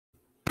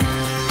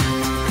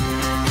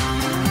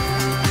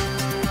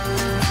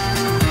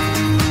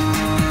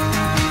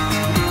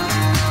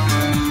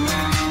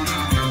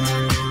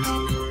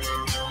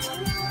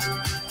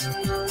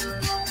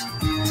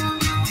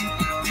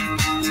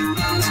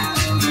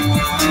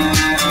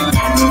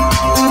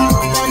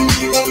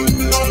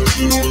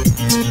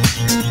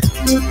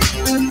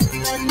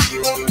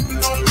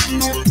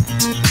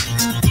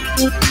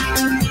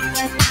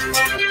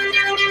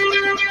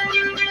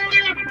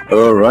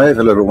All right,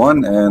 hello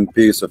everyone, and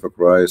peace of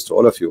Christ to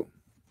all of you.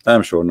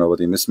 I'm sure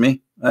nobody missed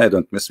me. I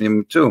don't miss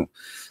me too.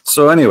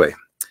 So anyway,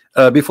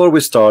 before we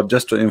start,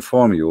 just to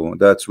inform you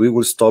that we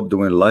will stop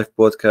doing live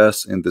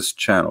podcasts in this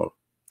channel.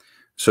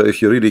 So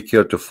if you really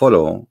care to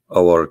follow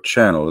our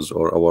channels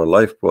or our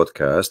live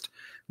broadcast,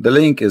 the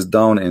link is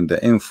down in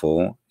the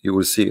info. You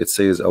will see it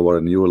says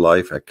our new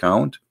live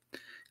account.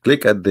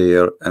 Click at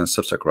there and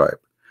subscribe.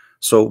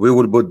 So we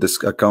will put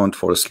this account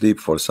for sleep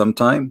for some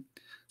time.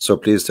 So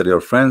please tell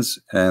your friends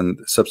and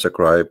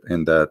subscribe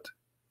in that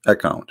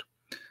account.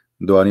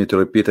 Do I need to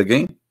repeat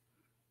again?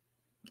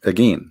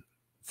 Again,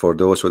 for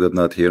those who did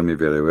not hear me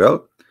very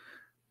well,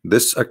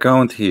 this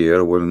account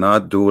here will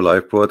not do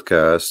live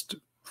broadcast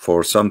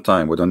for some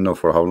time. We don't know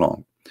for how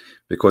long,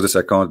 because this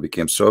account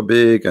became so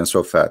big and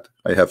so fat.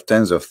 I have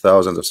tens of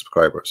thousands of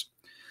subscribers,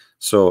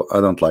 so I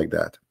don't like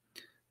that.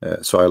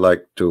 So I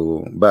like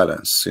to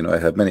balance. You know, I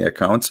have many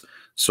accounts,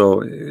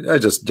 so I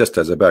just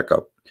as a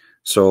backup.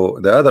 So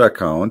the other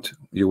account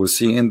you will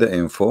see in the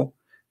info,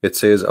 it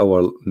says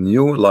our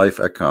new live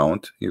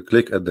account. You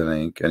click at the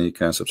link and you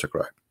can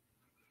subscribe.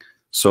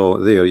 So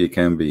there you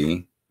can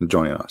be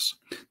joining us.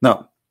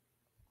 Now,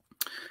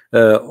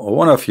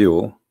 one of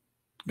you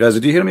guys,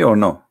 did you hear me or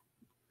no?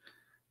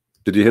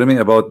 Did you hear me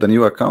about the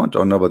new account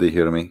or nobody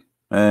hear me?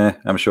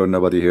 I'm sure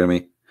nobody hear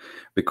me,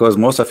 because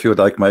most of you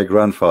like my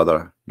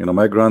grandfather. You know,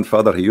 my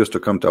grandfather, he used to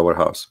come to our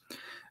house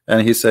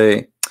and he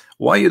say,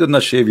 why you did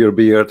not shave your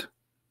beard?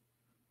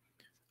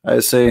 I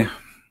say,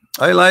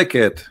 I like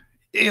it.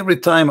 Every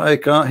time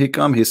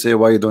he say,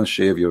 why you don't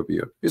shave your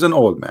beard? He's an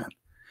old man.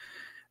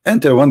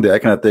 Until one day I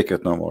cannot take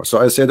it no more. So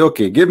I said,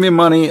 okay, give me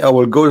money. I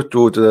will go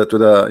to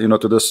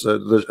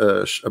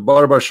the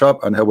barber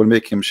shop and I will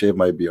make him shave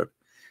my beard.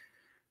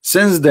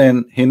 Since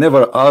then, he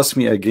never asked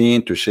me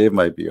again to shave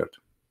my beard.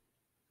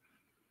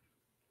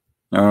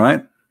 All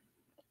right.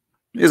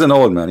 He's an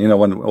old man, you know,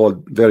 one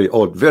old, very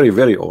old,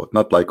 very old,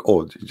 not like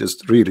old,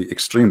 just really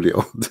extremely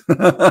old.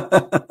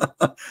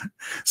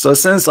 So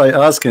since I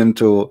asked him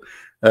to,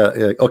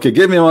 okay,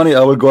 give me money, I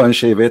will go and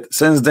shave it.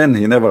 Since then,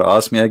 he never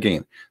asked me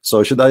again.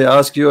 So should I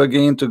ask you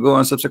again to go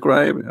and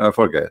subscribe? I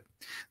forget.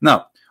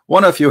 Now,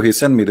 one of you, he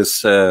sent me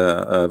this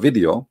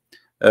video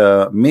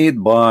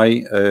made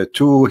by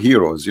two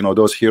heroes. You know,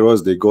 those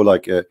heroes, they go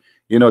like,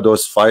 you know,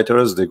 those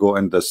fighters, they go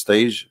in the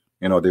stage,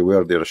 you know, they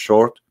wear their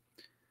short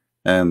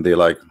and they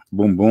like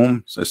boom,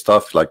 boom, so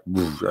stuff like,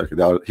 like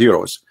they are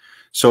heroes.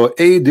 So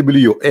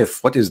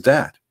AWF, what is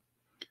that?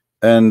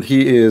 And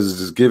he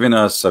is giving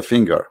us a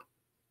finger.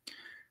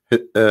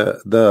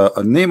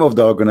 The name of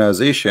the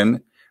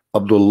organization,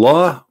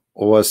 Abdullah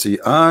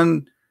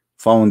Wasi'an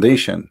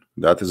Foundation.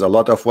 That is a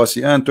lot of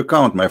Wasi'an to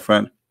count, my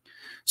friend.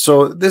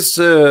 So this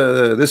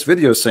this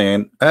video is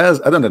saying,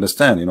 as I don't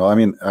understand, you know, I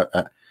mean,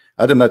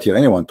 I did not hear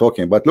anyone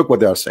talking, but look what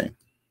they are saying.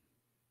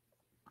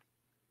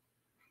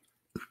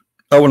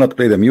 I will not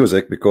play the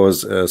music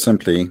because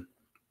simply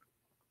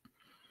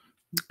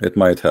it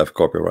might have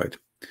copyright.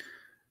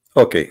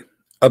 Okay,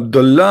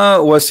 Abdullah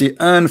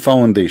Wasi'an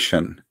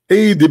Foundation,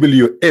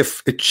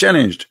 AWF. It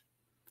changed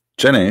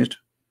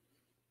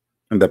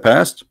in the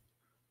past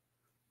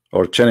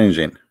or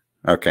challenging.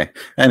 Okay,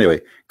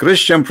 anyway,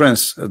 Christian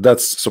Prince,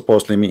 that's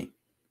supposedly me,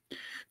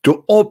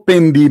 to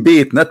open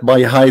debate, not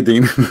by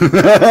hiding.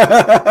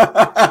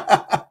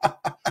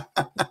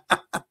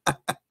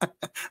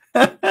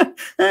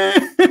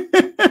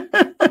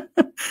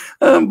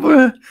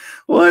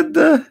 What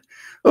the?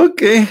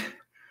 Okay,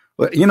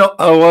 well, you know,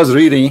 I was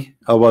really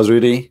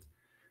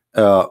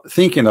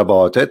thinking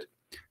about it,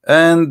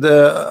 and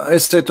I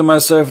said to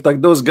myself,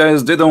 like, those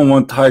guys, they don't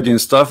want hiding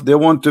stuff. They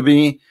want to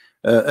be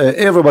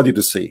everybody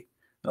to see.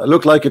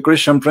 Look like a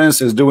Christian Prince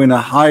is doing a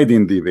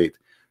hiding debate.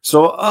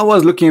 So I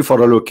was looking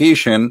for a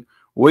location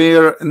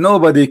where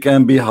nobody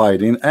can be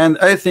hiding, and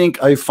I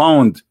think I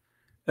found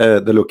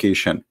the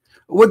location.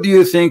 What do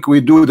you think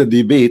we do the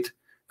debate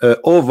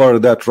over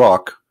that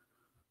rock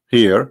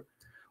here,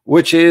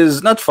 which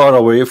is not far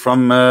away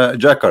from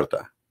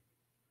Jakarta?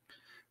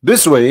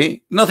 This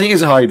way, nothing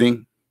is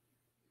hiding.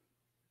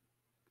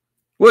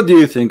 What do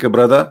you think,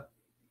 brother?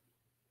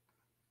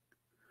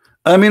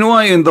 I mean,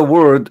 why in the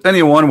world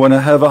anyone want to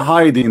have a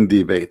hiding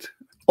debate?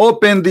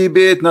 Open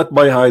debate, not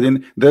by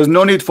hiding. There's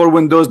no need for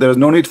windows. There's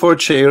no need for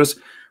chairs.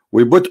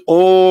 We put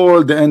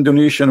all the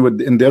Indonesian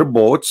in their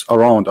boats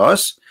around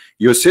us.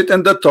 You sit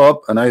in the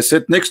top and I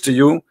sit next to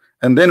you,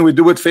 and then we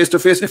do it face to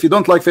face. If you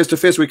don't like face to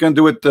face, we can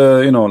do it,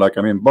 you know, like,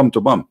 I mean, bum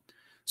to bum.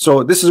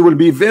 So this will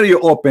be very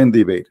open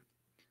debate.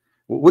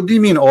 What do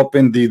you mean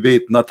open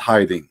debate, not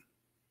hiding?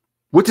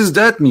 What does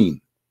that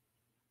mean?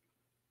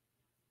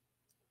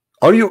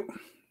 Are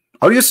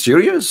you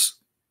serious?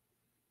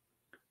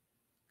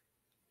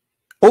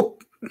 Oh,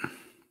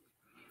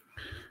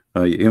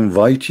 I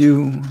invite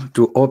you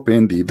to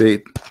open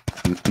debate.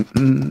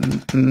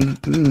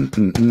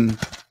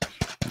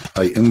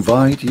 I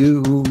invite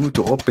you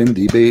to open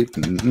debate.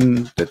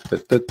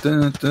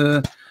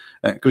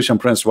 Christian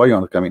Prince, why you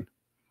are not coming?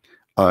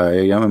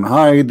 I am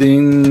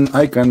hiding.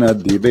 I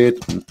cannot debate.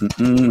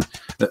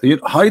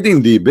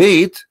 Hiding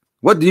debate.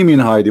 What do you mean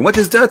hiding? What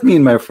does that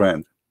mean, my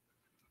friend?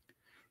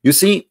 You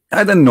see,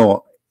 I don't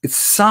know. It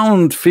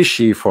sounds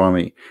fishy for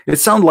me. It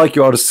sounds like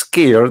you are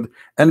scared,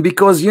 and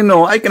because you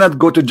know I cannot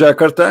go to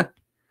Jakarta.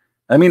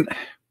 I mean,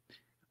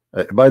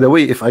 by the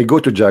way, if I go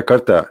to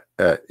Jakarta,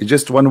 it's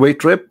just one-way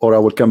trip, or I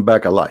will come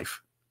back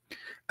alive.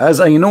 As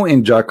I know,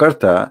 in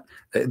Jakarta,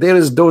 there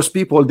is those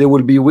people, they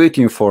will be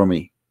waiting for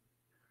me.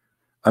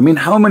 I mean,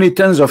 how many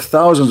tens of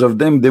thousands of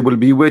them they will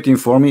be waiting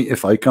for me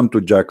if I come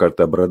to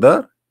Jakarta,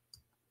 brother?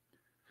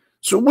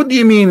 So what do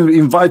you mean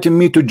inviting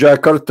me to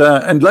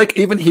Jakarta? And like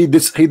even he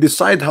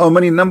decide how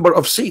many number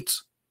of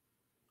seats.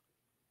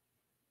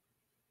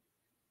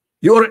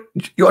 You're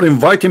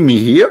inviting me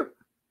here?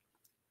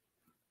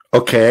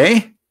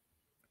 Okay.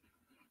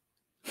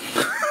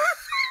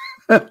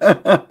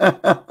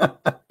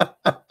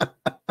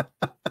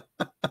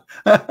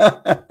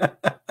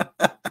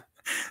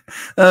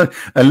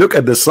 And look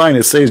at the sign.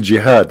 It says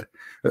jihad.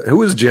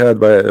 Who is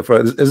jihad?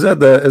 Is that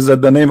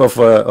the name of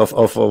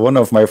one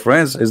of my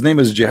friends? His name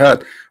is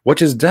Jihad. What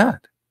is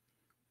that?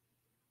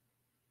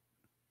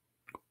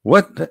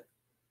 What?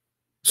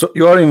 So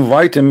you are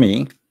inviting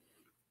me?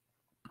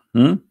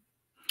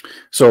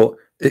 So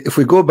if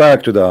we go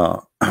back to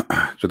the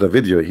to the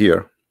video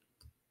here.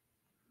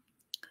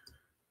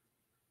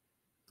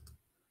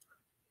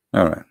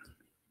 All right.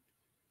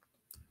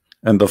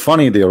 And the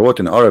funny, they wrote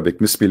in Arabic,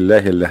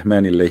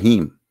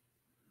 Bismillahirrahmanirrahim.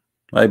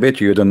 I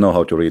bet you don't know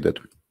how to read it.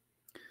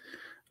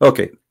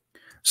 Okay.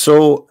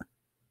 So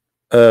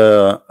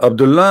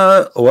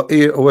Abdullah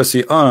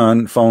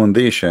Wasi'an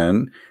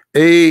Foundation,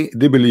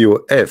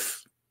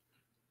 AWF.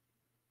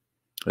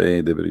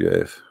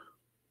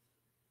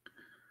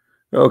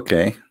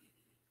 Okay.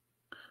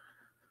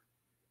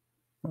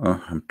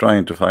 I'm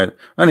trying to find.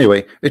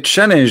 Anyway, it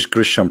challenged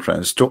Christian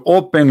Prince to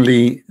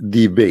openly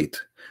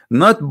debate,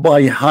 not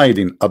by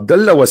hiding.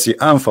 Abdullah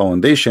Wasi'an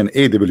Foundation,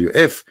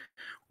 AWF,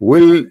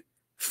 will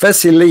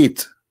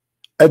facilitate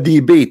a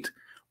debate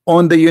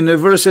on the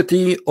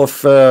University of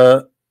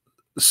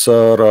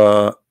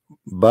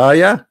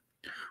Surabaya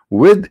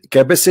with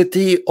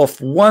capacity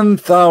of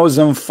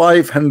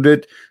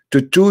 1,500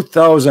 to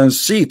 2,000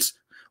 seats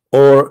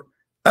or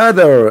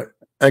other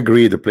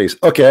agreed place.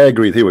 Okay, I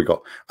agreed. Here we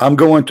go. I'm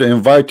going to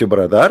invite you,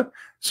 brother,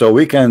 so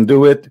we can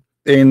do it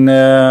in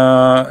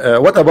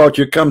what about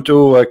you come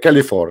to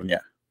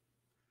California?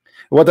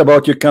 What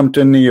about you come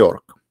to New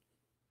York?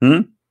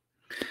 I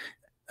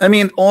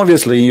mean,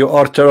 obviously you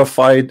are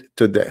terrified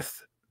to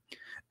death,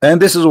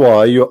 and this is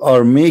why you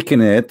are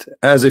making it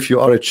as if you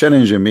are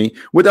challenging me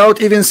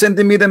without even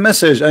sending me the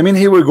message. I mean,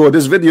 here we go.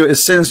 This video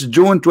is since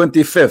June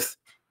 25th.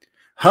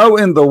 How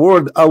in the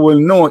world I will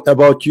know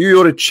about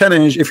your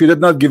challenge if you did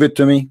not give it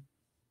to me?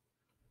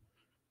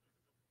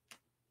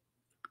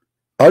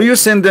 Are you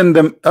sending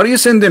them? Are you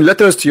sending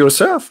letters to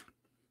yourself?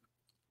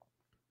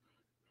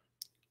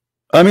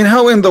 I mean,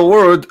 how in the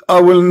world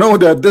I will know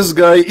that this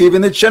guy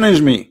even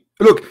challenged me?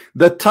 Look,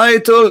 the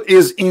title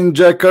is in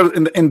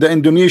Jakarta, in the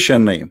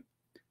Indonesian name,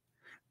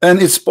 and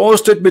it's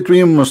posted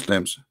between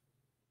Muslims.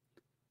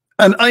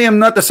 And I am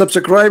not a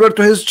subscriber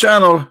to his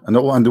channel. And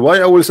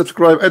why I will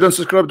subscribe? I don't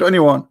subscribe to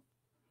anyone.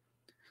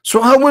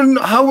 So how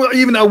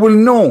even I will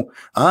know?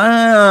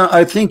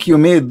 I think you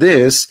made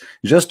this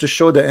just to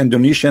show the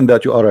Indonesian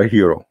that you are a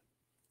hero.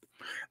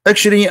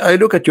 Actually, I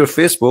look at your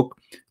Facebook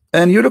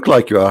and you look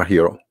like you are a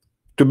hero,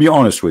 to be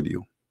honest with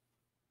you.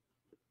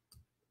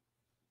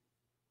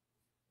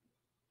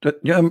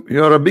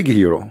 You're a big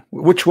hero.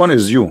 Which one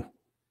is you?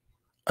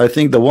 I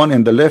think the one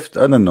in the left,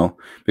 I don't know,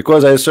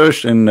 because I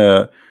searched in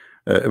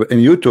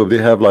YouTube. They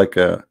have like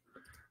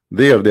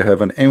there they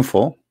have an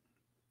info,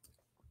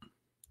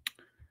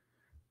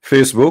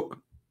 Facebook,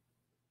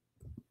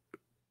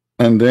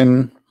 and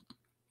then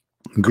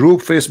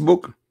group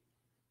Facebook.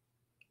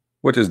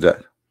 What is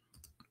that?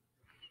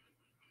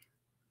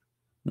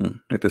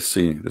 Let us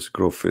see this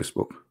group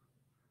Facebook.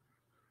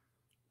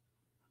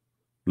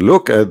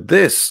 Look at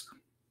this.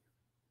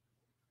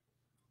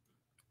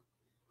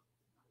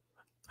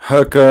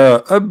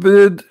 Haka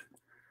Abid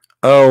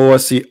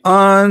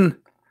Awasian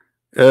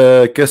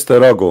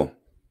Kestarago.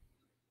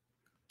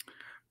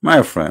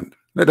 My friend,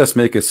 let us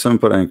make it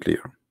simple and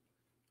clear.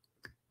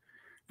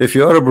 If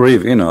you are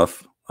brave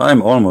enough,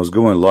 I'm almost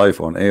going live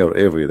on air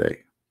every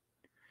day.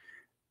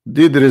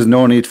 There is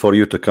no need for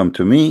you to come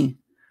to me.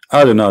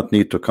 I do not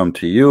need to come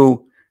to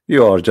you.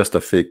 You are just a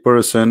fake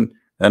person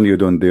and you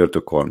don't dare to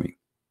call me.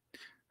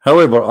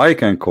 However, I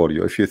can call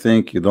you. If you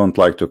think you don't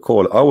like to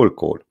call, I will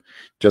call.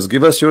 Just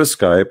give us your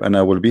Skype and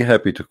I will be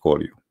happy to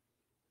call you.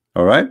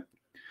 All right?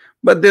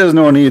 But there's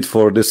no need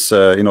for this,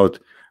 you know.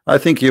 I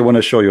think you want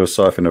to show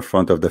yourself in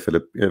front of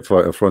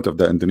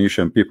the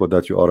Indonesian people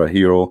that you are a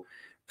hero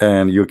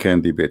and you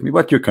can debate me,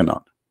 but you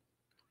cannot.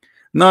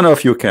 None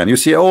of you can. You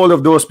see all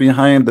of those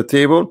behind the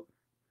table,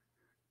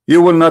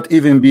 you will not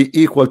even be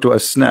equal to a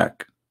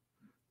snack.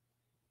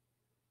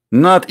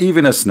 Not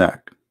even a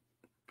snack.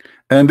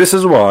 And this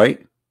is why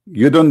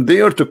you don't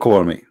dare to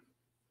call me.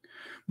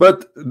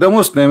 But the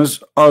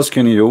Muslims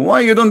asking you,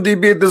 why you don't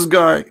debate this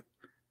guy?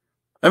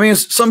 I mean,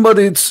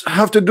 somebody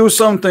have to do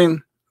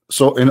something.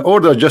 So in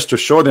order just to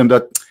show them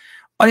that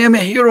I am a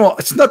hero,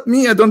 it's not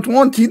me, I don't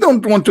want, he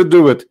don't want to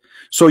do it.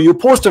 So you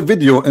post a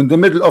video in the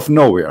middle of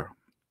nowhere,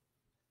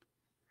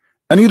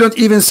 and you don't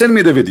even send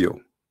me the video,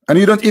 and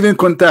you don't even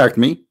contact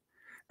me,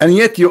 and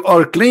yet you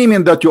are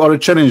claiming that you are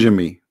challenging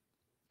me.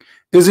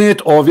 Isn't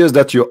it obvious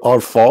that you are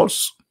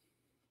false?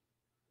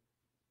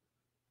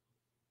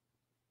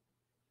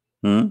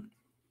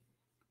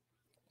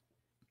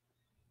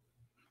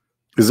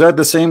 Is that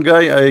the same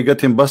guy I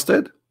got him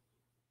busted?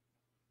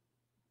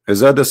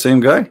 Is that the same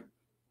guy?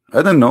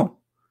 I don't know.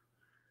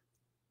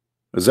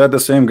 Is that the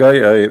same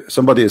guy?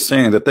 Somebody is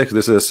saying in the text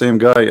this is the same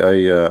guy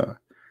the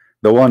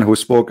one who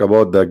spoke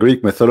about the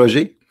Greek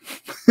mythology.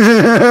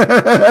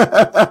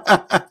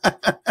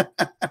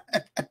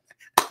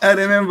 I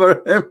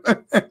remember him.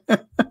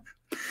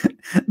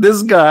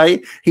 This guy,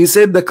 he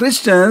said the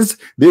Christians,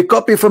 they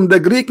copy from the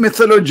Greek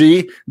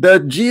mythology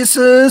that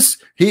Jesus,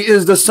 he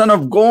is the son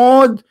of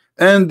God,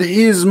 and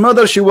his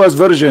mother, she was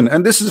virgin,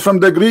 and this is from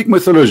the Greek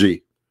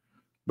mythology.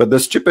 But the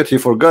stupid, he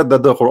forgot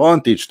that the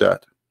Quran teach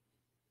that.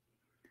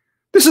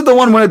 This is the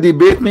one want to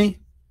debate me.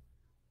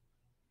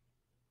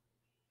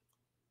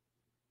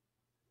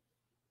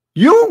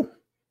 You?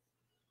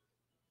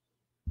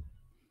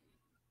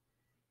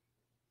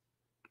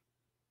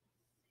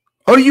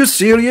 Are you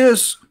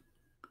serious?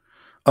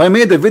 I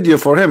made a video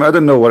for him. I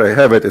don't know where I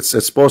have it.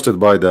 It's posted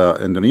by the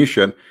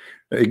Indonesian.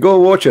 Go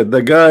watch it.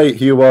 The guy,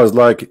 he was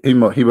like he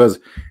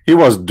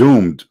was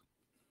doomed.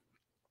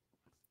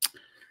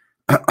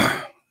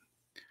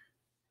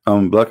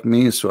 Unblock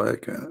me so I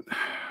can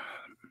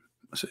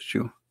message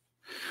you.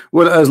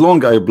 Well, as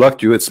long as I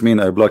blocked you, it's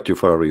mean I blocked you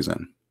for a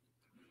reason.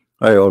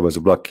 I always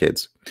block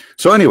kids.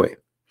 So anyway,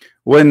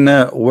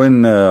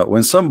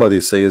 when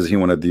somebody says he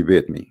want to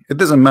debate me, it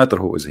doesn't matter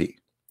who is he.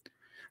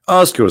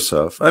 Ask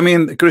yourself. I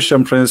mean,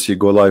 Christian Prince, he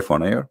go live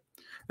on air,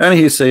 and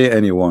he say,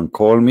 anyone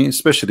call me,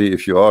 especially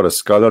if you are a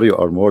scholar, you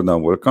are more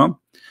than welcome,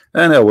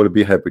 and I will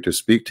be happy to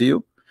speak to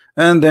you.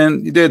 And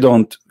then they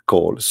don't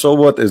call. So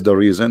what is the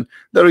reason?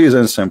 The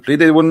reason simply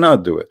they will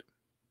not do it.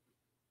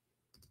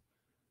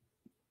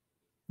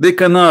 They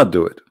cannot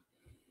do it.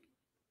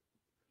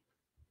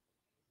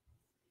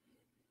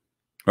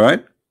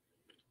 Right?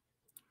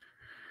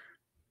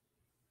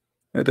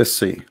 Let us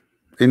see.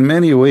 In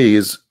many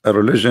ways, a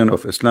religion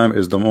of Islam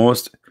is the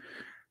most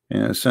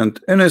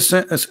innocent,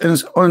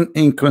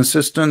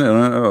 inconsistent.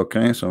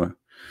 Okay, so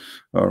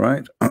all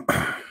right.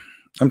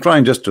 I'm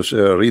trying just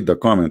to read the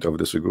comment of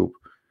this group.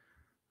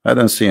 I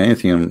don't see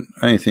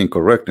anything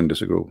correct in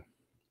this group.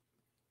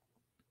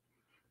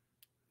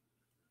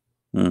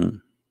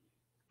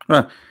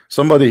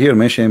 Somebody here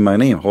mentioning my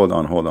name. Hold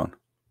on.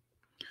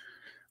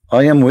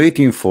 I am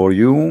waiting for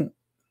you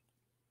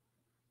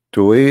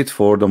to wait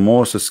for the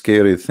most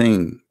scary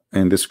thing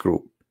in this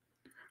group,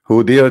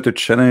 who dare to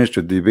challenge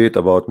to debate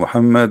about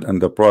Muhammad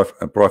and the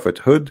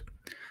prophethood.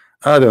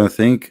 I don't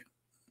think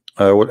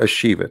I will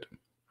achieve it.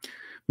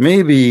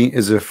 Maybe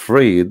is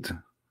afraid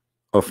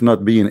of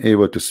not being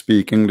able to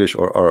speak English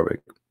or Arabic,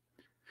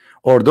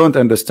 or don't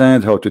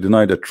understand how to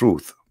deny the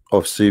truth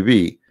of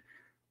CB.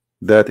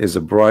 That is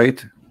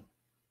bright.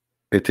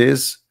 It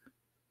is.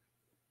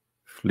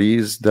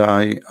 Please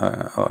die.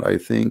 Or I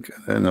think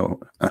no.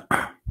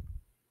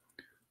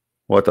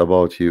 What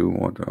about you?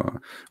 What?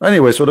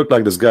 Anyway, so it look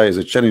like this guy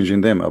is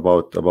challenging them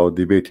about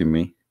debating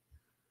me.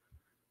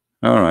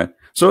 All right.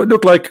 So it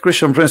look like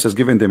Christian Prince has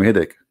given them a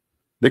headache.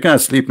 They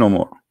can't sleep no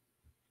more.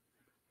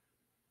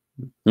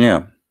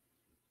 Yeah.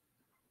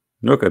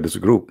 Look at this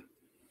group.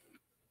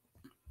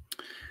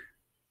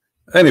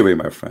 Anyway,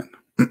 my friend.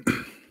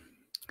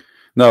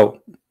 Now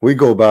we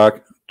go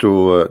back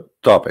to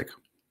topic.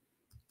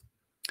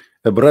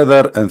 A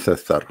brother and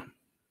sister.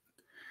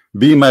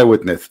 Be my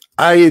witness.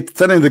 I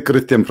telling the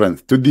Christian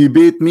friends to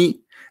debate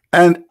me,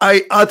 and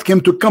I asked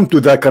him to come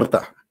to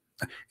Jakarta.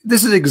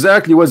 This is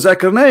exactly what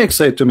Zakir Naik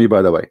said to me,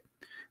 by the way.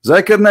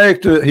 Zakir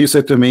Naik, he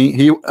said to me,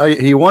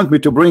 he wants me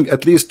to bring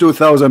at least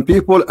 2,000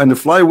 people and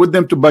fly with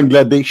them to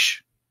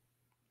Bangladesh.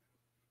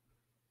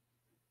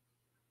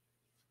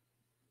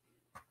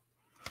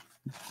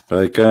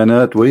 I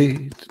cannot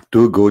wait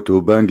to go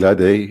to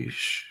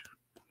Bangladesh.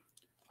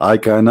 I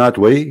cannot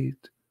wait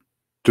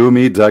to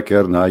meet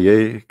Zakir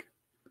Naik.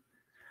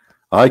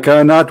 I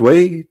cannot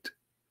wait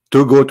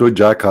to go to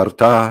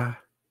Jakarta.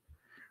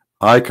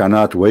 I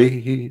cannot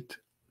wait.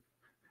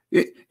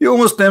 You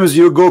Muslims,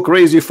 you go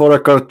crazy for a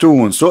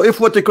cartoon. So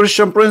if what a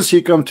Christian Prince,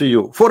 he come to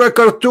you for a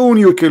cartoon,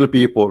 you kill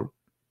people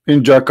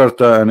in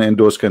Jakarta and in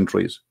those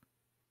countries.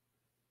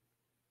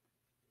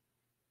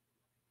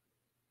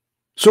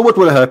 So what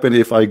will happen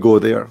if I go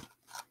there?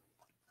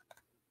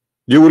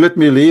 You will let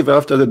me leave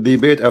after the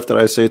debate, after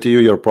I say to you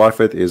your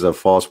prophet is a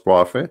false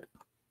prophet?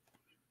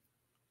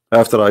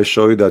 After I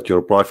show you that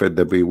your prophet,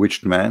 the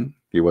bewitched man,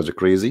 he was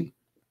crazy?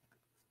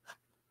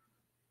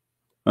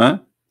 Huh?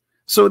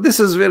 So this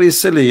is very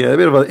silly.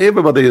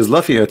 Everybody is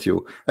laughing at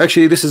you.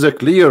 Actually, this is a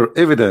clear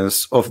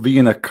evidence of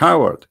being a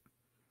coward,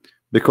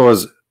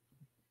 because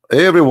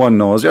everyone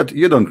knows that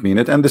you don't mean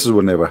it, and this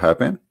will never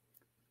happen.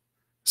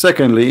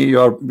 Secondly,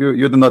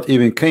 you did not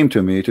even came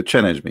to me to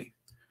challenge me.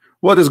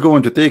 What is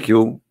going to take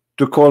you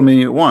to call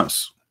me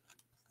once?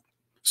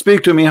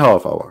 Speak to me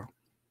half hour.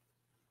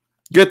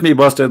 Get me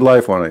busted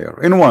live on air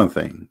in one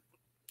thing,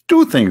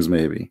 two things,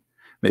 maybe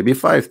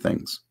five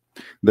things.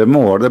 The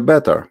more, the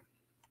better.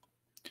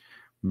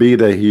 Be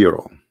the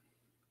hero.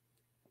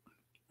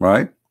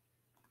 Right?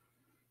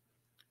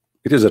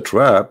 It is a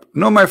trap.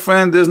 No, my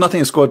friend, there's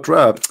nothing is called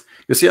trap.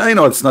 You see, I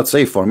know it's not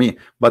safe for me,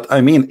 but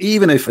I mean,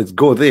 even if it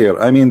go there,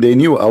 I mean, they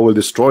knew I will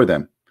destroy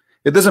them.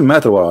 It doesn't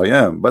matter where I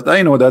am, but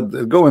I know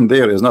that going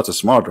there is not so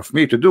smart of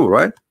me to do,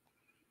 right?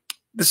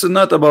 This is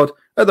not about,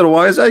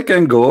 otherwise I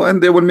can go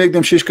and they will make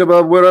them shish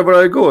kebab wherever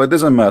I go. It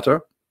doesn't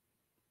matter.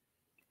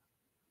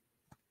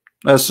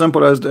 As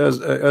simple as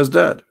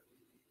that.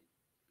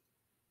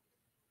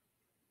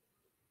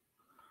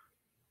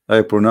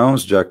 I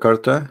pronounce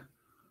Jakarta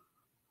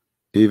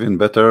even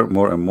better,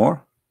 more and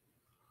more.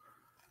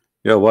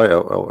 Yeah, why?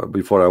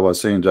 Before I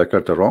was saying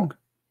Jakarta wrong?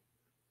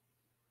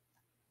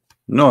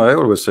 No, I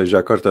always say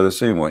Jakarta the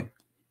same way.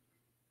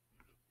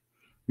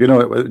 You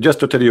know, just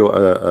to tell you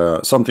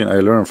something I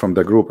learned from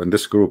the group, in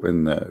this group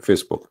in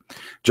Facebook.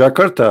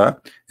 Jakarta,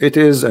 it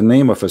is a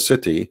name of a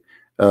city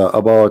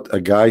about a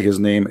guy, his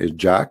name is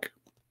Jack,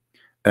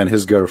 and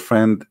his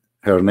girlfriend,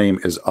 her name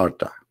is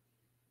Arta.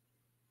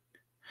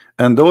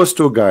 And those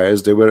two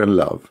guys, they were in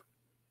love.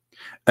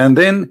 And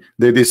then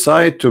they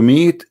decide to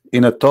meet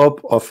in a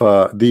top of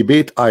a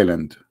DEBAT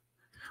island,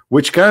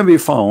 which can be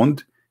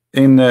found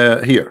in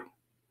here.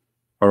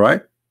 All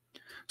right.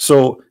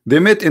 So they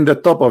met in the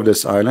top of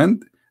this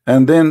island,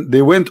 and then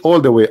they went all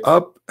the way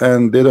up,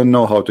 and they don't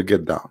know how to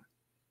get down.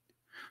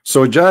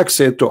 So Jack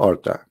said to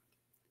Arta,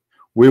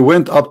 we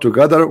went up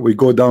together, we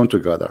go down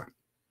together.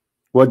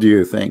 What do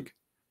you think?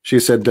 She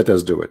said, let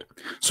us do it.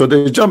 So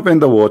they jump in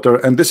the water,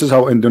 and this is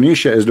how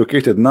Indonesia is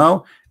located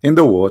now, in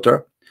the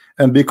water.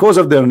 And because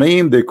of their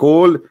name, they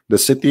call the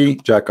city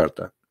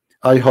Jakarta.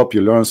 I hope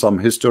you learn some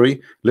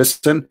history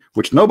lesson,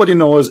 which nobody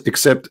knows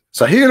except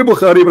Sahih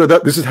al-Bukhari, brother.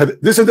 This is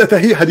the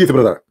Sahih hadith,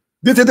 brother.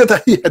 This is the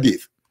Sahih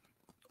hadith.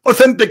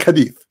 Authentic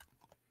hadith.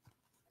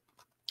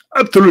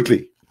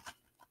 Absolutely.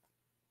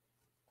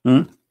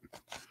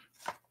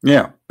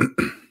 Yeah.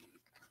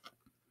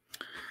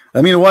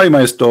 I mean, why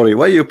my story?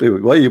 Why you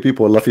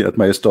people laughing at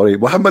my story?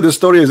 Muhammad's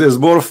story is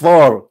more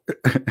far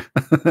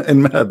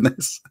in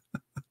madness.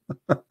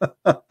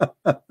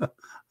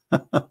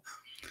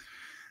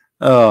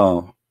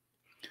 Oh,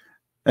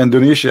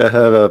 Indonesia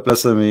have a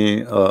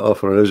blasphemy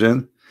of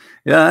religion.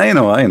 Yeah, I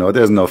know.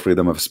 There's no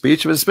freedom of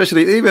speech,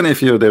 especially even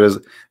if there is,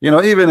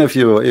 even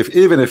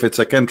if it's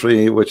a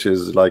country which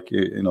is like,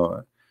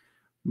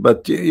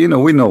 but we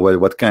know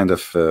what kind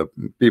of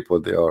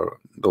people they are.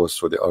 Those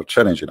who they are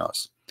challenging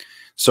us.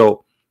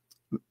 So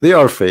they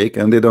are fake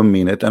and they don't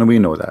mean it, and we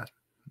know that.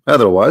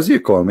 Otherwise,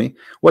 you call me.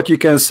 What you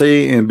can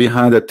say in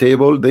behind the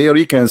table, there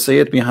you can say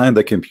it behind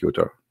the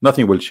computer.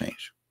 Nothing will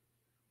change.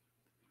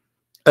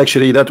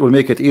 Actually, that will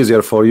make it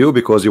easier for you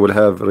because you will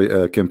have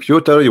a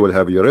computer, you will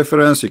have your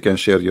reference, you can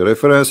share your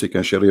reference, you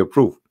can share your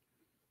proof.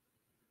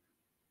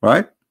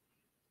 Right?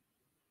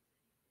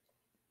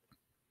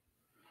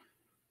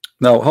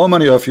 Now, how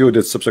many of you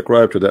did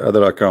subscribe to the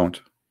other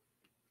account?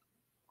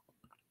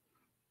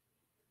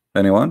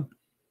 Anyone?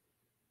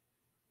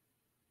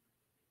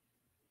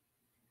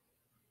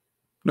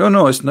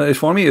 No, it's not.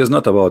 For me, it's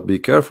not about be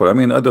careful. I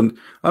mean,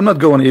 I'm not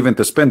going even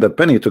to spend a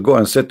penny to go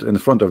and sit in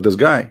front of this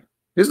guy.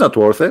 It's not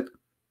worth it.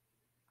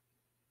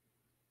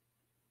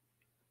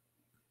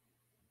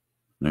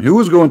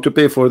 Who's going to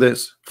pay for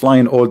this?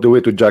 Flying all the way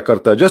to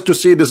Jakarta just to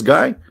see this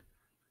guy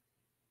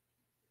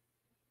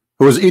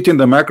who's eating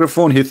the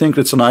microphone. He thinks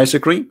it's an ice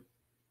cream.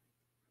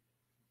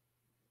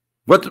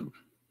 What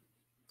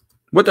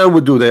I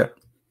would do there?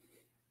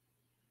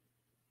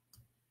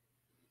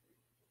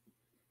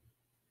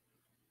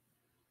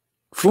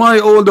 Fly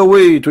all the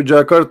way to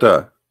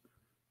Jakarta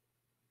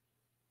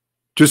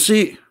to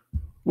see.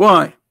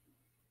 Why?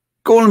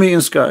 Call me in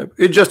Skype.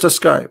 It's just a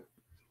Skype.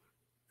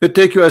 It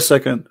take you a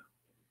second.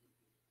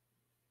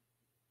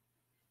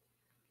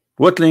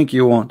 What link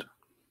you want?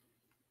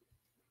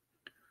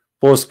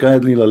 Post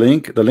kindly the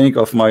link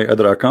of my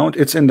other account.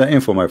 It's in the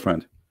info, my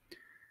friend.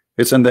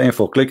 It's in the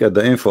info. Click at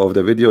the info of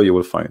the video, you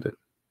will find it.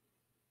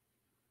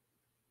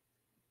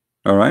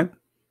 All right.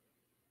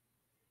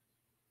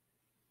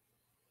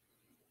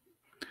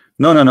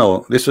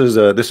 No. This is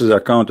the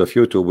account of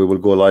YouTube. We will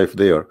go live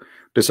there.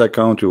 This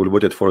account we will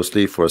put it for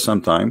sleep for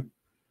some time.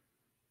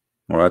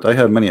 All right. I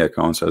have many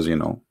accounts, as you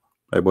know.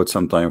 I put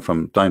some time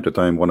from time to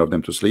time one of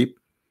them to sleep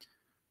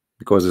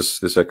because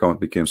this account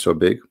became so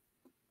big.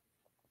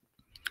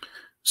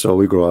 So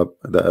we grow up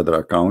the other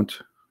account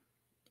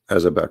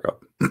as a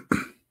backup.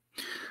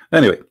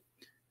 Anyway,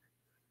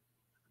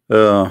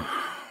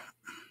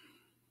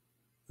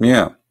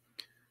 yeah.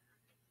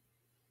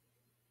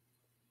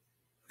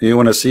 You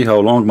want to see how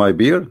long my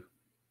beard?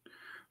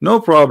 No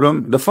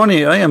problem. The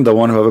funny, I am the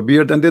one who have a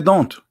beard and they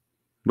don't.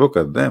 Look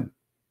at them.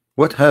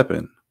 What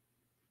happened?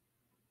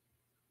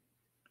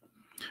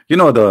 You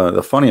know,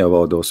 the funny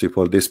about those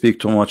people, they speak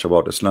too much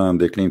about Islam,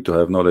 they claim to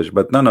have knowledge,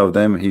 but none of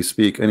them he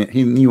speak, and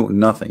he knew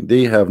nothing.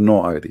 They have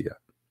no idea.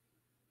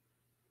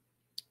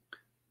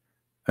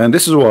 And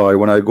this is why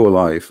when I go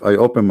live, I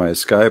open my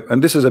Skype,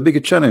 and this is a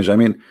big challenge. I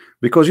mean,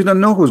 because you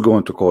don't know who's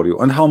going to call you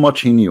and how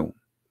much he knew.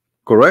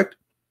 Correct?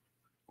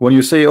 When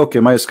you say, okay,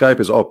 my Skype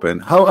is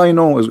open, how I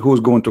know is who's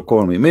going to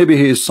call me? Maybe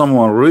he is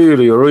someone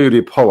really,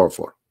 really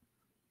powerful,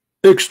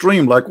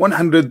 extreme, like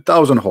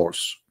 100,000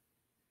 horse.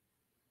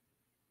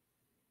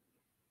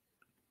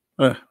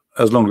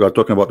 As long as we are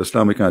talking about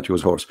Islam, we can't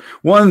use horse.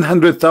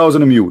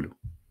 100,000 mule.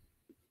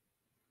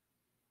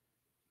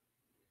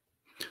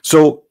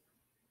 So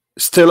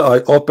still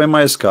I open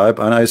my Skype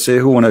and I say,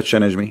 who wanna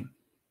challenge me?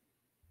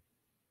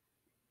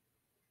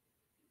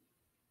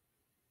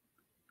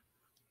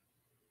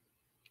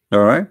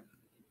 All right.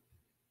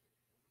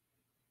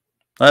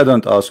 I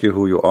don't ask you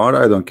who you are.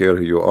 I don't care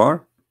who you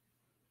are.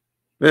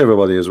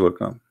 Everybody is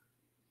welcome.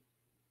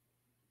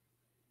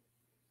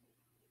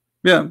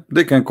 Yeah,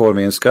 they can call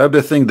me in Skype.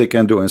 The thing they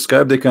can do in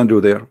Skype, they can do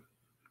there.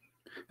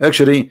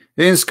 Actually,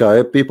 in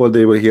Skype, people,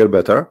 they will hear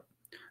better.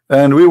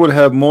 And we will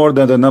have more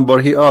than the number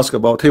he asked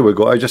about. Here we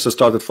go. I just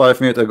started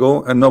 5 minutes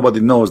ago, and nobody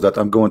knows that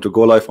I'm going to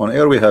go live on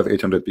air. We have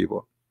 800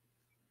 people.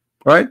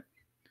 Right?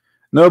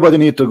 Nobody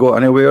need to go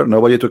anywhere.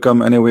 Nobody to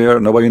come anywhere.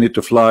 Nobody need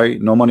to fly.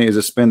 No money is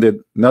spent.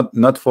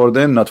 Not for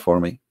them, not for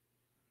me.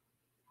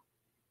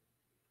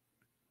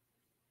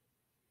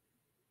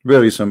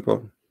 Very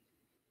simple.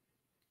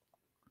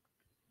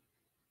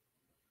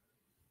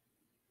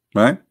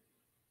 Right?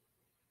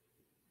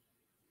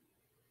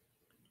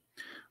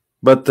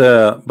 But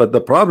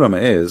the problem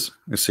is,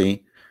 you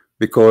see,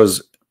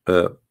 because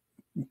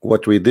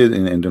what we did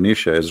in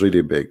Indonesia is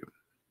really big,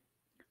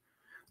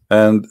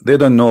 and they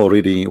don't know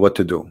really what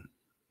to do.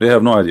 They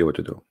have no idea what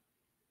to do.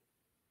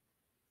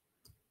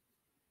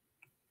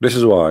 This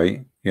is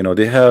why, you know,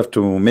 they have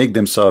to make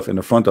themselves in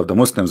the front of the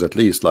Muslims at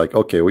least, like,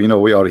 okay, well, you know,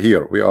 we are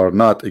here. We are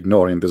not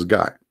ignoring this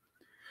guy.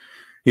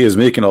 He is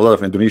making a lot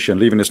of Indonesian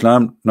leaving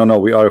Islam. No,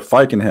 we are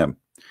fighting him.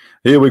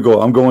 Here we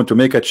go. I'm going to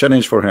make a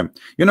challenge for him.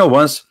 You know,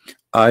 once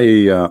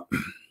I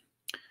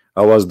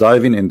was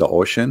diving in the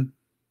ocean.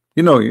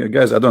 You know,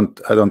 guys, I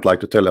don't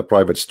like to tell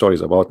private stories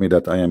about me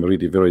that I am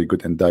really very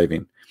good in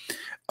diving.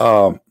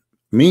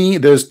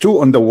 There's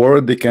two in the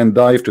world they can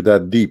dive to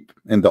that deep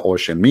in the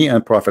ocean, me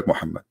and Prophet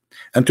Muhammad.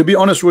 And to be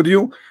honest with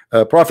you,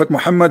 Prophet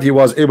Muhammad, he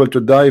was able to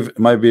dive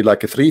maybe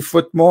like 3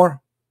 foot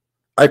more.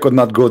 I could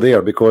not go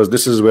there because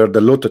this is where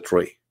the lotus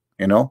tree,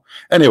 you know.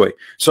 Anyway,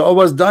 so I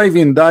was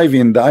diving,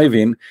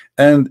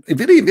 and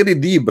very, very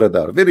deep,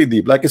 brother, very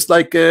deep. Like it's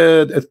like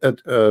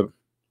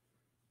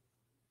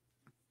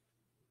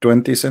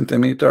 20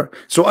 centimeter.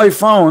 So I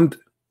found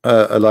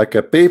like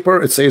a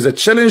paper. It says a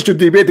challenge to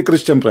debate the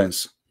Christian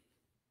Prince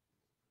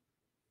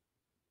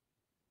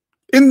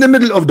in the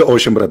middle of the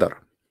ocean, brother.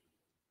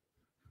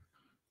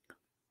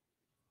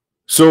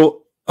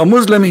 So a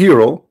Muslim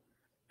hero,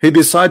 he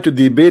decided to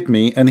debate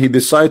me, and he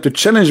decided to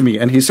challenge me,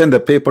 and he sent a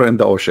paper in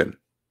the ocean.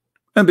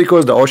 And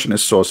because the ocean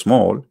is so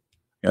small,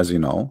 as you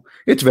know,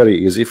 it's very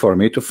easy for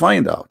me to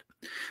find out.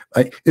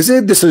 This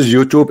is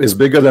YouTube is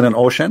bigger than an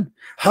ocean?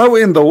 How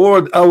in the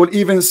world I will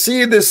even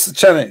see this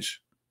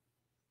challenge?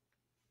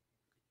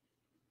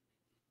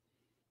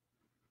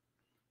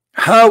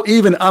 How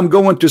even I'm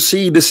going to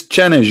see this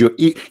challenge?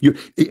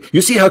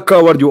 You see how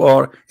coward you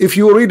are. If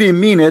you really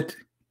mean it,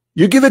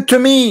 you give it to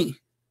me.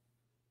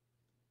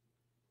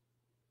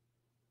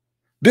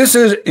 This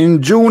is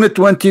in June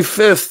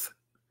 25th.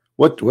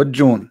 What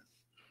June?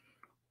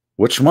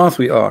 Which month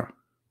we are?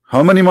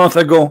 How many months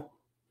ago?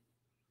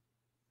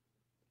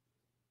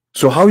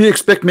 So how you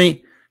expect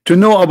me to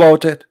know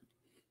about it?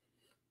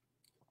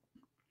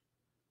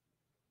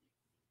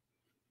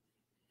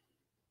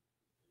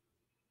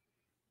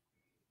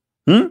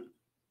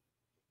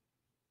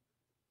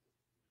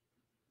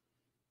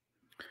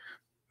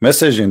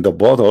 Message in the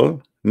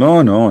bottle?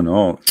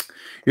 No.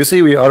 You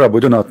see, we Arab,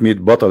 we do not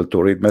need bottle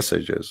to read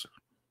messages.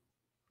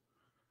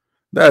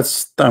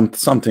 That's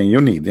something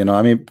you need, you know.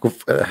 I mean,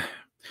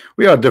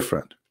 we are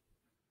different.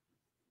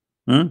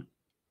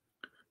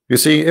 You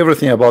see,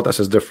 everything about us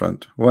is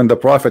different. When the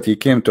prophet, he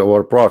came to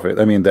our prophet,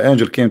 I mean, the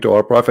angel came to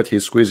our prophet, he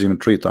squeezed him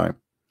 3 times.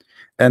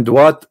 And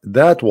what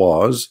that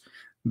was,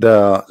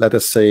 let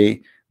us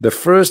say, the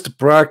first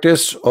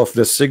practice of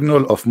the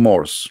signal of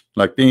Morse,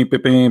 like ping, ping,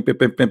 ping, ping,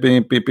 ping,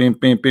 ping, ping, ping,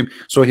 ping, ping.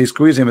 So he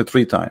squeezed him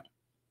 3 times.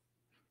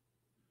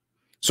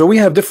 So we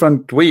have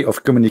different way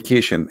of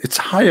communication. It's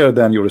higher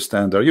than your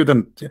standard.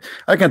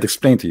 I can't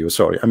explain to you,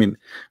 sorry. I mean,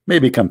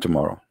 maybe come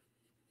tomorrow.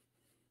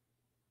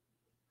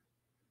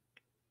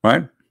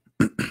 Right?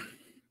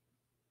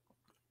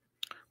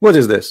 What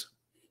is this?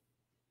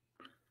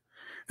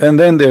 And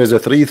then there's a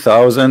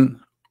 3,000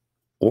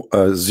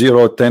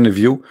 010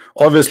 view.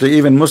 Obviously,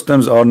 even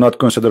Muslims are not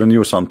considering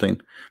you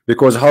something,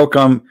 because how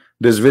come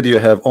this video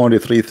have only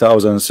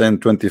 3,000 since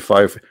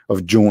 25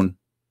 of June?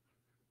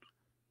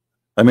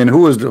 I mean,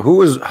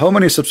 how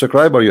many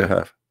subscribers you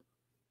have?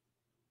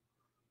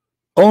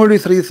 Only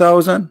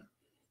 3,000.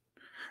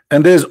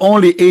 and there's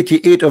only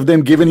 88 of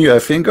them giving you a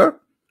finger.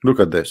 Look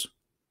at this.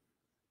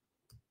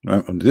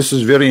 This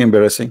is very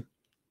embarrassing.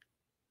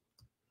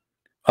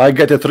 I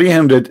get a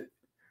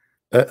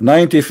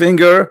 390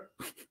 finger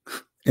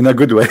in a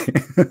good way.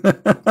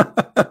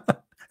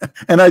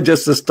 And I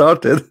just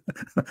started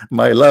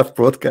my live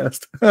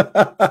broadcast.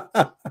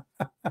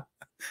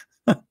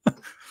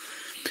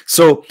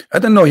 So I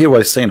don't know here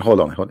what he's saying.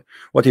 Hold on.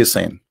 What he's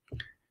saying.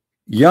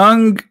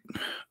 Young,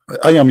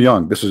 I am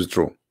young. This is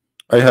true.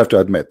 I have to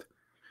admit.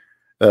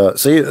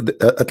 See,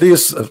 at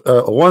least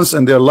once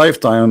in their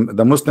lifetime,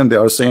 the Muslim, they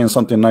are saying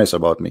something nice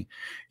about me.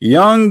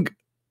 Young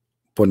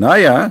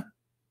Punaya,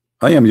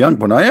 I am young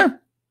Punaya.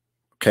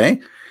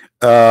 Okay.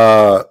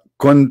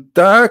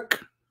 Contact,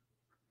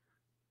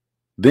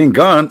 then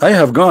gone. I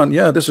have gone.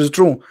 Yeah, this is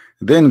true.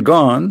 Then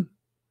gone,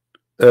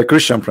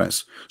 Christian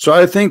Prince. So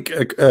I think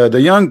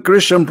the young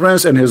Christian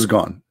Prince and he's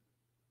gone.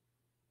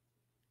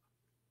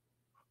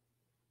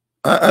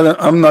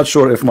 I'm not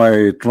sure if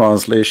my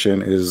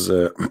translation is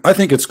I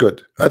think it's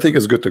good. I think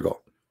it's good to go.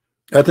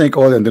 I think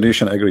all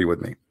Indonesian agree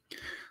with me.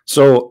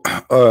 So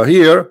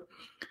here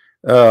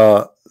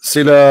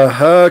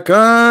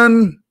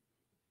silahakan,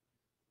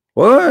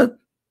 what?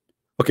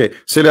 Okay,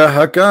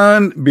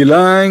 silahakan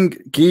bilang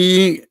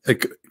ki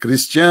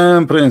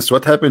Christian Prince.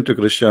 What happened to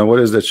Christian? What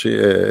is that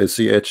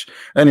CH?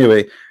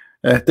 Anyway,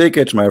 take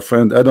it, my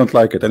friend. I don't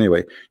like it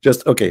anyway.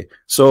 Just okay.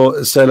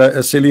 So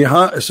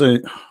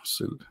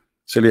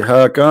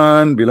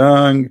Silihakan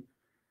bilang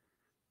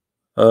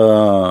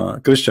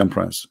Christian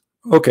Prince.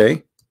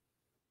 Okay.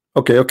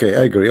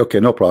 I agree. Okay,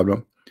 no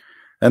problem.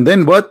 And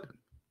then what?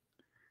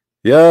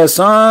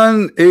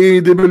 Yasan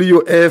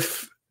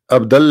AWF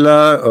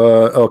Abdullah.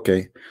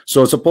 Okay.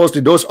 So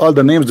supposedly those all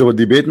the names that would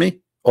debate me,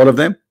 all of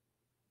them.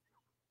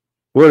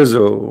 Where is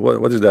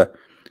what is that?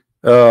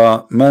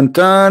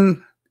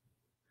 Mantan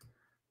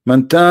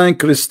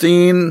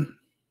Christine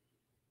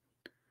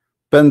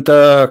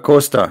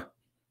Pentacosta.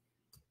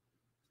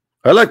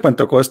 I like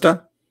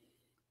Pentecosta.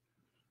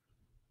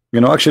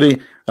 You know,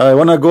 actually, I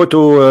want to go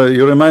to,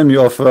 you remind me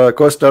of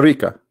Costa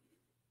Rica.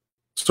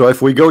 So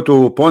if we go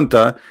to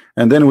Ponta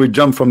and then we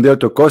jump from there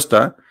to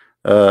Costa,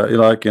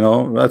 like, you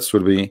know, that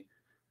will be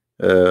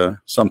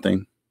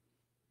something.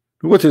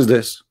 What is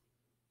this?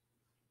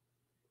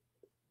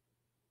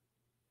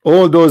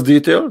 All those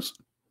details?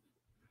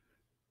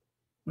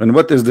 And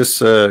what is this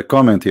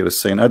comment here is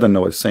saying? I don't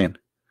know what it's saying.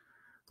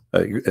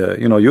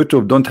 You know,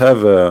 YouTube don't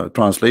have a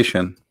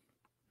translation.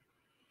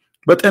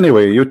 But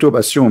anyway, YouTube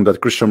assumed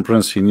that Christian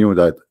Prince he knew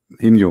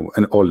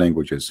in all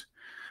languages.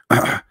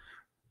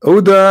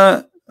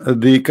 Uda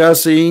the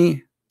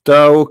Kasi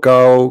Tau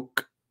Kau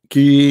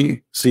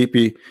Ki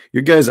CP.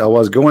 You guys, I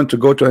was going to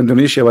go to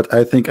Indonesia, but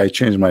I think I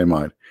changed my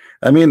mind.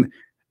 I mean,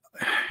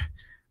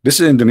 this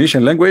is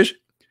Indonesian language.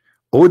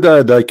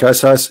 Uda the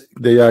Kasas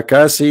the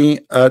Kasi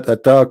at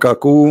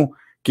Atakaku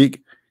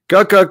Ki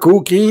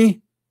Kakaku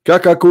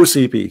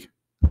CP.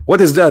 What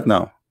is that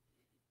now?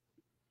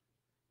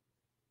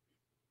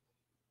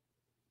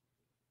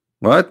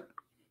 What?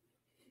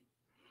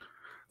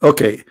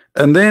 Okay,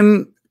 and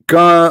then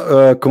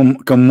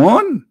come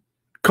on,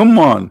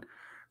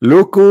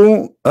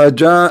 Luku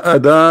aja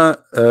ada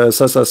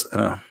sasas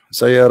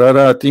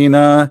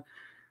sayararatina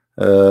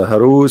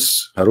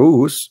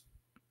harus.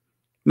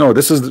 No,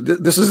 this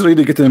is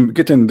really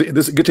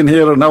getting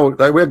here now.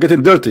 We're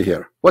getting dirty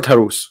here. What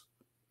harus?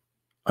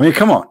 I mean,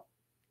 come on.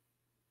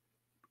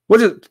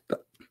 What is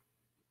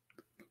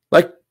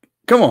like?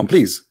 Come on,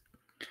 please.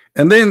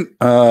 And then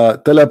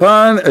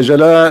Talapan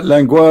Ajala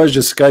language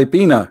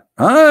Skypina.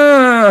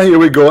 Here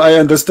we go. I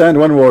understand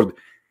one word.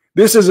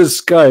 This is a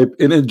Skype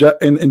in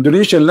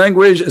Indonesian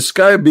language.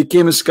 Skype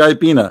became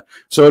Skypina.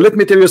 So let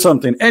me tell you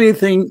something.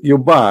 Anything you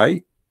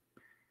buy,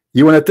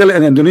 you want to tell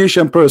an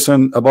Indonesian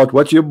person about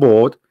what you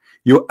bought,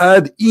 you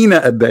add ina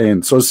at the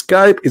end. So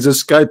Skype is a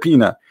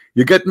Skypina.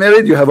 You get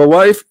married, you have a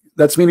wife.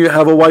 That's mean you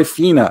have a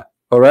wifina.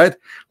 All right.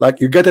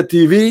 Like you get a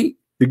TV,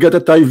 you get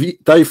a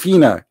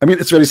tyfina. I mean,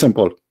 it's very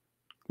simple.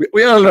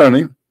 We are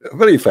learning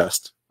very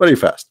fast, very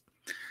fast.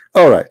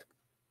 All right.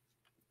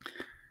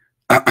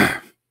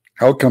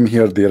 How come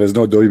here there is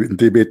no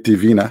debate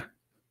TV now?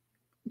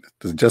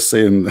 It's just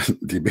saying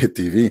debate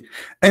TV.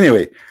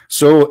 Anyway,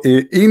 so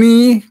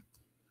ini,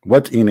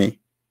 what ini?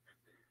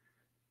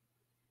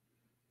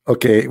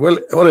 Okay, well,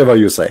 whatever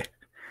you say.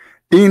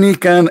 Ini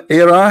kan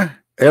area,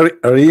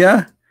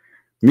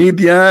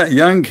 media,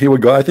 young. Here we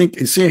go. I think,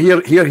 see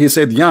here he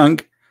said young.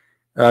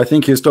 I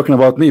think he's talking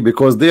about me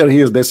because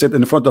they said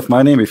in front of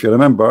my name, if you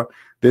remember,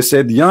 they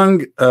said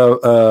young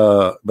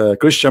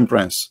Christian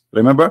Prince.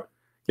 Remember?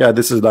 Yeah,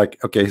 this is like,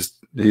 okay,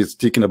 he's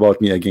speaking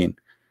about me again.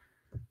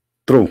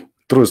 True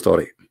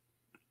story.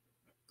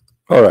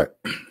 All right.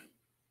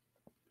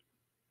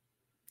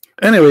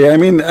 Anyway, I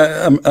mean,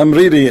 I'm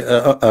really,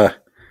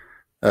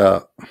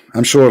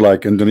 I'm sure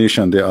like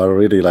Indonesian, they are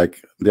really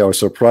like, they are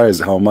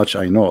surprised how much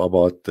I know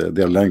about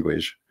their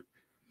language.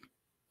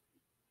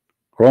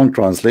 Wrong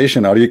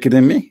translation. Are you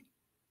kidding me?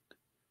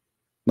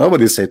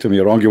 Nobody say to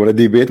me wrong. You want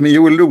to debate me,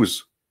 you will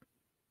lose.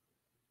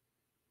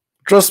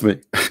 Trust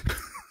me.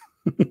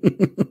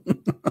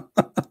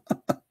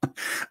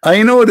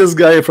 I know this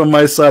guy from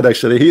my side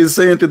actually. He is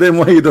saying to them,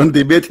 why you don't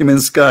debate him in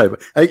Skype?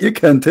 You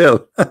can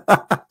tell.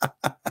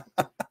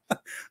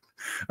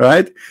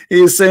 Right?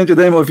 He is saying to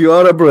them, if you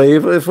are a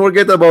brave,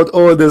 forget about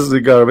all this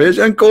garbage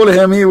and call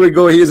him. Here we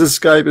go. His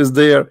Skype is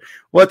there.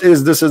 What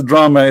is this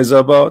drama is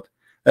about?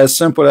 As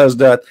simple as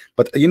that.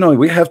 But you know,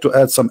 we have to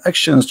add some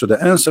actions to the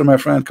answer, my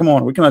friend. Come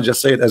on, we cannot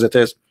just say it as it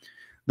is.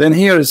 Then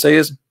here it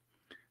says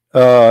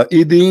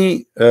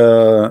Idi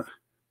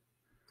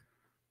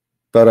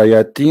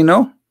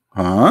Parayatino.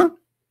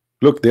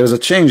 Look, there's a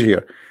change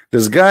here.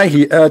 This guy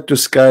he add to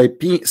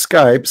Skypina.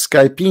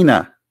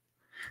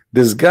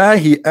 This guy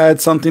he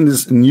add something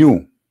is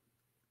new.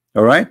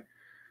 All right.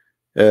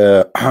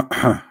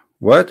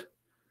 What?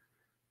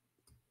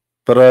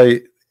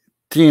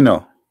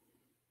 Parayatino.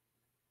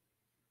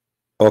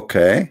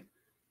 Okay.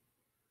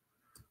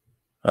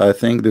 I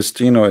think this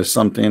Tino is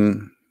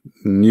something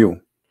new.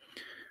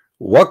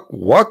 What?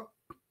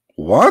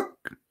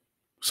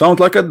 Sounds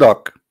like a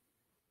duck.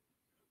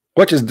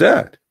 What is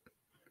that?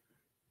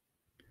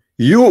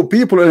 You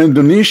people in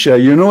Indonesia,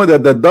 you know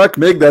that the duck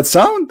make that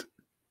sound?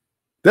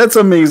 That's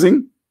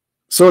amazing.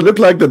 So look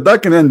like the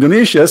duck in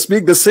Indonesia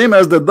speak the same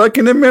as the duck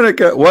in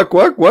America. What?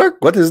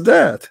 What is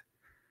that?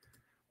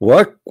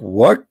 What?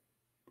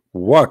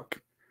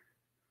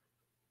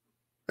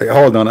 Hey,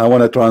 hold on, I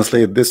want to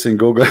translate this in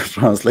Google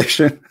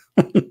translation.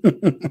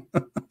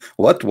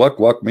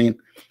 What mean?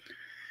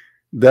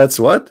 That's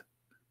what?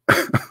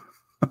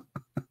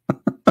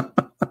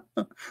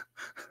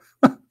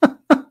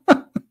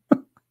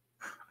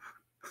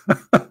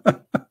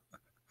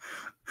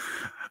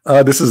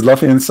 This is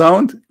laughing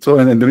sound. So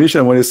in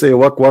Indonesian, when you say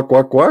wak,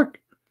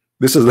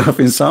 this is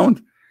laughing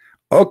sound.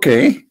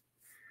 Okay.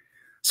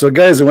 So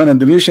guys, when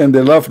Indonesian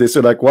they laugh, they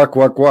say like wak.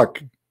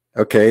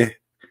 Okay,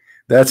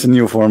 that's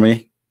new for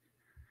me.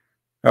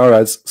 All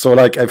right. So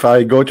like if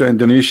I go to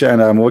Indonesia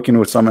and I'm working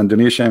with some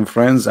Indonesian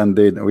friends and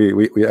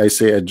I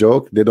say a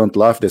joke, they don't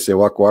laugh. They say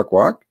wak.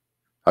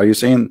 Are you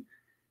saying?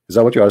 Is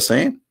that what you are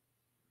saying?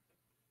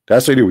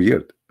 That's really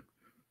weird.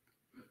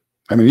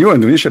 I mean, you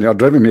Indonesian, you're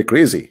driving me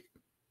crazy.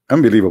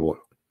 Unbelievable.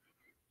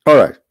 All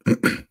right.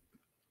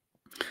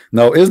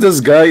 Now, is this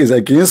guy is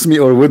against me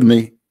or with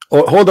me?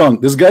 Oh, hold on.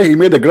 This guy, he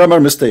made a grammar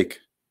mistake.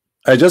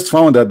 I just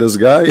found that this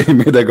guy he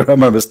made a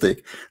grammar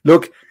mistake.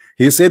 Look,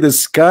 he said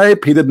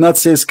Skype. He did not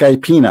say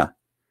Skypina.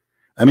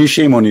 I mean,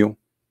 shame on you.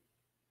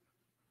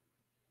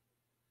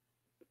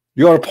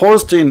 You are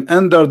posting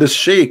under this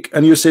shake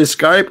and you say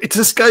Skype. It's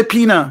a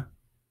Skypina.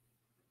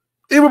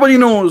 Everybody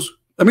knows.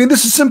 I mean,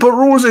 this is simple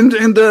rules in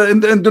the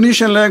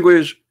Indonesian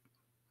language.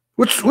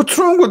 What's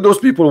wrong with those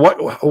people?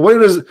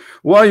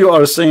 Why you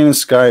are saying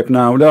Skype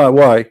now?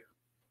 Why?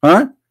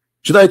 Huh?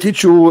 Should I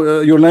teach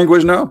you your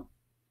language now?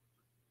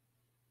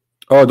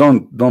 Oh,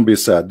 don't be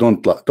sad.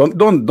 Don't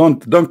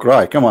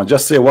cry. Come on,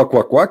 just say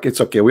wak.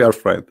 It's okay. We are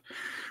friends.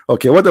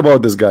 Okay, what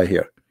about this guy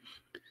here?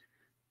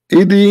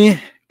 Idi,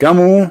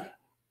 kamu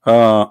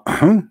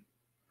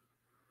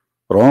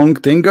wrong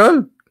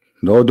tingle?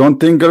 No, don't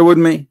tingle with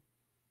me.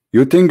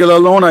 You tingle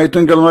alone, I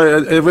tingle.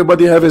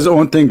 Everybody have his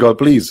own tingle,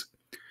 please.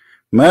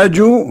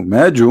 Maju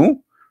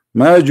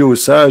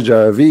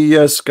Saja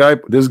via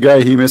Skype. This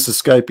guy he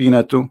misses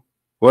Skypina too.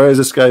 Where is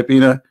the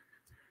Skypina?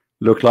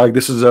 Look like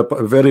this is a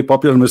very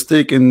popular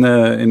mistake in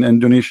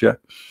Indonesia.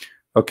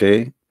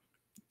 Okay.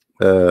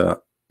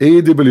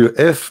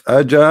 AWF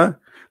Aja.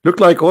 Look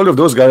like all of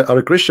those guys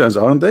are Christians,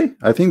 aren't they?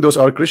 I think those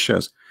are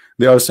Christians.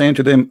 They are saying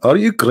to them, are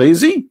you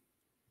crazy?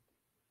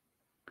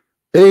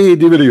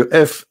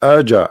 AWF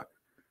Aja.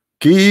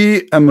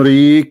 Ki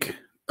Amrik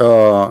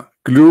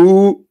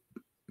Clue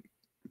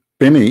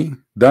Penny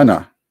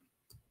Dana.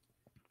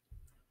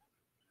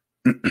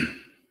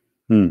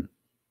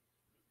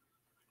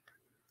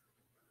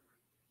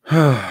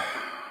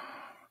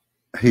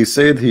 He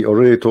said he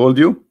already told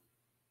you.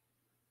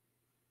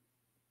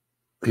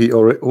 He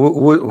already.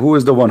 Who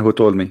is the one who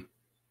told me?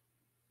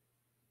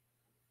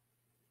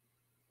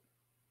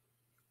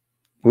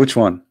 Which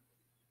one?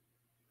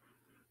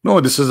 No,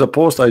 this is a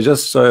post. I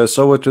just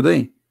saw it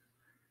today.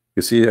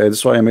 You see,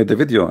 that's why I made the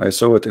video. I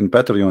saw it in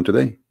Patreon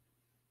today.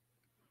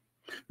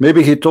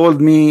 Maybe he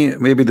told me,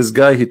 maybe this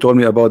guy, he told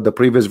me about the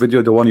previous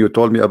video, the one you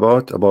told me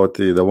about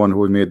the one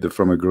who made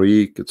from a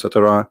Greek,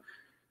 etc.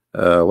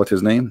 What's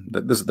his name?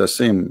 This is the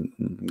same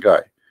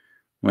guy.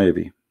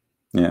 Maybe.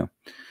 Yeah.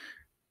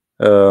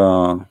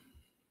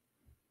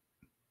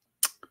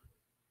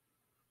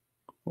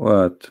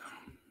 What?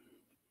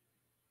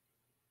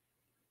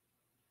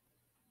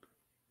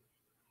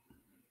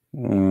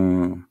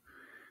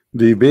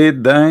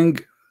 Debate Dang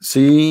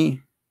CP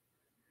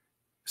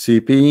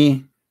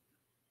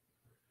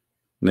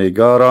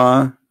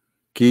Negara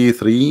key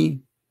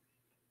 3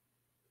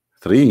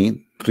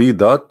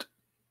 dot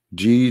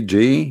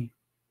GJ.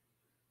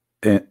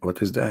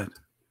 What is that?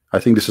 I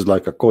think this is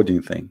like a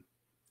coding thing.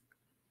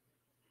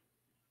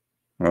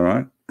 All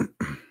right.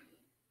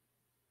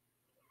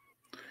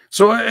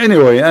 So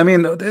anyway, I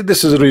mean,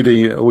 this is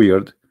really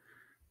weird.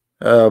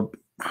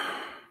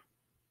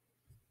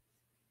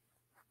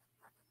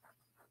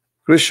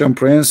 Christian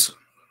Prince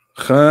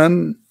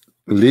Khan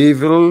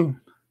level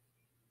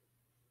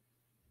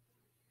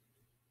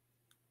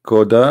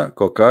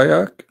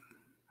Kokayak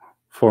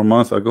 4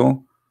 months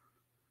ago.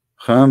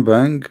 Khan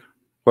Bang,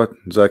 what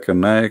Zakir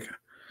Naik?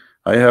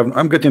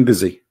 I'm getting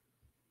dizzy.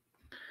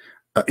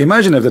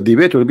 Imagine if the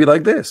debate will be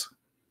like this.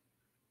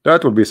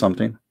 That would be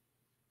something.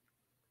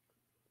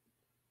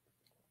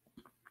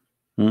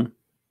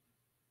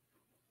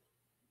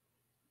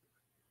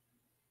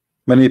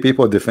 Many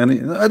people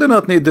defending. I do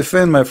not need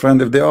defend, my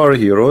friend. If they are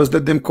heroes,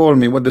 let them call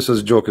me. What this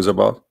is joke is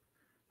about.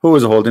 Who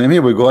is holding him?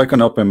 Here we go. I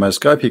can open my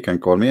Skype. He can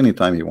call me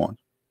anytime he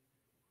wants.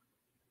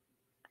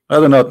 I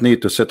do not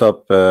need to set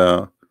up.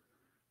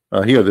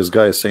 Here, this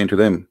guy is saying to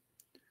them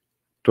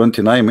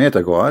 29 minutes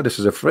ago, this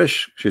is a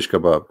fresh shish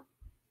kebab.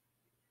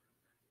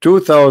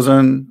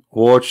 2,000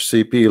 watch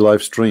CP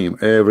live stream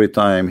every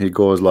time he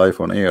goes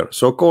live on air.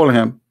 So call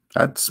him.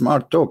 That's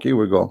smart talk. Here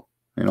we go.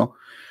 You know.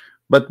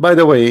 But by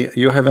the way,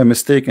 you have a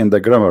mistake in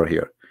the grammar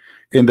here.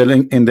 In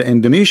the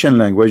Indonesian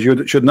language,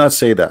 you should not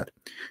say that.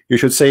 You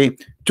should say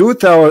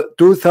 2,000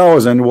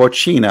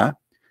 watchina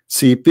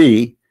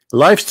CP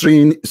live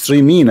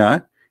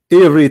streamina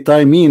every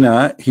time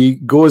he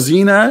goes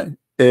live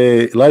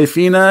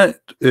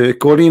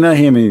colina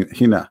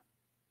hina.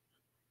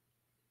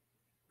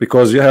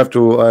 Because you have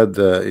to add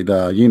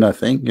the yina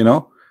thing, you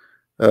know,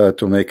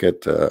 to make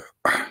it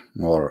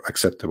more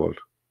acceptable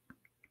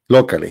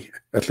locally,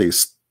 at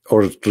least,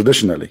 or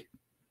traditionally.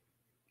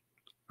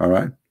 All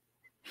right.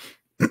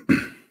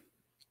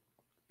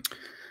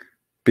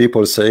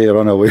 People say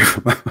run away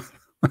from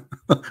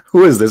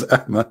who is this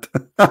Ahmad?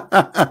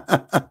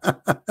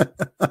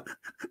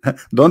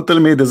 Don't tell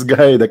me this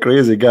guy, the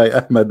crazy guy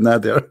Ahmad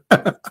Nadir.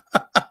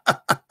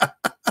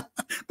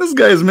 This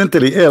guy is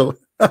mentally ill.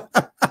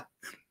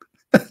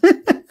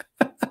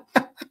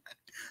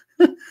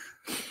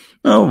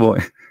 Oh boy.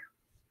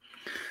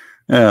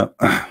 Yeah.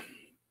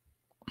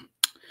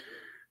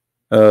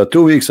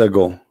 2 weeks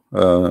ago,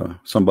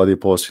 somebody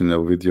posted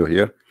a video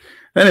here.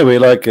 Anyway,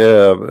 like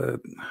a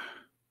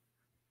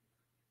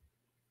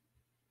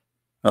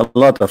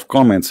lot of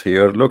comments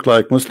here. Look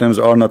like Muslims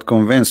are not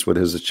convinced with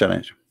his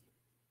challenge.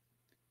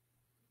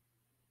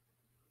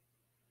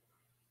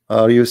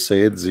 Are you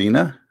Sayyid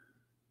Zina?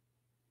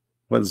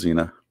 What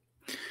Zina?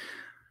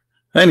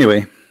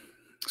 Anyway,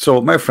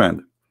 so my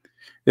friend,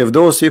 if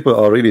those people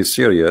are really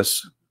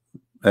serious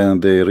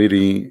and they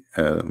really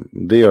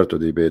dare to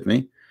debate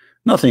me,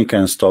 nothing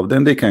can stop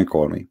them. They can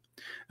call me.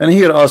 And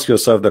here, ask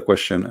yourself the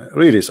question.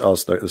 Really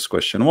ask this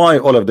question: why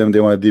all of them they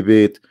want to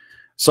debate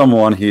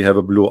someone he have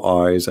a blue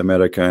eyes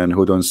American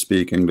who don't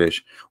speak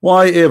English?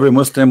 Why every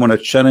Muslim want to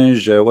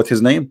challenge what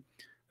his name?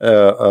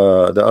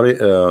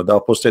 The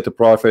apostate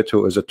prophet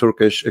who is a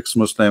Turkish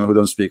ex-Muslim who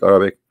don't speak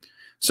Arabic.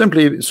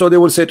 Simply so they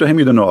will say to him,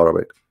 you don't know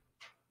Arabic.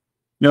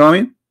 You know what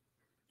I mean?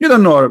 You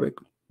don't know Arabic.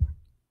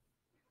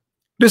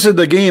 This is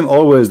the game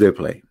always they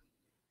play.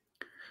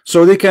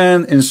 So they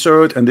can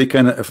insert and they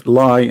can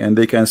lie and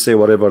they can say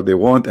whatever they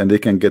want and they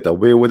can get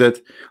away with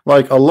it.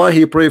 Like Allah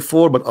he pray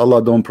for, but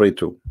Allah don't pray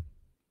to.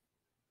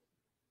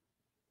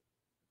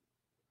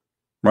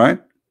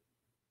 Right?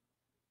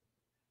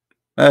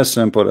 As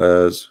simple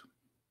as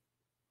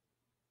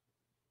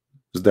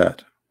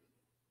that.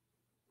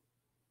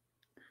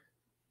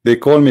 They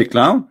call me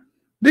clown.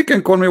 They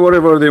can call me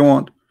whatever they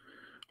want.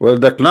 Well,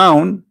 the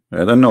clown,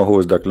 I don't know who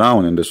is the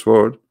clown in this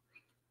world,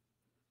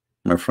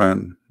 my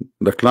friend.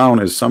 The clown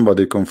is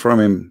somebody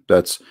confirming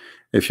that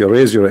if you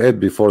raise your head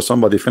before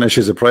somebody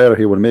finishes a prayer,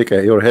 he will make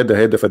your head the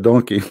head of a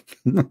donkey.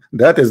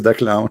 That is the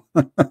clown.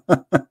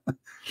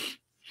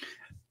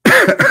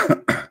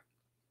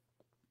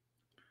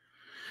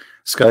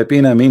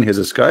 Skypina mean his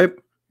Skype.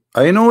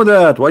 I know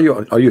that. Why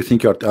you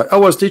think you're? I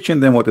was teaching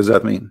them what does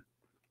that mean,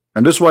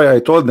 and that's why I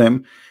told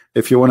them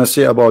if you want to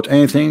say about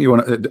anything, you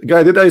want to.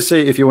 Guy, did I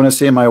say if you want to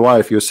say my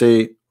wife, you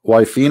say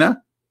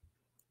wifina?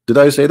 Did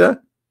I say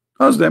that?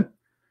 Ask them.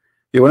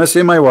 You want to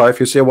say my wife,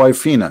 you say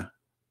wifina.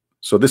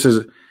 So this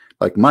is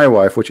like my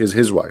wife, which is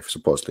his wife,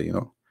 supposedly. You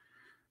know.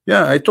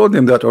 Yeah, I told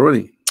him that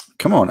already.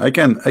 Come on, I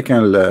can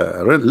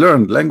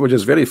learn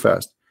languages very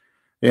fast.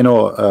 You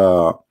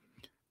know,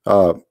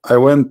 I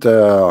went.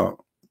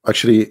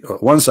 Actually,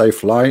 once I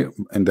fly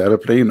in the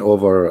airplane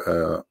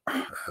over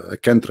a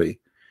country,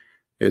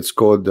 it's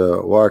called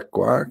Wak.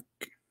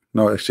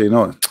 No, actually,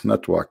 no,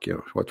 not Wak.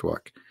 Yeah, what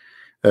Wak?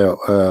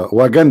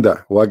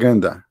 Waganda.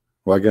 Waganda.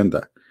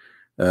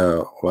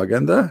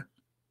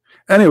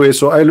 Anyway,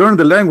 so I learned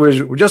the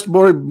language just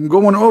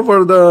going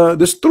over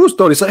this true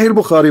story. Sahih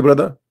al-Bukhari,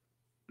 brother.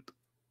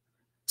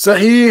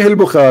 Sahih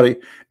al-Bukhari.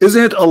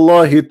 Isn't it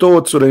Allah he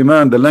taught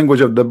Sulaiman the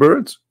language of the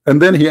birds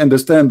and then he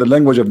understand the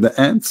language of the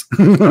ants?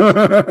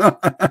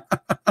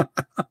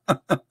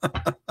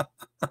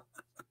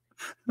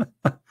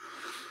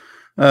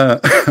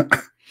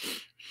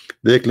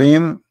 They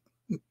claim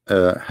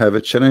have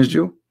it challenged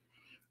you?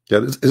 Yeah,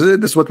 is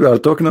this what we are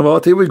talking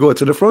about? Here we go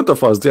to the front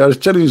of us. They are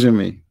challenging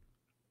me.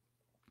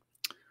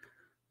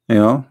 You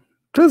know,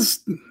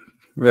 just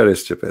very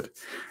stupid.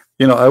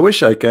 You know, I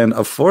wish I can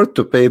afford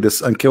to pay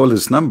this and kill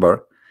this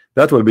number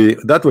That will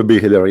be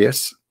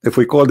hilarious. If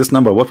we call this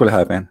number, what will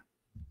happen?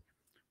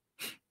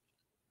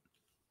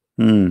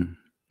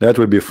 That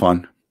will be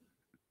fun.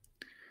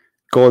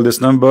 Call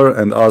this number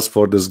and ask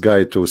for this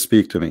guy to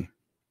speak to me.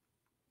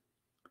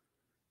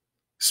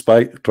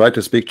 Try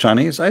to speak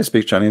Chinese. I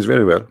speak Chinese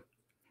very well.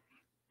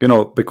 You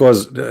know,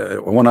 because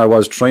when I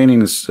was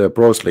training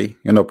Bruce Lee,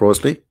 you know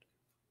Bruce Lee?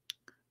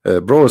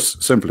 Bruce,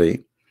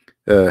 simply,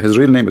 his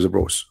real name is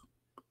Bruce.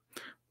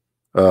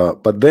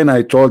 But then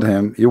I told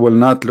him, you will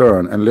not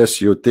learn unless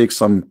you take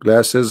some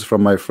classes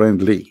from my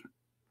friend Lee.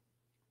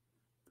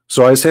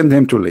 So I sent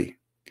him to Lee.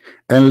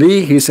 And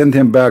Lee, he sent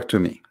him back to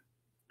me.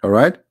 All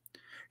right?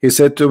 He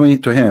said to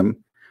him,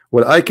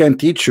 well, I can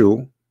teach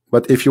you,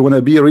 but if you want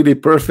to be really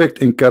perfect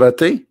in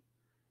karate,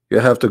 you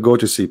have to go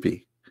to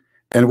CP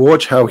and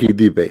watch how he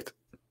debate.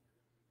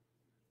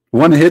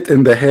 One hit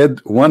in the head,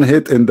 one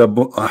hit in the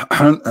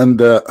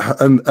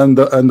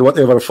and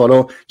whatever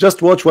follow.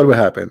 Just watch what will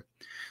happen.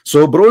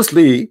 So Bruce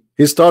Lee,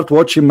 he start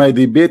watching my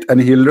debate and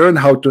he learned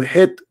how to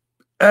hit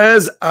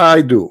as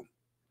I do.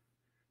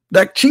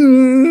 Like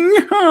ching,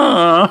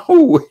 ha,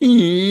 hoo,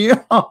 hee,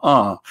 ha,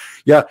 ha.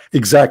 Yeah,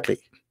 exactly.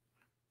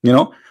 You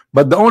know,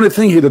 but the only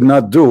thing he did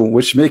not do,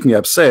 which make me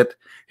upset,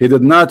 he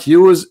did not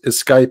use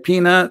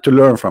Skypina to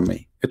learn from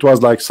me. It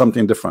was like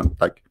something different,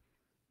 like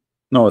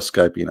no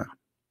Skypina.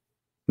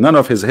 None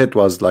of his hit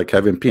was like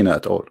having pina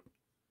at all.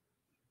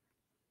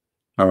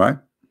 All right.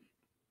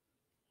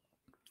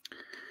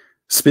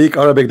 Speak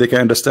Arabic, they can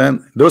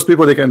understand. Those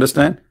people, they can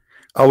understand.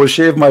 I will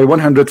shave my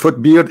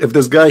 100-foot beard if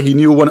this guy, he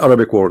knew one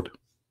Arabic word.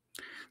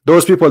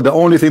 Those people, the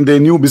only thing they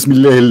knew,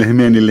 Bismillah,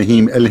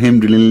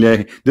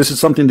 Alhamdulillah. This is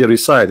something they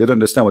recite. They don't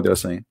understand what they're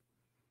saying.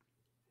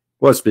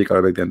 What speak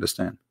Arabic, they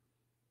understand.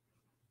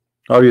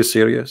 Are you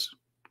serious?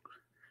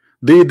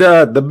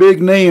 DEBAT, the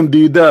big name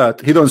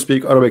DEBAT, he don't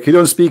speak Arabic. He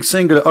don't speak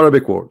single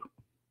Arabic word.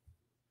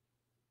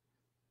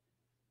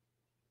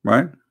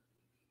 Right?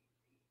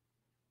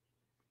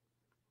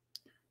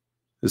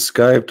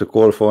 Skype to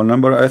call phone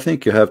number. I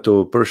think you have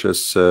to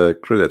purchase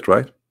credit,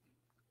 right?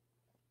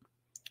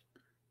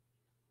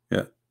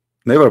 Yeah.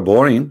 Never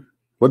boring.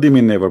 What do you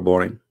mean never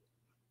boring?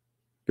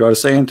 You are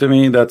saying to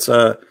me that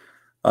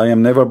I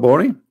am never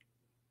boring?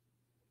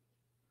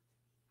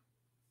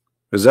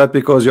 Is that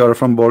because you are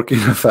from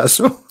Burkina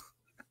Faso?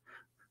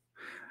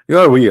 You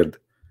are weird.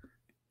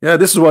 Yeah,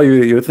 this is why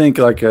you think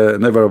like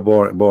never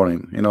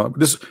boring. You know,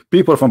 this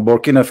people from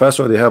Burkina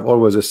Faso, they have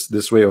always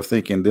this way of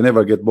thinking. They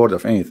never get bored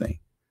of anything.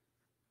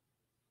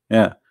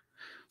 Yeah.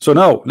 So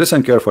now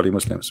listen carefully,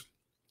 Muslims.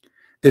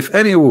 If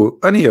any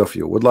of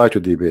you would like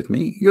to debate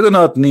me, you do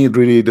not need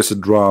really this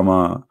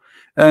drama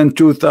and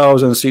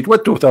 2,000 seats.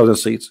 What 2,000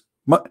 seats?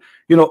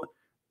 You know,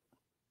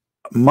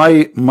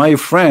 my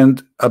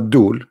friend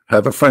Abdul,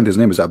 have a friend, his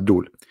name is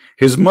Abdul.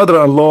 His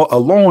mother-in-law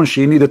alone,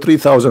 she needed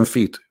 3,000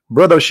 feet.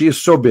 Brother, she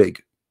is so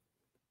big.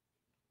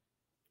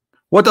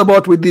 What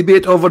about we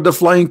debate over the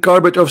flying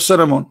carpet of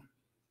Solomon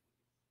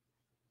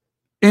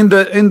in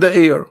the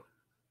air,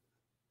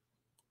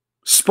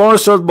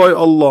 sponsored by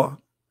Allah?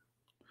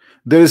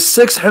 There is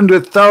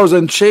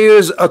 600,000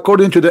 chairs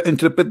according to the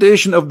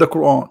interpretation of the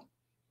Quran,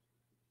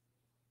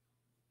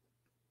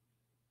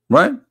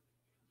 right?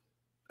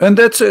 And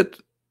that's it.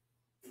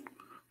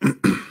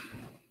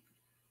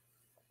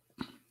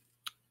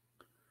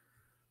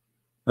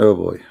 Oh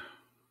boy.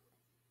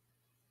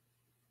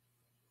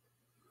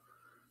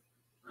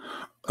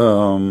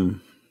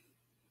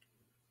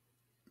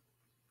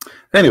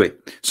 Anyway,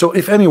 so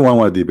if anyone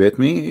want to debate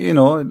me, you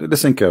know,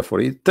 listen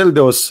carefully. Tell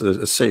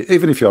those, say,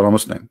 even if you are a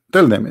Muslim,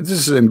 tell them this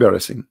is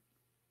embarrassing.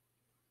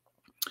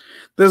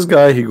 This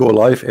guy, he go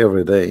live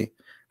every day,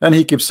 and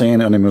he keeps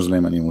saying, "Any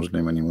Muslim, any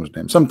Muslim, any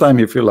Muslim." Sometimes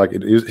he feel like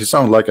he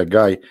sounds like a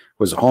guy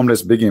who's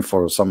homeless begging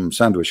for some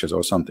sandwiches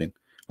or something.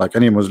 Like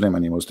any Muslim,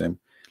 any Muslim.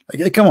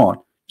 Like, hey, come on,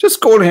 just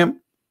call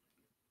him.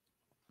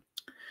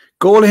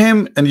 Call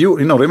him, and you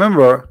know,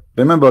 remember,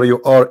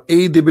 you are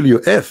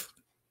AWF.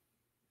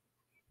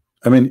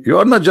 I mean, you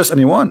are not just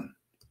anyone.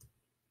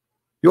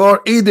 You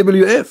are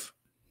AWF.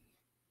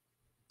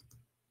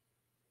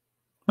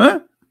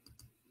 Huh?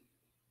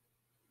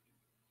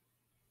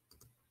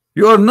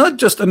 You are not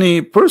just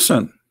any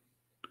person.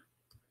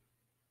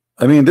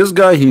 I mean, this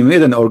guy, he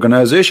made an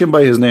organization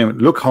by his name.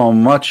 Look how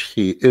much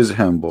he is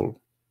humble.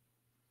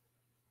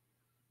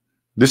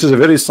 This is a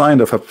very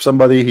sign of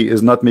somebody he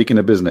is not making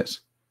a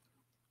business.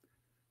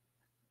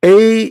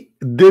 AWF.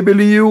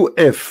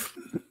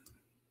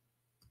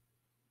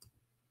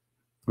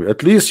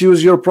 At least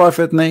use your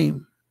prophet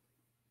name.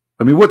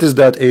 I mean, what is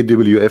that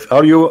AWF?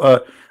 Are you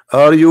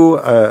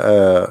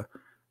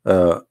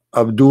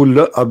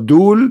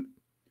Abdul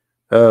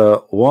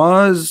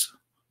was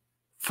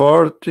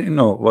for, you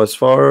know, was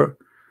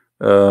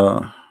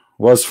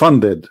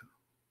funded.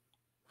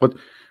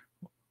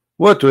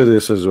 What was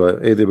this as well?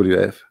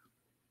 AWF.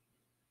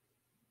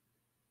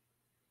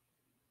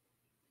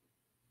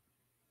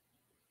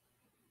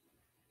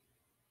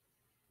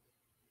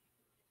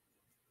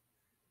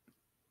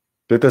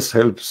 Let us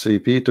help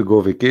CP to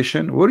go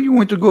vacation. Where do you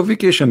want to go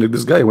vacation if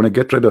this guy want to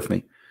get rid of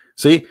me?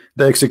 See,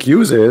 the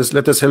excuse is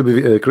let us help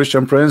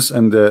Christian Prince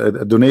and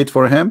donate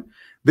for him.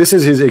 This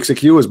is his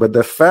excuse, but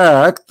the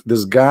fact,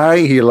 this guy,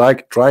 he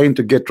like trying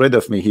to get rid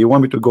of me. He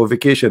want me to go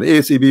vacation. Hey,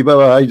 CB,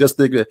 Baba, I just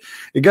think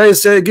the guy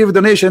say give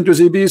donation to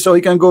CB so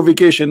he can go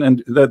vacation,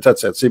 and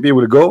that's it. CB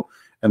will go,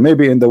 and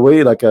maybe in the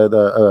way like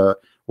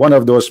one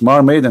of those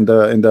mermaid in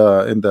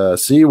the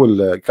sea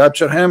will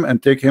capture him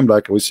and take him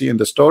like we see in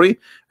the story,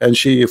 and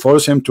she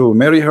force him to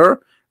marry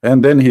her,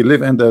 and then he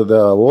live under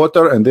the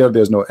water, and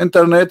there's no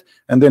internet,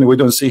 and then we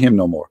don't see him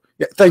no more.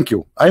 Yeah, thank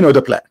you. I know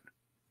the plan.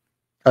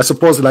 I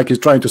suppose like he's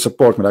trying to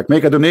support me, like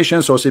make a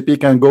donation so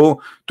CP can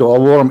go to a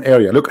warm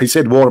area. Look, he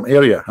said warm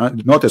area. Huh?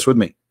 Notice with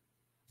me.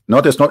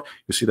 Notice not.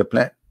 You see the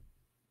plan?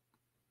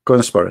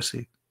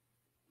 Conspiracy.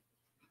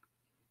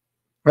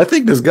 I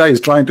think this guy is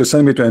trying to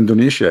send me to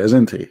Indonesia,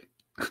 isn't he?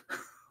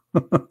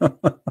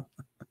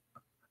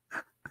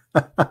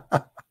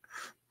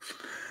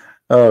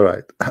 All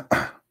right.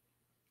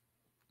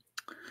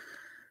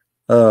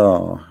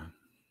 Oh.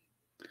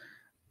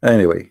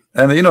 Anyway,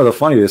 and you know the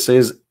funny, it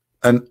says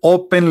an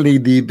openly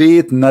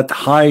debate, not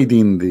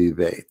hiding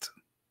debate.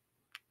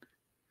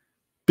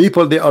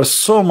 People, they are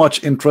so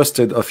much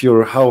interested of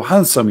your how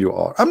handsome you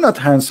are. I'm not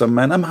handsome,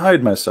 man. I'm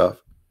hide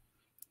myself.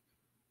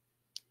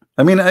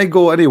 I mean, I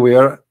go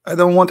anywhere. I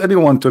don't want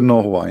anyone to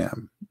know who I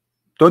am.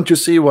 Don't you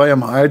see why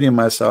I'm hiding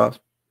myself?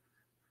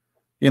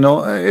 You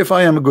know, if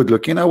I am good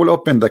looking, I will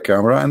open the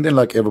camera, and then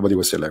like everybody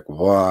will say like,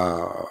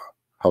 wow,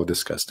 how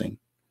disgusting.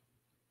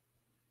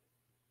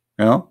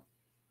 You know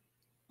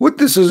what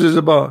this is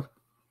about?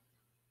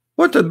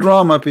 What a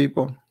drama,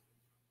 people.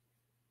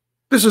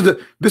 This is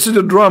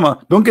the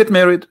drama. Don't get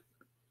married.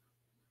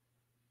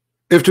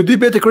 If to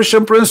debate a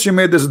Christian Prince, you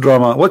made this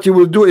drama. What you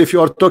will do if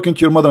you are talking to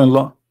your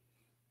mother-in-law?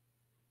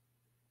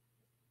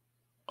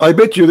 I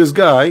bet you this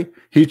guy,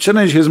 he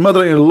challenged his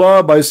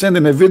mother-in-law by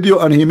sending a video,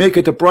 and he make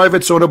it a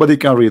private so nobody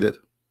can read it,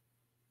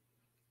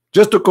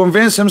 just to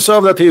convince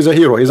himself that he is a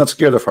hero. He's not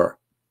scared of her.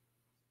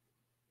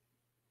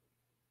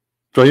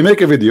 So he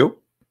make a video,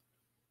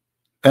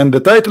 and the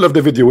title of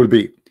the video will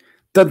be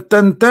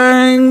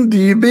TANTANGAN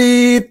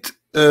debate.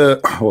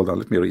 Hold on,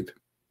 let me read.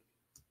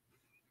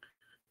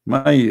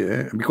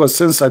 Because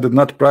since I did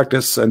not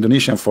practice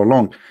Indonesian for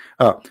long,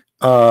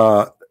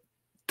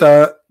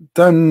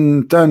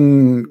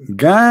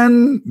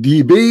 TANTANGAN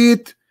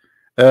debate,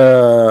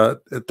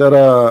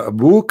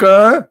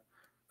 TERBUKA,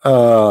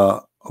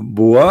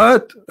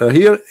 BUAT.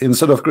 Here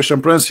instead of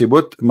Christian Prince, he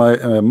put my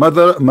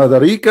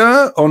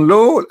Madarika on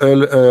low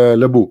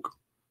le book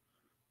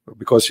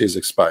because she's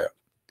expired.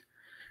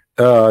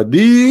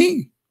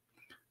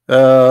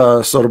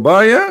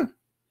 Surabaya,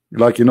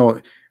 like you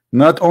know,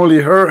 not only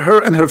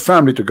her and her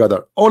family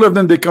together, all of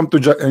them, they come to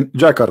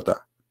Jakarta.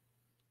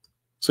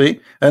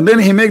 See, and then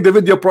he make the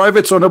video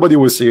private so nobody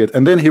will see it,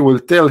 and then he will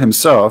tell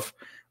himself,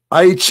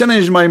 I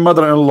challenged my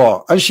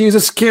mother-in-law and she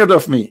is scared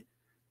of me.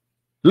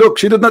 Look,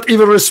 she did not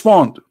even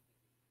respond.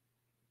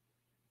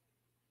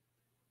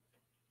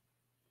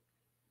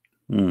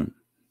 I'm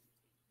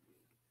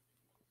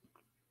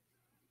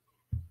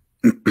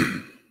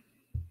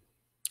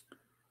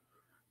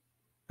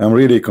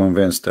really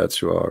convinced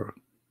that you are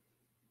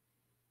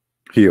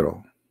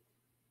hero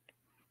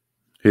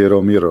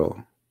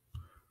Miro.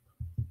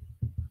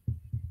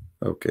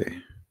 Okay,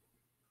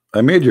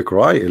 I made you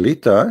cry,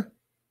 Elita.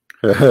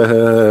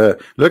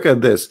 Look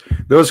at this.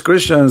 Those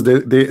Christians,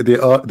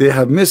 they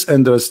have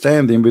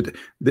misunderstanding, but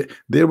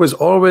there was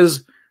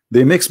always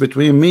they mix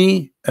between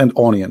me and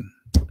onion.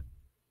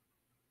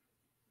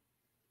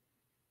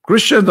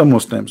 Christians and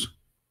Muslims.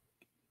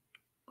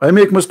 I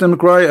make Muslim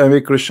cry, I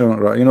make Christian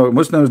cry. You know,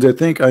 Muslims, they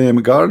think I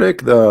am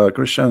garlic, the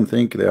Christian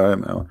think they I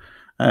am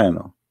I don't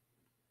know.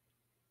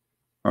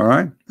 All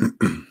right.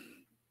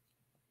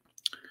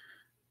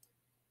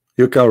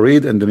 You can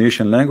read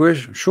Indonesian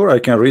language. Sure, I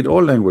can read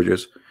all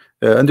languages.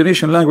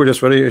 Indonesian language is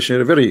very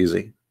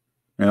easy.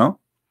 You know.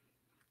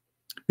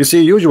 You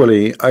see,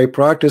 usually I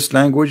practice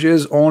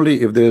languages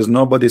only if there is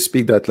nobody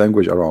speak that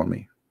language around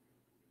me.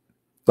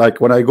 Like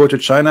when I go to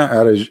China,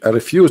 I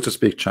refuse to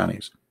speak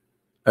Chinese.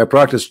 I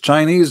practiced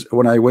Chinese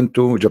when I went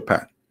to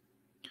Japan.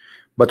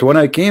 But when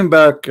I came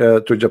back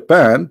to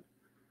Japan,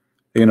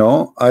 you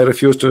know, I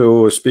refused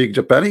to speak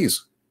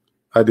Japanese.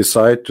 I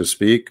decided to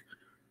speak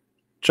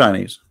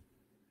Chinese.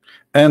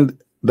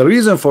 And the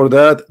reason for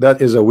that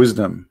is a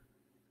wisdom.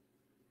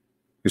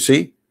 You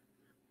see,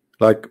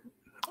 like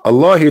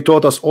Allah, He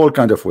taught us all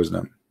kind of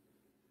wisdom.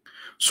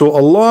 So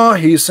Allah,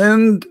 He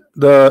sent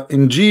the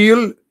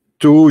Injil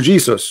to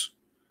Jesus,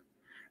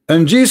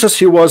 and Jesus,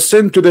 He was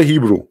sent to the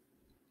Hebrew,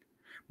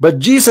 but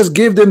Jesus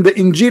gave them the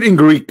Injil in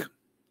Greek,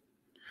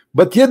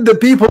 but yet the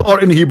people are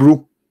in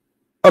Hebrew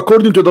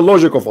according to the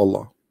logic of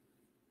Allah.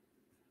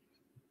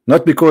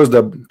 Not because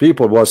the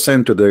people was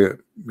sent to the,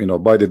 you know,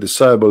 by the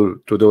disciple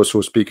to those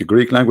who speak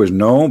Greek language.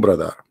 No,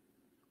 brother.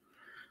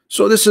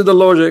 So this is the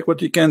logic,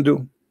 what you can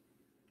do,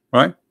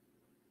 right?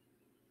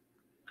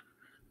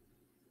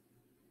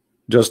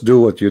 Just do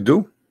what you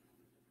do.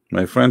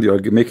 My friend, you are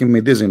making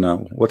me dizzy now.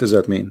 What does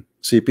that mean?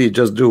 CP,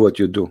 just do what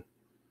you do.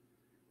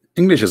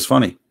 English is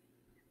funny.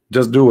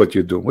 Just do what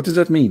you do. What does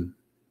that mean?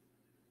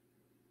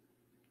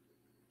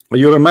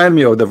 You remind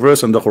me of the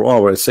verse in the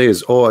Quran where it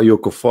says, "Oh, you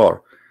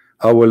kuffar,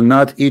 I will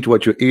not eat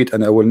what you eat,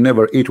 and I will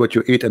never eat what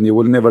you eat, and you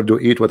will never do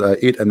eat what I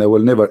eat, and I will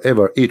never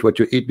ever eat what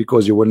you eat,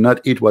 because you will not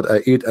eat what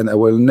I eat, and I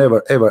will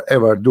never ever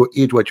ever do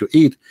eat what you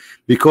eat,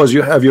 because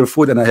you have your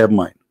food and I have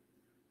mine."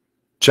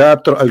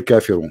 Chapter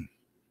Al-Kafirun.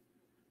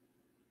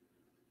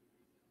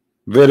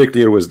 Very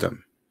clear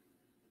wisdom.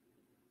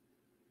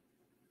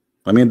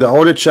 I mean, the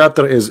whole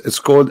chapter is, it's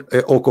called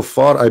O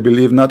Kuffar, I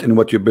believe not in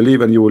what you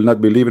believe, and you will not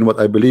believe in what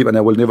I believe, and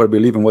I will never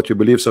believe in what you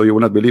believe, so you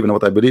will not believe in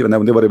what I believe, and I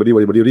will never believe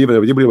what you believe,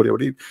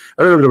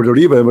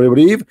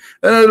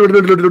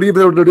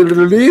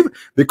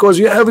 because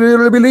you have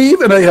to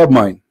believe and I have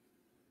mine.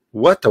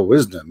 What a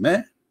wisdom,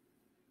 man.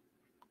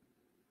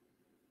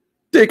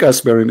 Take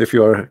aspirin if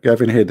you are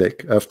having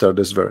headache after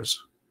this verse.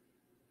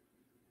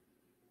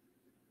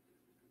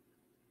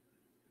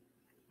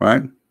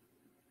 Right?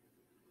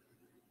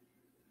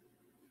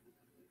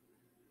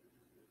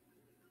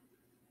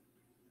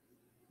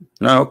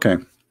 Okay.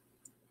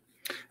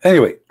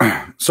 Anyway,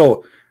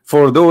 so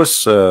for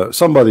those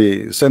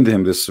somebody send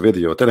him this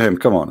video, tell him,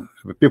 come on,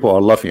 people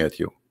are laughing at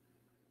you.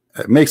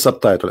 Make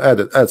subtitle,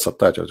 add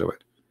subtitles to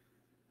it.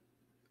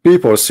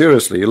 People are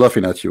seriously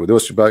laughing at you.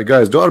 Those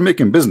guys, they are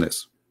making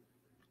business.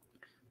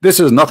 This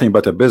is nothing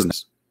but a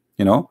business,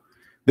 you know.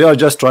 They are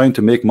just trying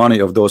to make money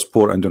of those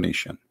poor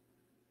Indonesian.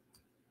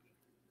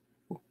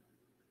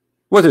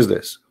 What is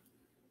this?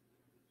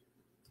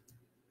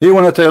 He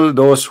want to tell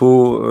those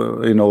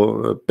who you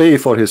know, pay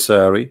for his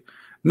salary,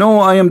 no,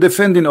 I am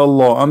defending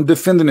Allah, I'm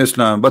defending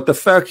Islam, but the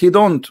fact he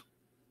don't.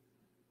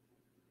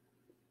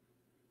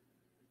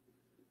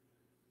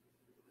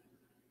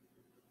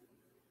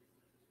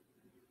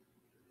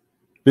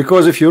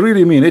 Because if you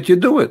really mean it, you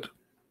do it,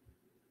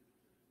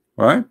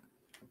 right?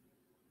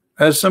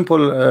 As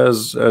simple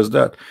as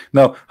that.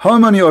 Now, how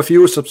many of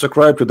you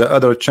subscribe to the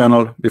other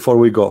channel before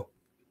we go?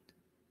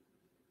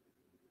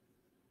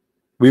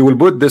 We will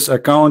put this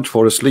account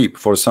for sleep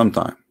for some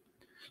time.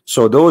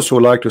 So those who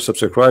like to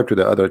subscribe to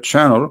the other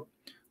channel,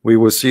 we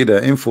will see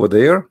the info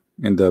there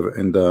in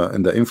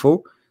the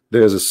info.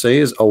 There's a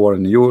says our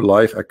new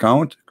live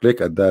account.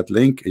 Click at that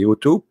link,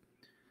 YouTube,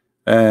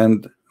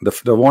 and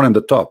the one in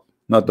the top,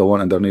 not the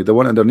one underneath. The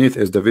one underneath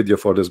is the video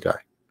for this guy.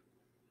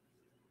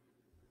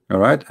 All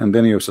right, and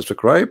then you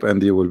subscribe,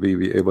 and you will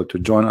be able to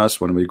join us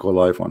when we go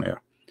live on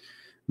air.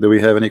 Do we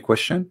have any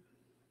question?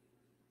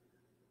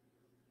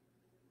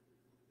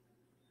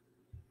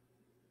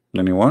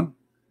 Anyone?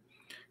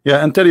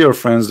 Yeah, and tell your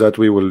friends that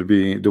we will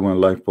be doing a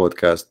live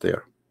podcast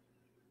there.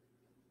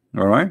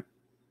 All right.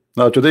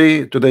 Now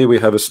today we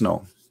have a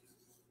snow.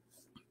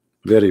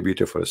 Very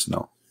beautiful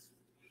snow.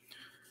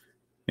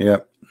 Yeah.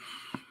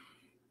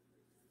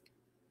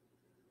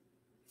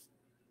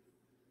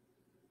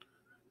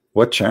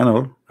 What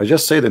channel? I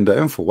just said in the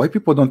info. Why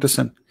people don't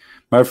listen?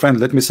 My friend,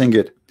 let me sing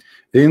it.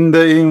 In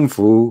the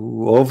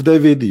info of the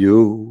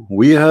video,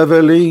 we have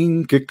a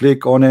link.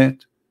 Click on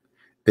it.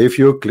 If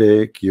you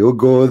click, you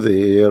go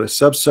there,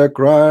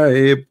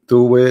 subscribe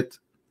to it.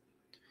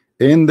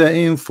 In the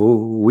info,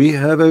 we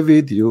have a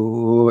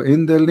video.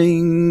 In the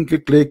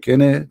link, click in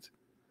it.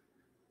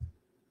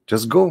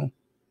 Just go.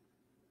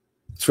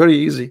 It's very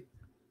easy.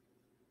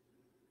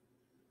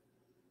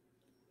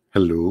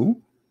 Hello?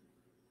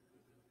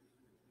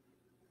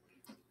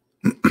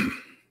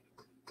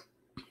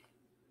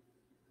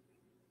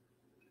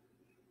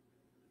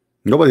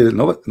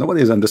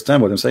 Nobody is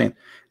understand what I'm saying.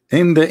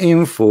 In the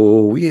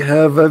info, we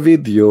have a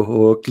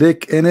video.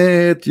 Click in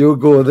it. You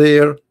go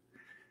there.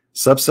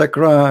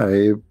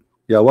 Subscribe.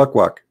 Yeah,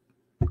 wak.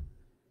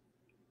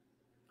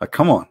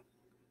 Come on.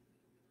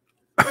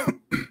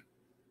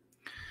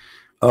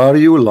 Are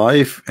you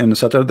live on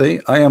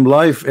Saturday? I am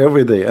live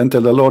every day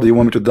until the Lord you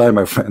want me to die,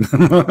 my friend.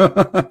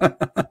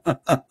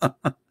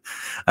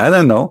 I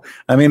don't know.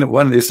 I mean,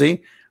 when you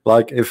see,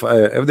 like if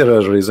there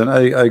is a reason,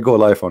 I go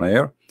live on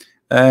air.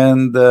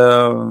 And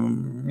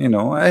you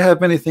know, I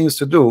have many things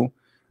to do.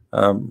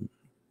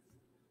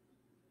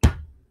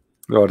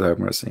 Lord have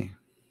mercy.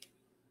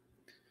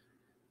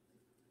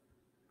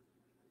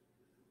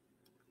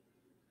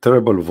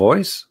 Terrible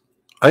voice?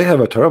 I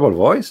have a terrible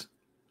voice?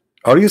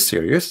 Are you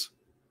serious?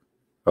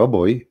 Oh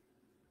boy.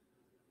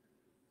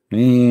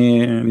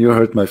 Man, you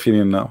hurt my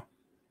feeling now.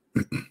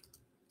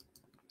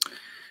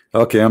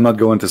 Okay, I'm not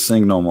going to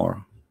sing no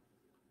more.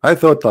 I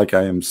thought like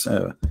I am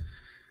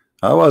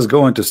I was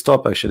going to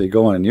stop actually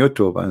going on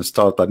YouTube and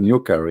start a new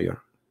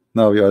career.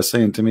 Now you are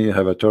saying to me you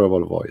have a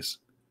terrible voice.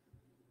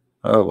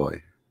 Oh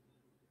boy.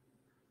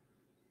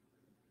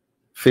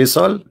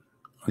 Faisal?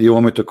 Do you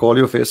want me to call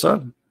you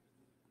Faisal?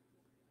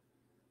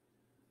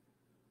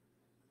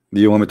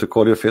 Do you want me to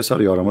call you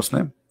Faisal? You are a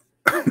Muslim?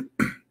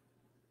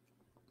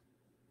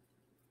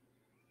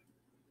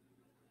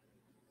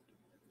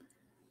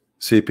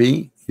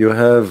 CP, you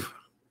have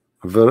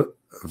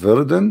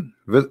veteran?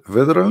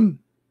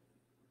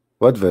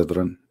 What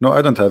veteran? No,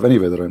 I don't have any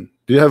veteran.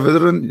 Do you have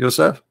veteran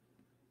yourself?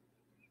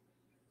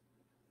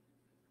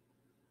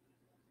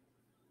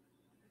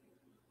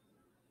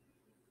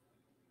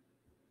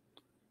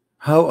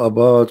 How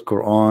about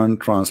Quran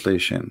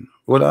translation?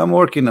 Well, I'm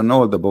working on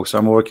all the books.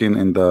 I'm working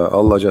in the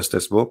Allah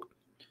Justice book,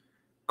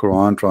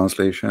 Quran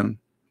translation,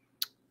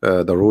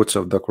 the roots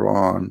of the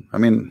Quran. I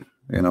mean,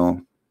 you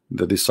know,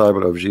 the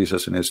disciple of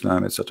Jesus in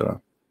Islam,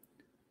 etc.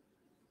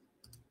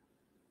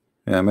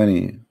 Yeah,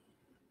 many.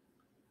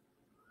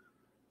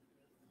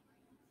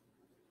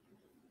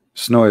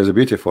 Snow is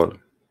beautiful.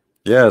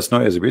 Yeah,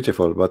 snow is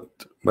beautiful, but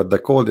the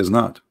cold is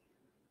not.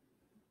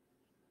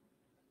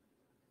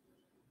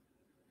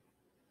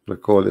 The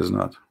cold is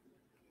not.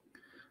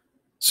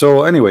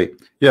 So anyway,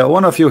 yeah,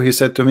 one of you, he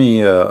said to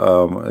me,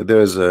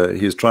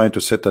 he's trying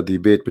to set a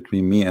debate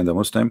between me and the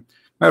Muslim.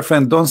 My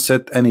friend, don't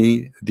set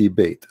any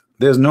debate.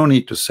 There's no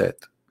need to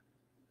set.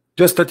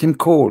 Just let him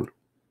call.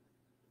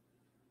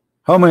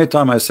 How many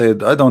times I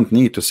said I don't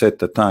need to set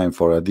the time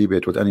for a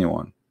debate with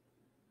anyone?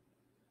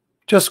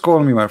 Just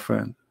call me, my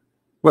friend.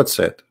 What's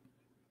set?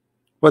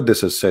 What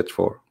this is set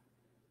for?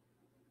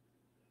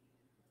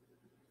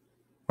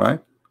 Right?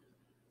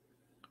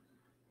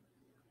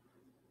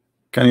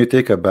 Can you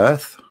take a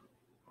bath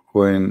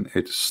when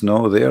it's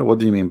snow there? What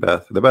do you mean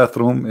bath? The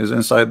bathroom is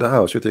inside the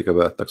house. You take a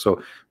bath.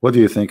 So what do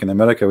you think? In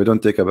America we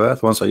don't take a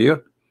bath once a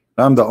year?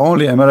 I'm the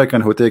only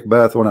American who take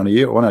bath one a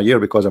year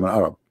because I'm an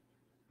Arab.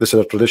 This is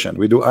a tradition.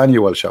 We do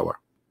annual shower.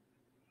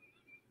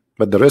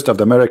 But the rest of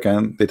the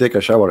American, they take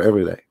a shower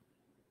every day.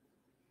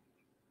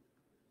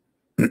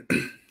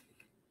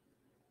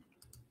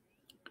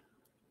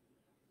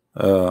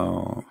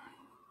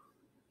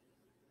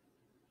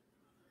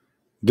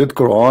 Did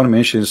Quran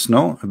mention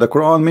snow? The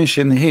Quran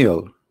mentioned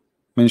hail.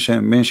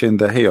 Mention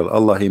the hail.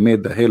 Allah, he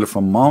made the hail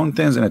from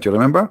mountains in it. You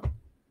remember?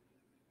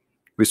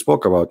 We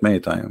spoke about many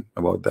times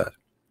about that.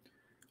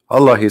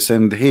 Allah, he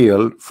sent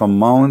hail from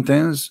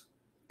mountains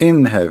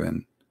in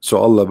heaven. So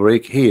Allah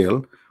break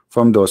hail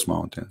from those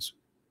mountains.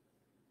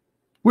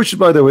 Which,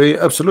 by the way,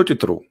 absolutely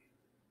true.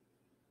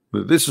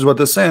 This is what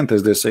the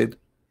scientists, they said.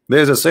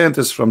 There's a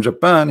scientist from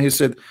Japan, he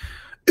said,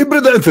 this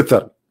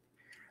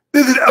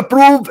is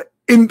approved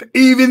in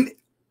even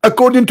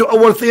according to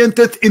our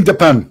scientists in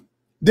Japan.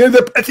 There's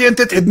a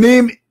scientist, his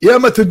name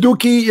Yama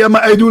Tsuzuki Yama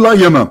Aidula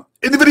Yama.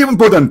 It's very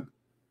important.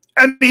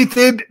 And he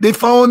said they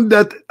found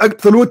that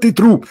absolutely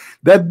true,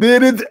 that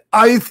there is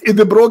ice is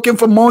broken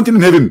from mountain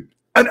in heaven.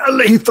 And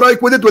Allah, he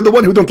strike with it with the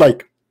one who don't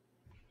like.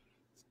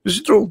 This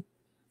is true.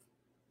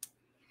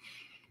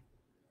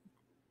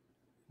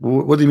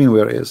 What do you mean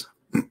where is?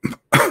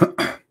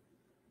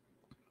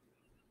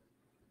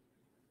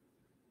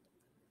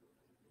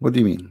 What do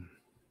you mean?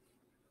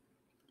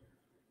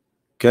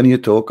 Can you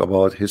talk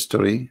about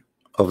history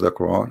of the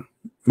Quran?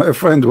 My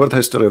friend, what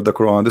history of the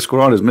Quran? This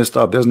Quran is messed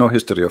up. There's no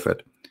history of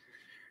it.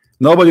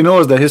 Nobody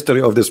knows the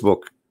history of this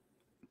book.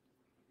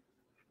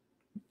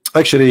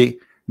 Actually,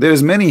 there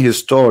is many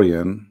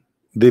historians,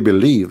 they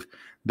believe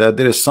that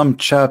there is some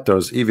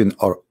chapters even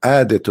are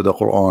added to the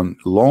Quran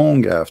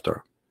long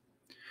after.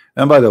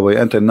 And by the way,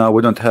 until now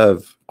we don't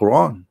have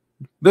Quran.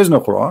 There's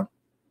no Quran.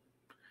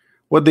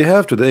 What they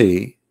have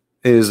today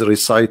is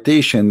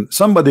recitation.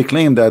 Somebody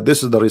claimed that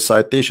this is the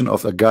recitation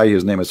of a guy,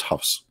 his name is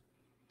Hafs.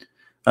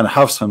 And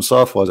Hafs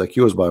himself was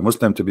accused by a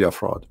Muslim to be a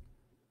fraud.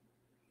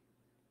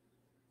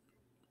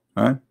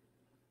 All right?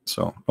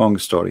 So, long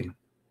story.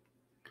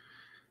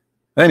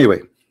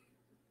 Anyway,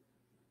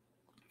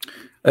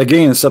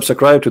 again,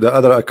 subscribe to the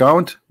other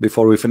account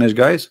before we finish,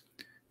 guys.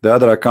 The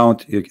other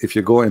account, if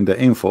you go in the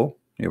info,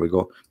 here we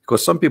go.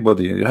 Because some people,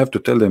 you have to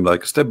tell them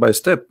like step by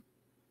step.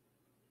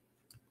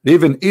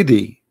 Even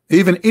Eddie,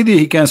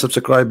 he can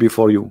subscribe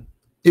before you.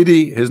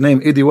 Eddie, his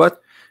name Eddie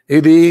what?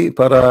 Eddie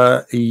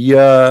Parayatino.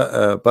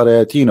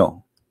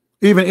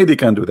 Even Eddie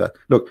can do that.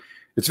 Look,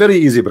 it's very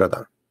easy,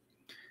 brother.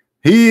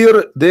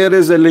 Here there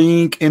is a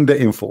link in the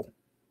info.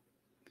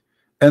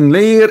 And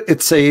there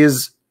it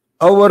says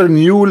our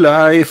new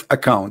life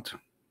account.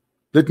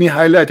 Let me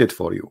highlight it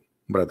for you,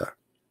 brother.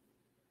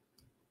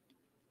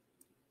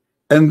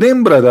 And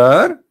then,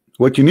 brother,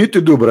 what you need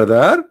to do,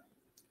 brother,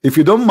 if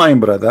you don't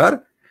mind,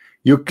 brother,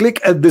 you click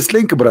at this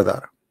link,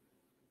 brother.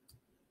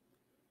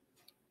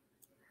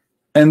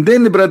 And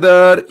then,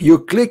 brother, you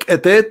click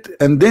at it,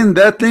 and then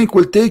that link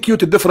will take you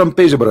to different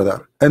page,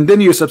 brother. And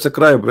then you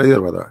subscribe,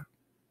 brother.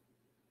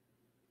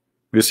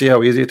 You see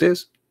how easy it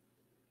is?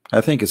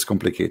 I think it's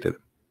complicated.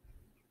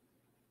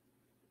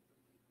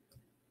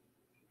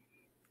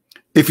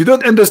 If you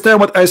don't understand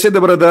what I said,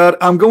 brother,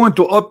 I'm going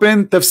to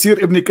open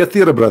Tafsir Ibn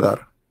Kathir,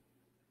 brother.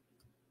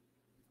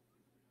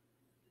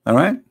 All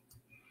right?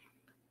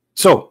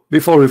 So,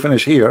 before we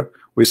finish here,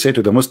 we say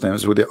to the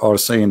Muslims who they are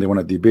saying they want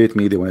to debate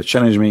me, they want to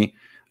challenge me.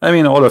 I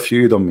mean, all of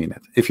you, you don't mean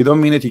it. If you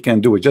don't mean it, you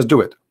can't do it. Just do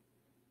it.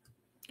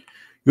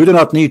 You do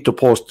not need to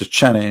post the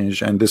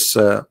challenge, and this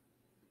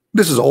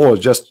is all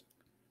just,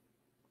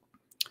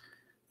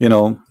 you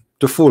know,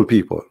 to fool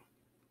people,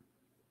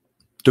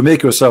 to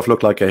make yourself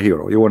look like a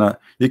hero.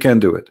 You can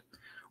do it.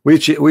 We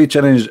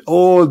challenge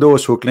all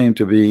those who claim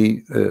to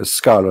be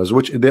scholars,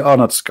 which they are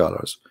not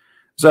scholars.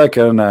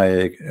 Zakir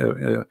Naik,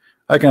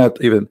 I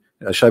cannot even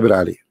Shabir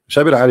Ali.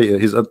 Shabir Ali,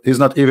 he's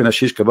not even a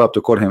shish kebab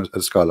to call him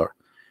a scholar.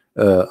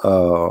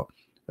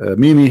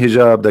 Mimi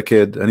Hijab, the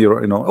kid, and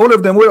you know, all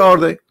of them. Where are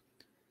they?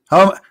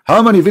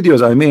 How many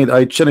videos I made?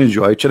 I challenge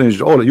you. I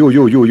challenged all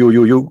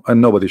you,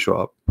 and nobody show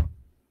up.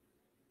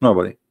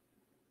 Nobody.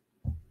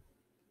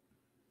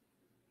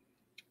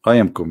 I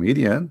am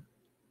comedian.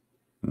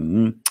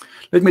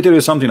 Let me tell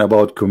you something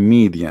about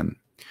comedian.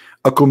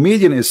 A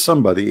comedian is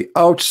somebody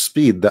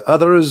outspeed the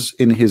others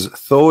in his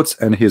thoughts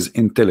and his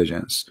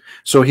intelligence.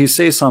 So he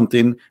says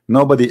something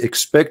nobody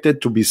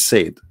expected to be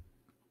said.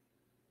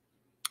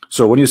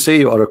 So when you say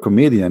you are a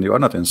comedian, you are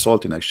not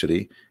insulting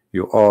actually.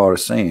 You are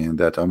saying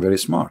that I'm very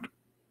smart.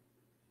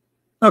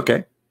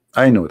 Okay,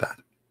 I know that.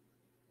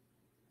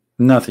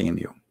 Nothing in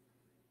you.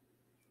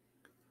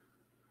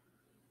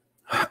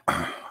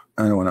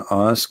 I want to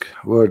ask,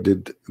 where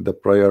did the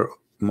prayer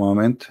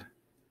moment,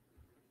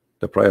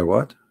 the prayer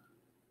what?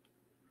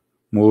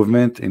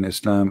 Movement in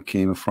Islam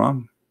came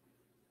from?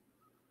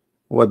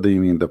 What do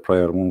you mean the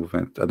prayer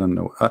movement? I don't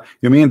know.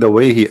 You mean the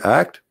way he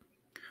act?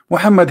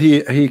 Muhammad,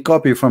 he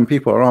copied from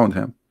people around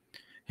him.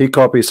 He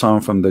copied some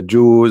from the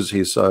Jews.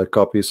 He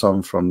copied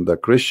some from the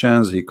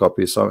Christians. He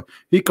copied some.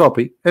 He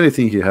copied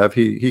anything he have.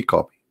 He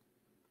copied.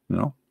 You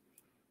know.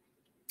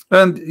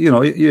 And you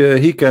know,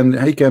 he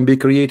can be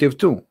creative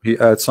too. He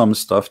adds some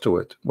stuff to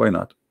it. Why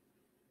not?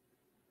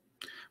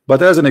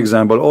 But as an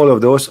example, all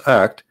of those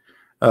act.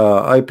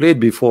 I played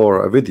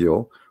before a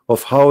video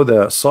of how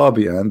the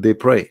Sabian they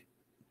pray.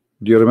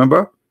 Do you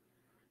remember?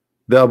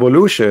 The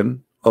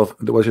evolution of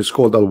what is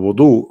called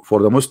al-wudu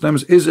for the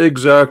Muslims is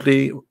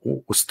exactly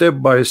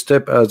step by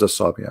step as the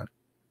Sabian.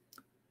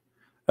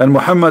 And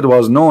Muhammad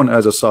was known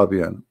as a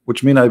Sabian,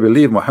 which means I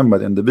believe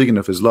Muhammad in the beginning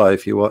of his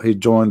life he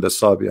joined the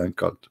Sabian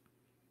cult,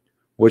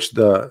 which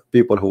the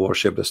people who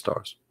worship the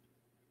stars.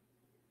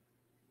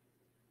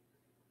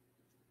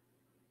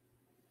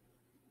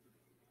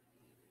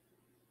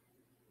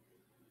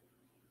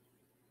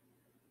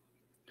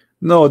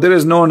 No, there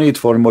is no need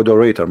for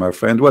moderator, my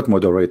friend. What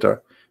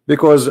moderator?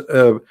 Because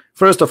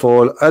first of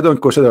all, I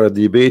don't consider a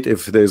debate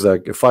if there's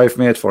like 5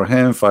 minutes for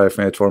him, 5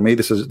 minutes for me.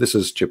 This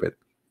is stupid.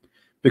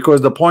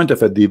 Because the point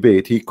of a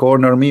debate, he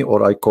corner me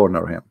or I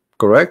corner him.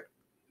 Correct?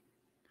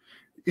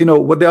 You know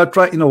what they are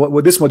trying. You know what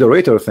with this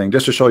moderator thing,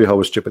 just to show you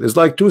how stupid. It's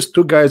like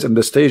two guys on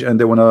the stage and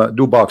they wanna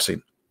do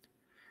boxing,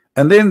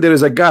 and then there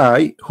is a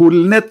guy who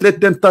will not let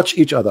them touch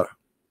each other.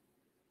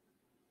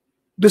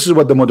 This is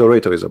what the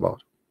moderator is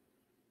about.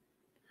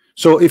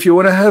 So if you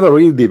want to have a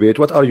real debate,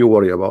 what are you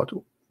worried about?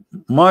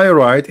 My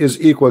right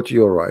is equal to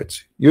your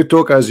rights. You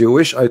talk as you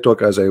wish, I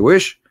talk as I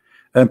wish,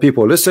 and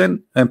people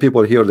listen, and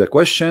people hear the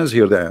questions,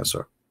 hear the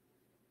answer.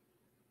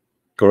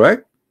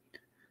 Correct?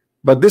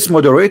 But this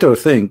moderator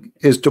thing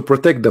is to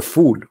protect the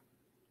fool.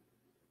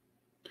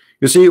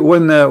 You see,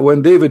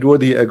 when David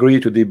Woody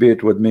agreed to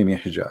debate with Mimi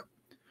Hijab,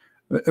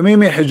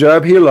 Mimi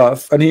Hijab, he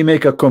laughed and he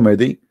make a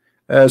comedy,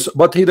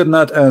 but he did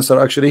not answer.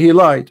 Actually, he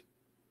lied.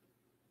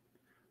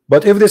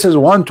 But if this is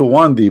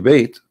one-to-one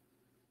debate,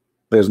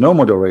 there's no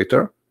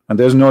moderator, and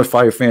there's no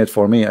 5 minutes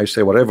for me. I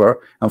say whatever,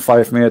 and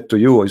 5 minutes to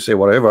you. I say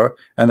whatever,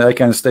 and I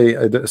can stay.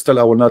 Still,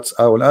 I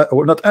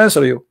will not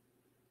answer you.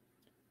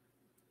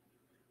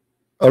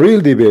 A real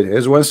debate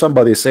is when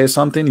somebody says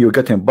something, you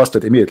get him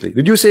busted immediately.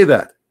 Did you say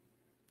that?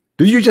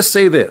 Did you just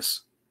say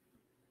this?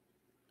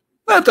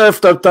 Not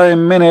after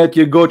 10 minutes,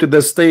 you go to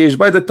the stage.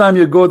 By the time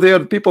you go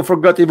there, people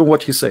forgot even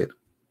what he said.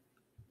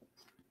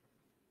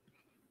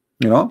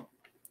 You know.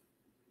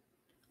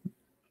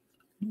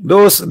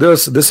 This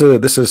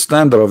is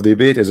standard of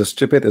debate is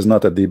stupid, is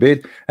not a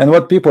debate. And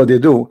what people they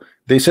do,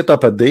 they set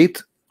up a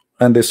date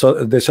and they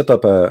set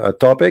up a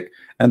topic,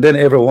 and then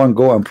everyone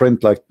go and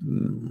print like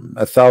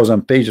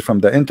 1,000 pages from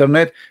the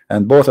internet,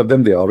 and both of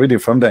them they are reading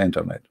from the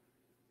internet.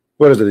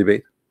 Where is the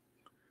debate?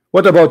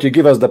 What about you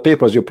give us the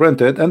papers you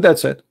printed and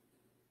that's it?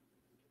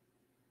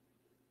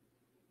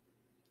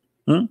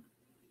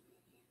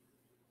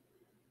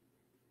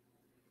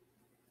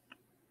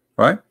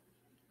 Right?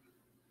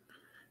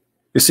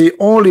 You see,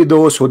 only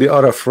those who they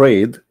are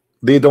afraid,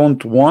 they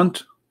don't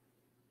want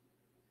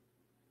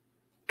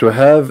to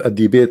have a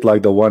debate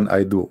like the one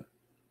I do.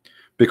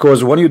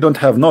 Because when you don't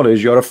have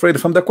knowledge, you're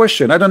afraid from the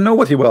question. I don't know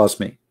what he will ask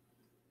me.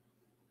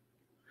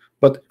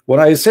 But when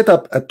I set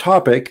up a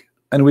topic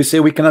and we say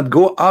we cannot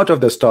go out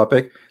of this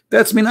topic,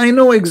 that's mean I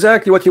know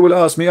exactly what he will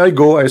ask me. I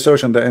go, I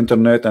search on the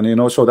internet, and you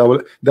know, so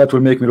that will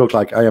make me look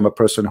like I am a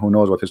person who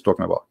knows what he's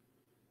talking about.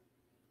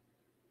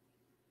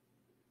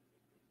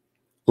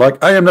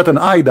 Like I am not an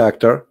eye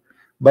doctor,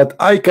 but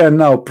I can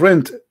now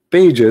print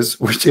pages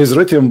which is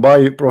written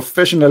by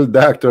professional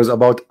doctors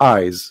about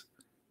eyes.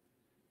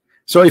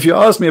 So if you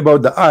ask me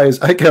about the eyes,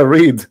 I can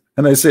read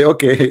and I say,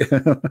 okay.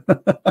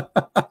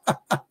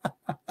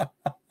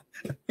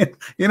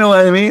 You know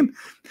what I mean?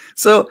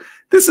 So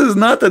this is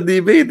not a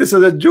debate. This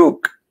is a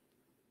joke.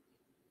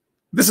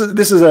 This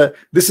is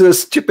a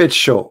stupid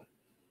show.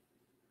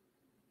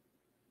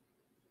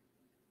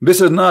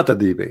 This is not a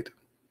debate.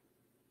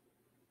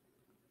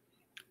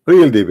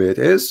 Real debate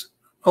is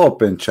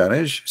open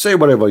challenge. Say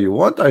whatever you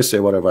want. I say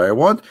whatever I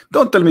want.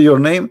 Don't tell me your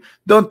name.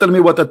 Don't tell me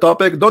what the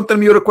topic. Don't tell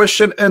me your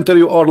question until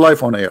you are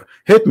live on air.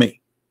 Hit me.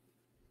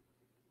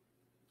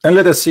 and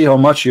let us see how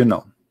much you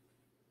know.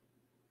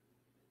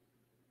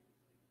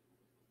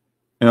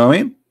 You know what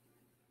I mean?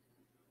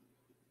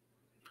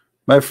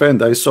 My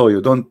friend, I saw you.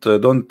 Don't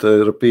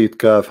repeat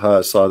kaf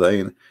ha sad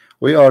ain.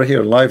 We are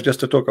here live just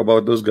to talk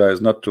about those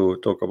guys, not to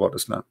talk about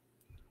Islam.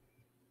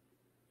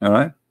 All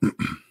right,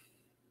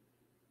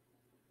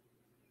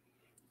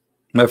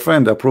 my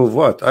friend. Approve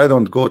what? I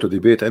don't go to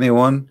debate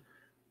anyone.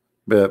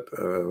 But,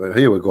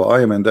 here we go.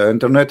 I am in the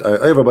internet.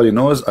 Everybody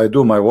knows I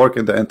do my work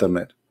in the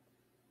internet.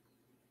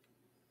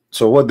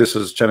 So what this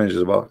is challenge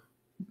is about?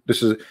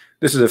 This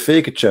is a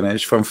fake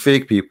challenge from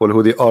fake people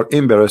who they are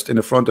embarrassed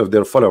in front of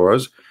their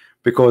followers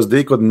because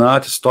they could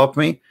not stop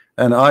me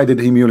and I did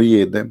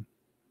humiliate them.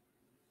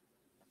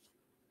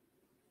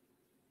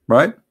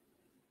 Right?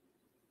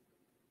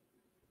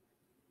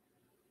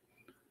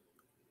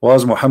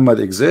 Was Muhammad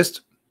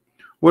exist?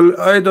 Well,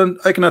 I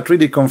cannot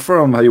really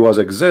confirm he was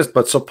exist,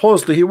 but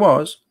supposedly he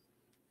was.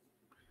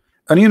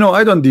 And you know,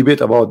 I don't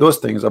debate about those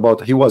things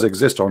about he was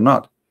exist or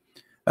not.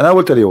 And I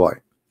will tell you why.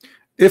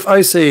 If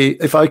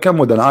I come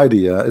with an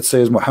idea, it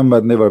says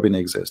Muhammad never been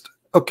exist.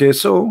 Okay,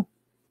 so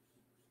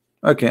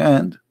okay,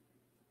 and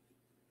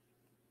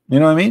you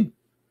know what I mean?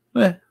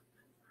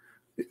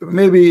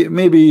 Maybe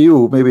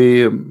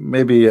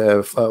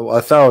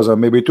 1,000,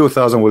 maybe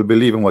 2,000 will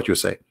believe in what you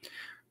say.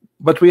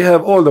 But we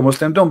have all the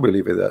Muslims don't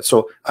believe in that.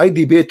 So I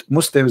debate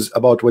Muslims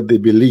about what they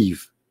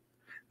believe,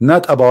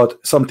 not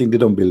about something they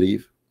don't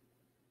believe.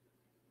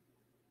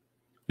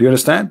 Do you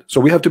understand?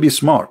 So we have to be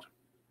smart.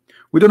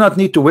 We do not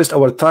need to waste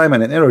our time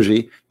and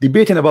energy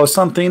debating about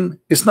something.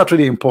 It's not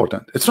really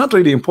important. It's not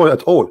really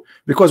important at all,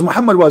 because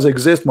Muhammad was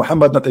exist,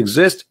 Muhammad not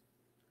exist.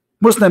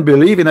 Muslims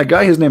believe in a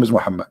guy, his name is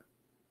Muhammad.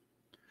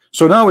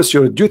 So now it's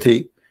your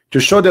duty to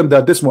show them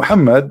that this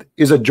Muhammad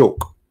is a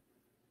joke.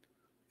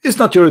 It's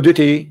not your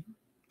duty,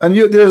 and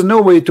there is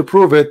no way to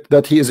prove it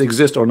that he is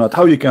exist or not.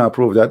 How you can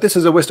prove that? This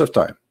is a waste of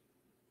time.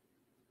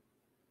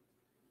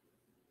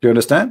 Do you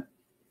understand?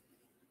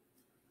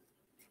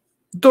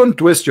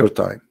 Don't waste your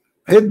time.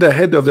 Hit the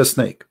head of the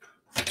snake.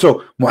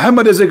 So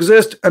Muhammad is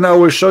exist, and I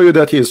will show you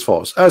that he is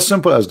false. As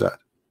simple as that.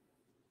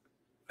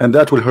 And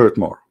that will hurt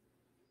more.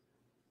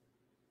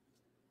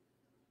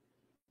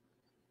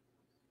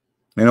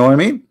 You know what I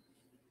mean?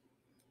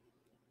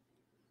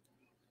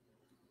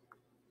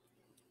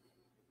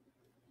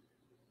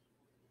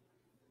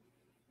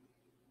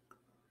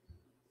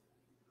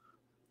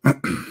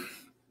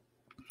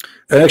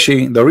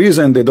 Actually, the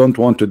reason they don't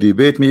want to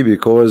debate me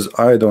because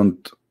I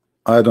don't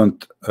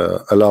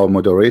allow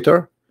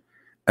moderator,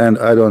 and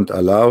I don't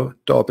allow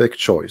topic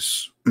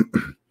choice.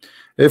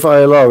 If I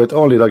allow it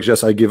only like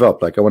just I give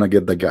up, like I want to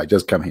get the guy,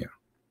 just come here,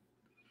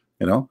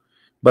 you know.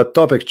 But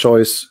topic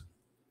choice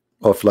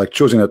of like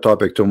choosing a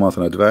topic 2 months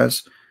in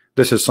advance,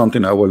 this is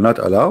something I will not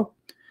allow,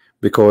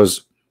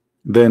 because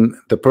then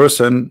the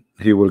person,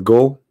 he will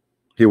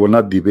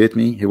not debate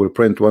me, he will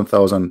print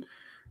 1,000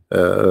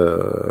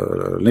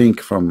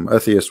 link from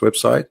atheist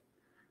website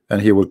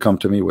and he will come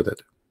to me with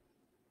it.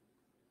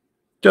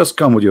 Just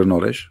come with your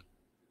knowledge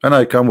and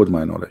I come with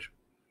my knowledge.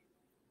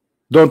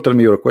 Don't tell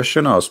me your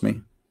question, ask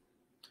me.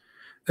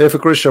 If a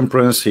Christian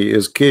Prince, he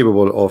is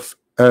capable of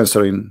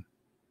answering,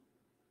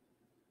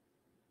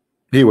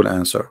 he will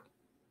answer.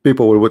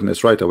 People will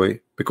witness right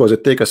away, because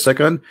it take a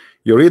second.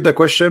 You read the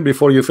question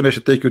before you finish,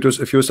 it take you to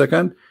a few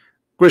seconds.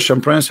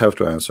 Christian Prince have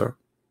to answer.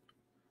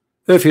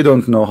 If he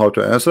don't know how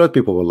to answer it,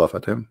 people will laugh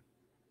at him.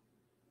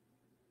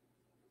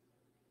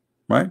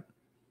 Right?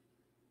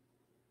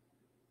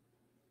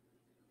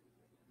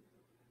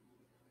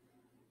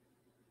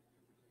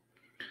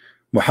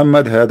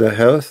 Muhammad had a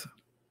health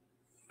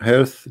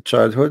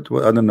childhood.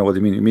 Well, I don't know what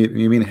you mean.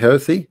 You mean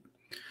healthy?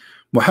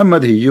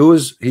 Muhammad, he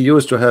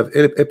used to have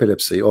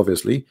epilepsy,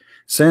 obviously,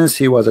 since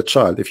he was a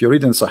child. If you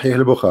read in Sahih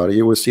al-Bukhari,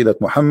 you will see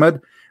that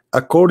Muhammad,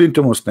 according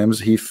to Muslims,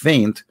 he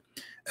faint,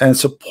 and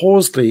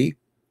supposedly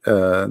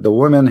the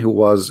woman who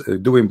was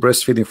doing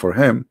breastfeeding for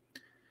him,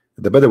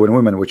 the Bedouin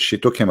woman, which she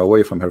took him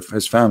away from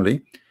his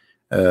family,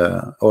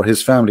 or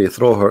his family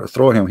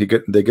throw him,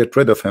 they get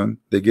rid of him,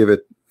 they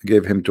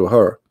gave him to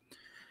her.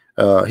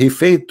 He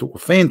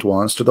faint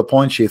once, to the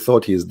point she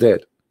thought he is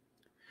dead.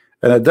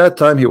 And at that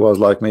time he was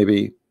like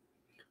maybe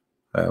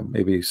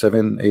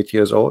 7, 8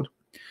 years old.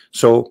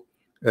 So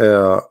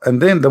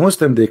and then the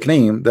Muslim, they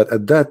claim that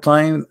at that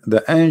time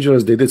the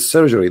angels, they did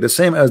surgery, the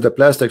same as the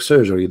plastic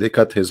surgery. They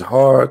cut his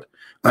heart,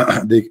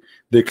 they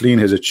clean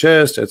his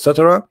chest,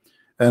 etc.,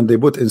 and they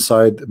put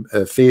inside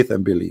faith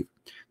and belief.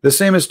 The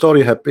same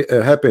story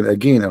happened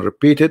again and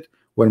repeated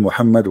when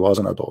Muhammad was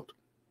an adult.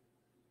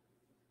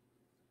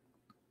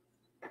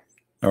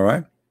 All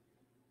right.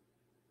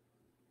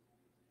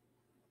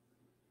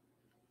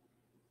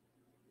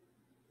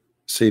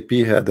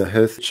 CP had a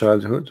healthy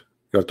childhood.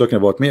 You're talking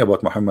about me,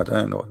 about Muhammad?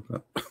 I know.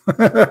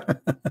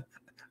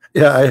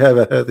 Yeah, I have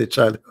a healthy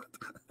childhood.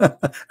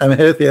 I'm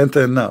healthy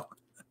until now.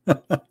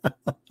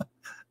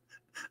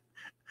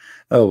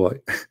 Oh boy.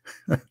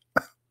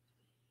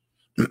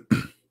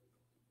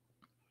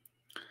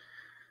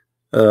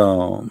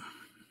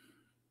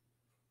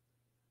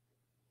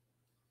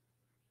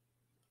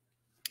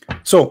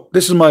 So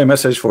this is my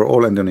message for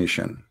all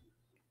Indonesian.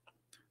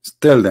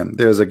 Tell them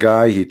there's a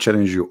guy, he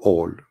challenged you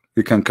all.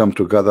 You can come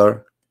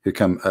together, you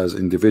come as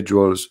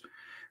individuals,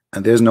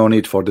 and there's no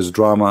need for this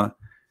drama.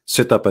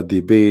 Set up a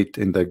debate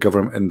in the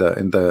government,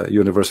 in the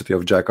University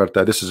of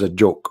Jakarta. This is a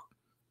joke.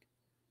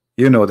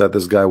 You know that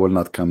this guy will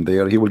not come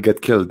there. He will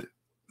get killed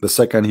the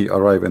second he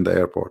arrive in the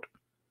airport.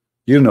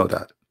 You know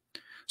that.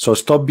 So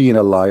stop being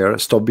a liar,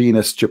 stop being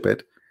a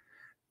stupid.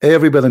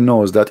 Everybody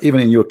knows that even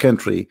in your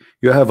country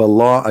you have a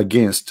law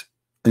against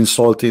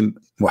insulting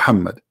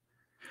Muhammad.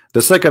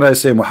 The second I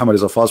say Muhammad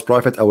is a false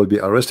prophet, I will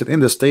be arrested in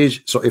the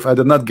stage. So if I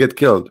did not get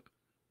killed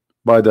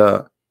by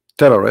the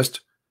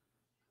terrorist,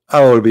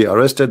 I will be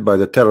arrested by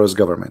the terrorist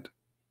government.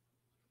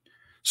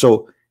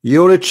 So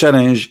your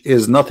challenge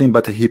is nothing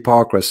but a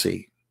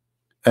hypocrisy,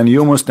 and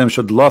you Muslims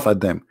should laugh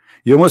at them.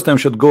 You Muslims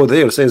should go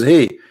there, says,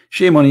 hey,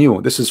 shame on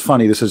you, this is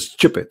funny, this is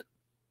stupid.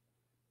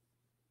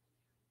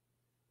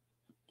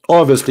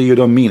 Obviously you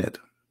don't mean it.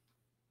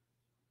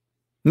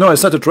 No,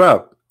 it's not a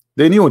trap.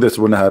 They knew this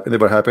wouldn't happen,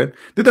 never happen.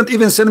 They didn't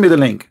even send me the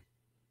link.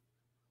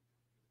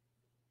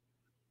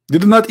 They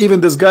did not even,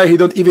 this guy, he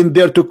don't even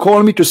dare to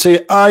call me to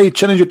say, I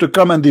challenge you to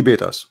come and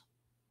debate us.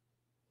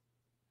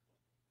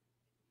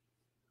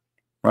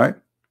 Right?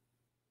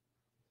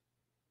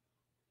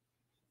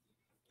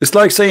 It's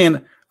like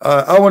saying,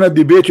 I want to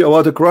debate you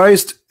about the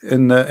Christ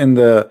in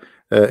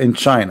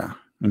China.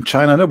 In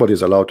China, nobody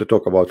is allowed to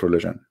talk about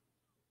religion.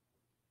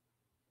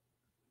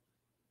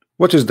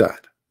 What is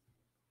that?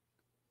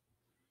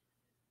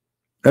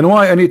 And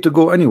why I need to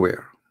go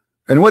anywhere?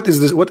 And what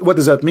is this? What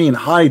does that mean?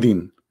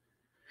 Hiding.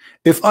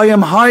 If I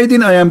am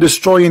hiding, I am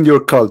destroying your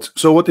cult.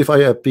 So what if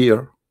I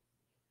appear?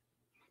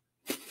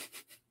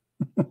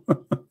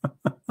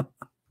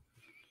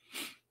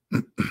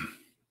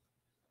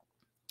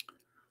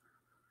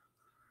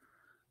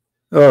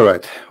 All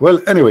right.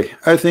 Well, anyway,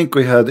 I think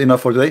we had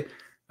enough for today.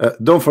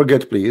 Don't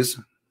forget, please,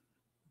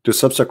 to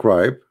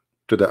subscribe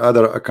to the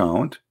other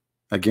account.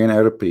 Again, I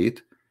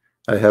repeat,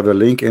 I have a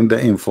link in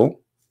the info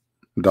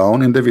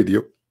down in the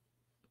video,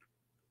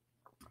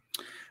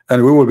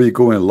 and we will be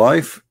going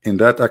live in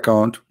that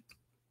account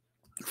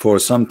for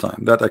some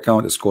time. That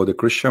account is called the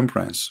Christian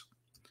Prince.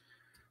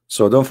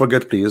 So don't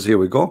forget, please. Here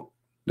we go.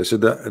 This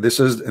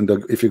is in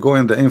the, if you go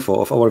in the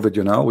info of our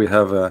video now, we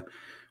have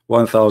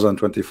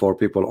 1024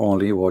 people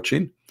only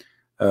watching.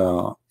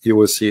 You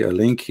will see a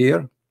link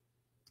here.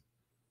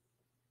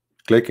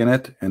 Click in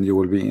it and you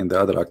will be in the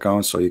other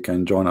account, so you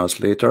can join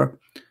us later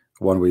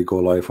when we go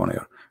live on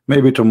air.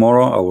 Maybe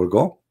tomorrow I will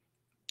go.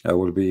 I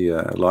will be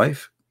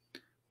live.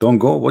 Don't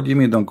go. What do you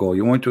mean don't go?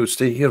 You want to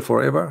stay here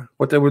forever?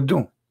 What I will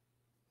do?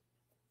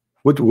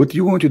 What do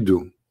you want to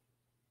do?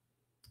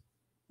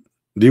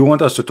 Do you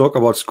want us to talk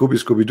about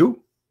Scooby-Doo?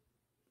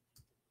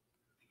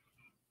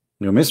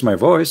 You miss my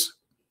voice?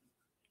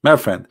 My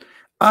friend,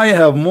 I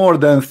have more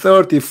than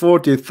 40,000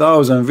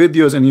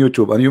 videos in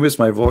YouTube and you miss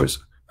my voice?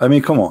 I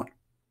mean, come on.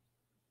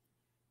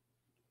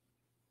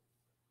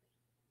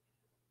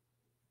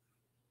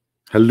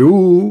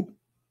 Hello?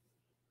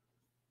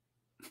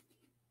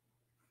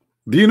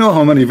 Do you know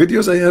how many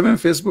videos I have in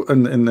Facebook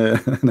and in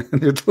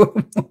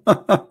YouTube?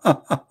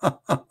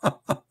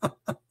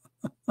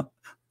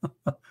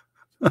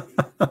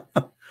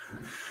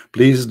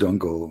 Please don't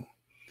go.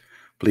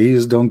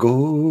 Please don't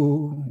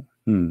go.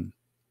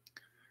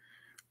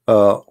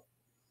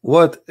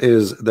 What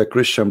is the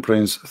Christian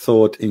Prince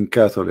thought in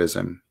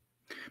Catholicism?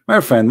 My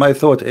friend, my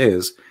thought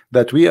is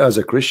that we as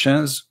a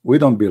Christians, we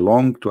don't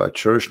belong to a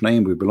church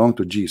name, we belong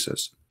to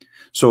Jesus.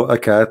 So a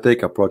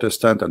Catholic, a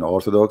Protestant, an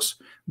Orthodox,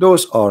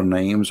 those are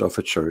names of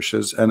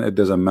churches, and it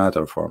doesn't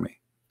matter for me.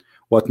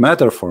 What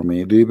matters for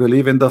me, do you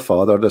believe in the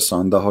Father, the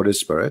Son, the Holy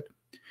Spirit?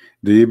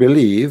 Do you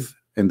believe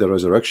in the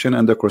resurrection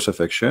and the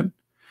crucifixion?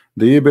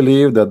 Do you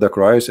believe that the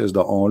Christ is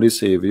the only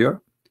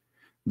Savior?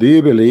 Do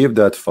you believe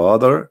that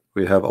Father,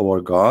 we have our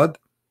God,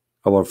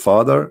 our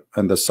Father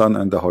and the Son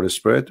and the Holy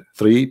Spirit,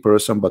 three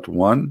person but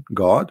one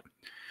God?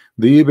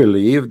 Do you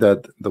believe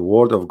that the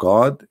Word of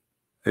God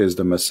is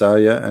the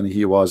Messiah and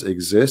he was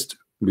exist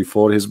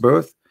before his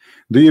birth?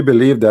 Do you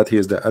believe that he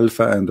is the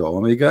Alpha and the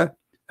Omega,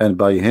 and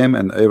by him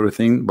and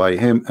everything by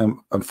him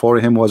and for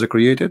him was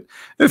created?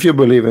 If you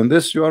believe in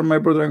this, you are my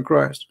brother in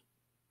Christ.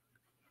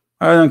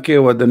 I don't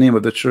care what the name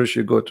of the church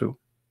you go to.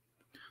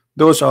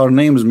 Those are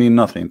names mean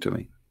nothing to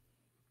me.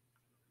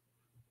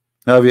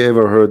 Have you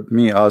ever heard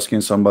me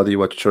asking somebody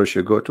what church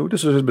you go to?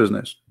 This is his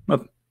business.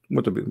 Not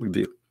what a big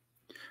deal.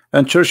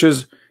 And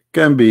churches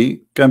can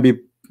be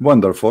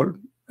wonderful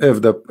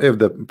if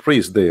the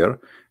priest there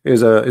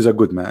is a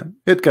good man.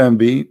 It can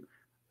be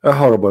a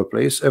horrible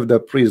place if the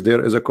priest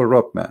there is a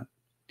corrupt man.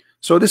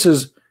 So this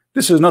is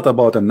not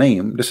about a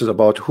name. This is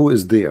about who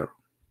is there.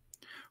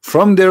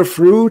 From their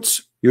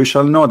fruits you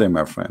shall know them,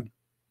 my friend,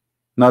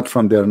 not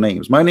from their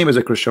names. My name is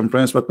a Christian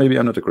Prince, but maybe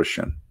I'm not a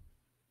Christian.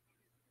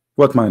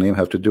 What my name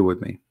have to do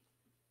with me?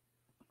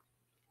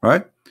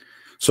 Right?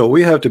 So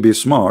we have to be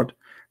smart,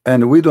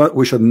 and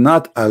we should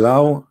not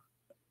allow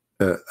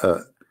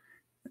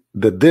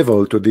the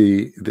devil to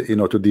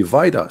to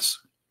divide us.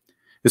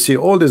 You see,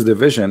 all this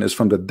division is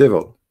from the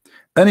devil.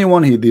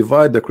 Anyone he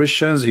divide the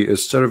Christians, he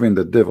is serving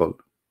the devil.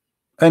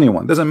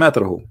 Anyone, doesn't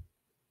matter who.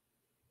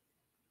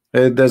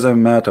 It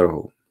doesn't matter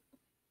who.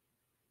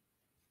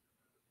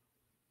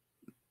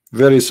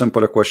 Very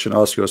simple question.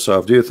 Ask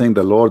yourself, do you think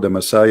the Lord, the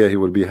Messiah, he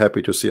will be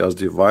happy to see us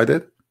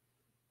divided?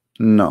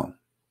 No.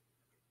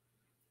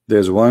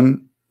 There's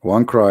one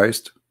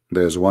Christ,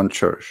 there's one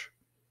church.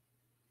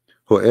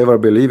 Whoever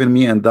believe in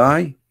me and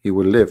die, he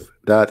will live.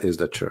 That is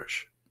the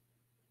church.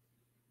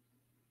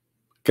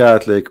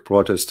 Catholic,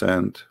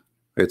 Protestant,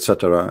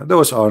 etc.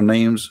 Those are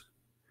names,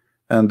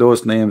 and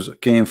those names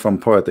came from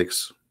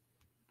politics.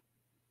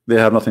 They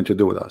have nothing to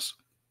do with us,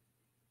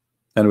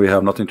 and we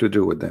have nothing to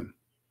do with them.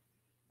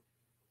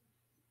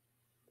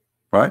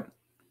 Right?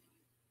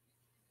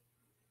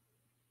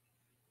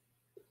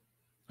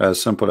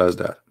 As simple as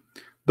that.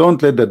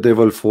 Don't let the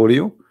devil fool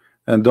you,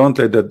 and don't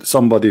let that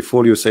somebody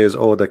fool you says,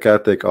 oh, the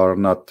Catholic are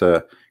not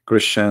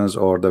Christians,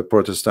 or the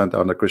Protestant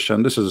are not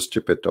Christian. This is a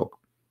stupid talk.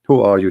 Who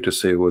are you to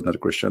say who is not a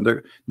Christian?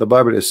 The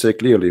Bible is say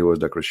clearly who is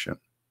the Christian.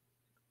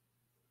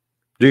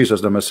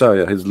 Jesus the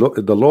Messiah,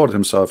 the Lord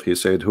himself, he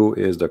said, who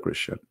is the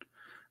Christian?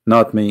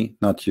 Not me,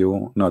 not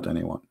you, not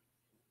anyone.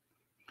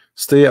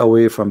 Stay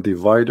away from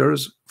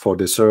dividers, for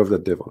they serve the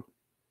devil.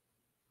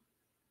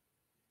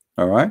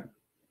 All right?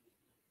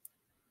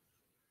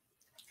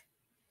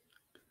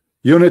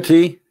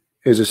 Unity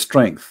is a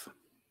strength,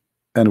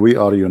 and we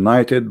are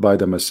united by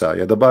the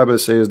Messiah. The Bible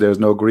says there's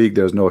no Greek,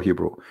 there's no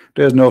Hebrew,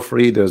 there's no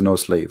free, there's no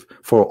slave,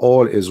 for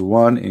all is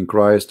one in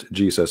Christ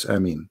Jesus.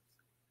 Amen.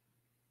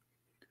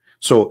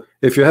 So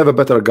if you have a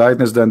better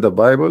guidance than the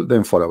Bible,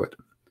 then follow it.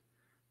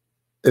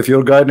 If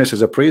your guidance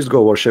is a priest,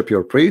 go worship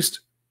your priest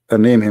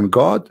and name him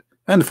God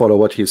and follow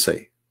what he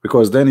say,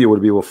 because then you will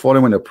be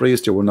following a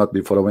priest, you will not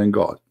be following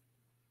God.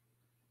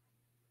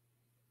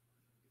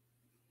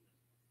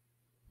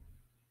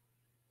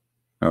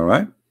 All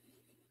right?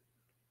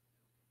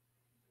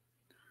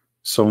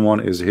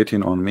 Someone is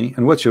hitting on me,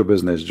 and what's your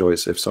business,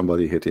 Joyce, if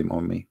somebody hit him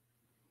on me?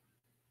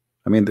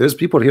 I mean, there's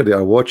people here, they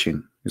are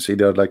watching, you see,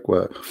 they're like,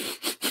 well,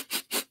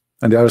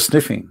 and they are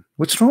sniffing.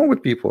 What's wrong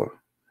with people?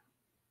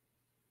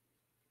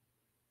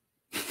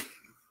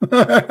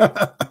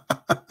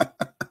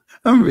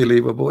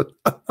 Unbelievable.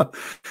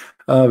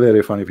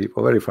 Very funny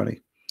people, very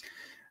funny.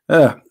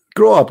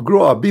 Grow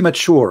up, be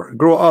mature,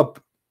 grow up.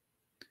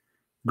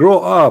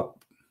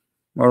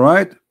 All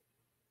right?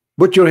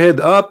 Put your head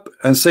up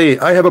and say,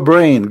 I have a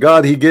brain.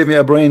 God, he gave me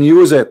a brain,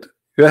 use it.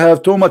 You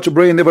have too much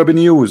brain, never been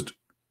used.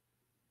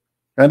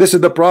 And this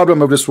is the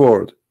problem of this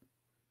world.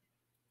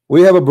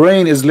 We have a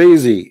brain is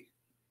lazy.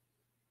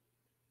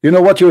 You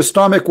know what? Your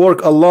stomach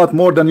work a lot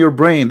more than your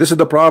brain. This is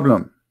the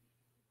problem.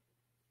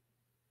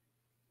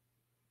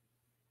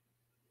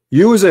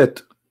 Use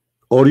it,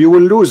 or you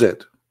will lose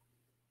it.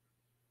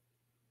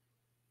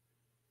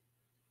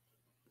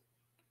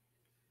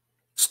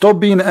 Stop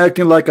being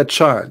acting like a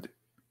child.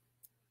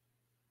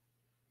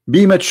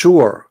 Be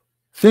mature.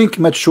 Think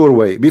mature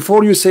way.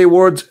 Before you say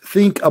words,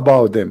 think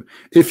about them.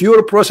 If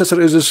your processor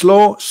is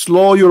slow,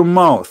 slow your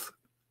mouth.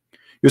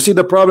 You see,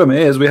 the problem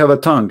is we have a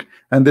tongue,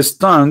 and this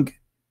tongue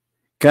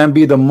can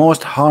be the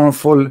most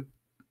harmful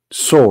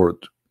sword.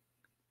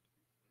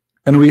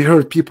 And we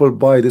heard people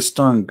buy this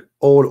tongue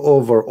all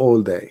over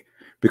all day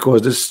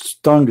because this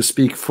tongue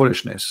speak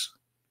foolishness.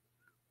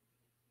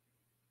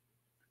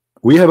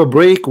 We have a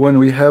break when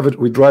we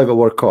drive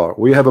our car.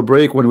 We have a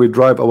break when we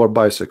drive our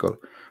bicycle.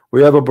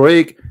 We have a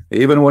break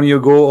even when you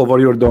go over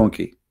your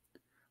donkey.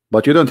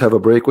 But you don't have a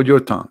break with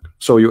your tongue.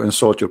 So you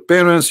insult your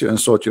parents, you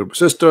insult your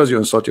sisters, you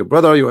insult your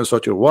brother, you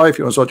insult your wife,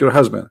 you insult your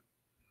husband.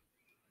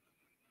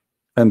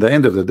 And at the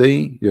end of the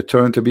day, you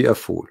turn to be a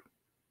fool.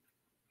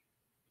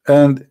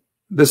 And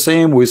the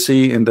same we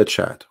see in the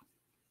chat.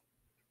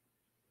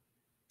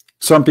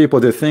 Some people,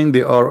 they think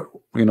they are,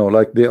 you know,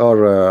 like they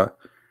are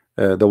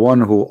the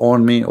one who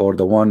own me, or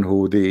the one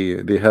who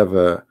they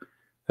have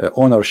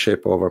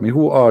ownership over me.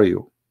 Who are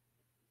you?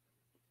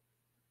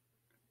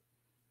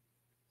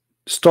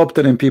 Stop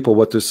telling people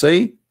what to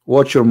say.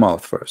 Watch your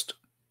mouth first.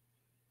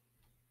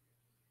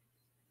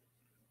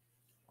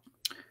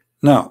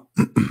 Now,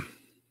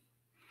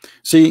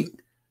 see,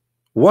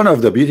 one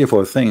of the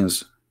beautiful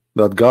things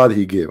that God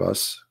he gave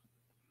us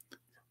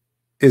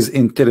is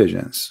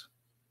intelligence.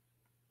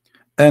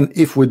 And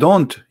if we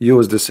don't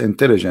use this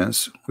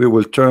intelligence, we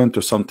will turn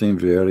to something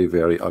very,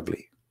 very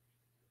ugly.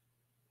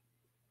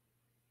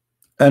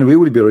 And we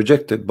will be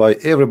rejected by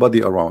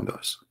everybody around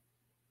us.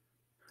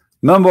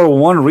 Number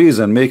one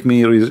reason make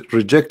me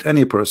reject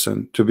any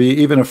person to be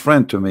even a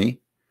friend to me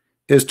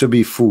is to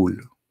be fool.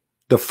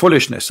 The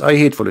foolishness. I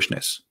hate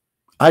foolishness.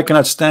 I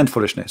cannot stand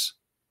foolishness.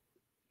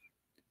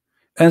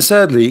 And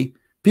sadly,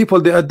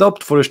 people, they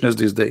adopt foolishness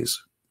these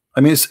days.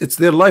 I mean, it's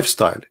their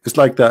lifestyle. It's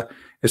like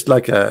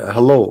a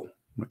hello,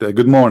 a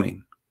good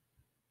morning.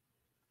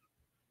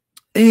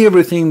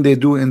 Everything they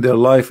do in their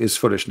life is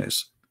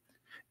foolishness.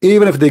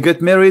 Even if they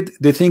get married,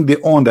 they think they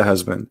own the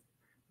husband.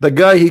 The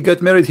guy he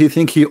got married, he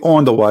think he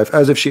owned the wife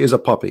as if she is a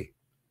puppy.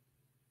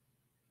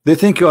 They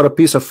think you are a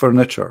piece of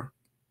furniture.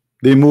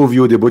 They move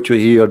you, they put you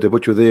here, they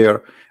put you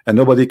there, and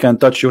nobody can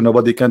touch you,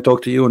 nobody can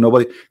talk to you,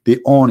 nobody, they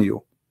own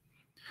you.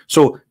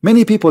 So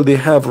many people, they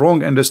have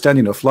wrong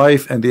understanding of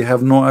life, and they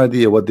have no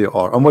idea what they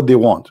are and what they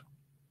want,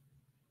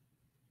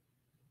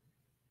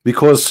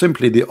 because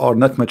simply they are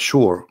not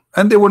mature,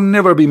 and they will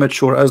never be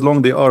mature as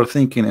long they are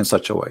thinking in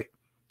such a way.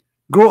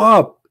 Grow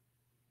up.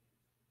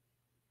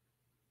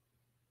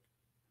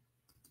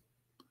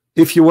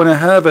 If you want to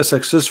have a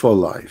successful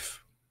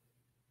life,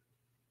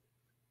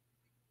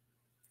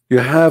 you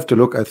have to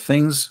look at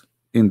things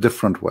in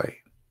different way.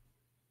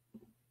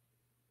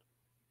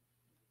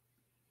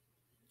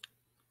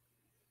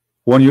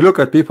 When you look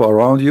at people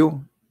around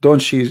you, don't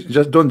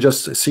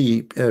just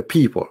see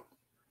people.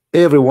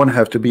 Everyone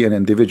have to be an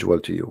individual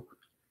to you.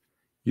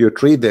 You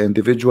treat the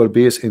individual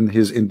based in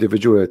his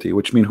individuality,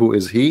 which means who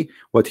is he,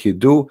 what he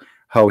do,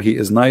 how he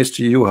is nice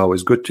to you, how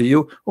he's good to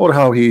you, or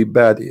how he's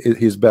bad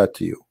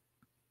to you.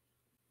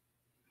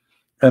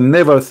 And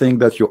never think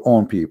that you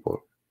own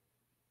people.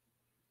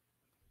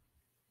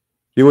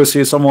 You will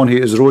see someone, he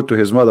is rude to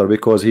his mother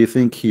because he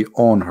think he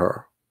own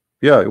her.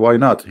 Yeah, why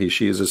not?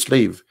 She is a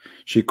slave.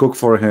 She cook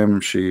for him.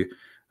 She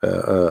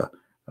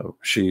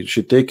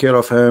take care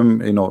of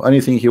him. You know,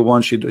 anything he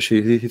wants,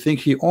 he think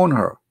he own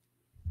her.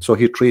 So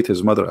he treat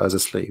his mother as a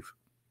slave.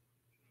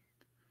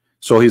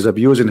 So he's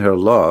abusing her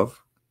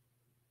love,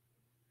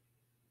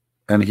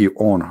 and he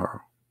own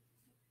her.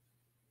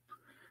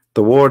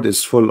 The world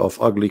is full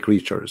of ugly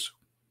creatures,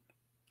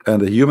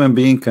 and a human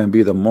being can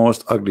be the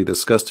most ugly,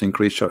 disgusting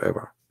creature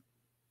ever.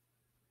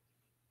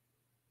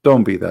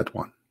 Don't be that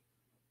one.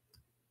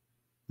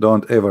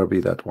 Don't ever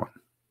be that one.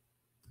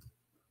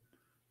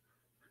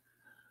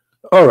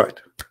 All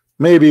right.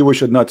 Maybe we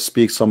should not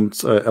speak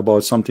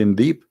about something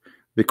deep,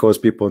 because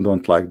people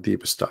don't like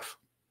deep stuff.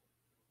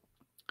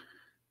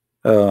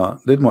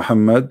 Did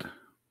Muhammad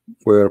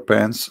wear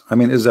pants? I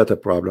mean, is that a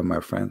problem,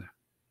 my friend?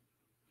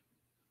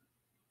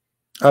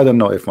 I don't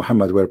know if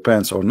Muhammad wear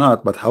pants or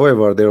not, but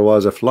however, there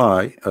was a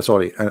fly,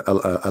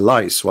 a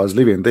lice was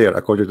living there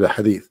according to the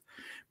hadith.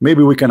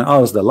 Maybe we can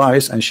ask the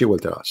lice and she will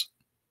tell us.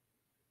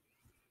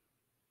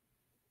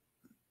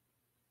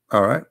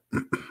 All right.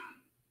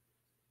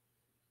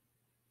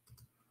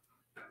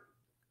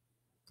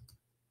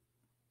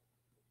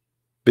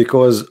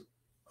 Because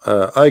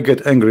I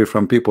get angry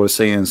from people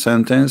saying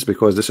sentence,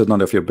 because this is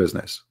none of your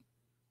business.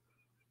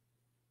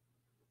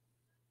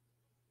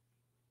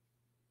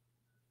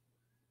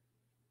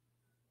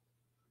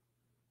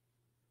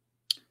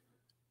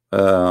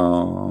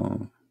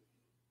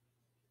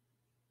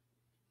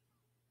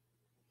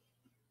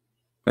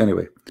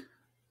 Anyway,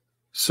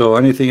 so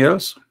anything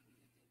else?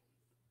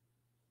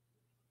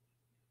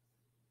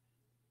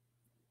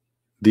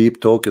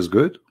 Deep talk is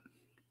good.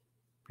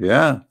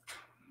 Yeah,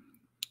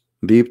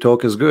 deep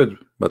talk is good,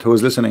 but who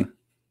is listening?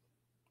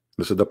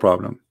 This is the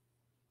problem.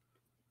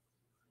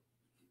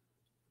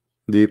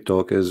 Deep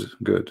talk is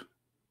good.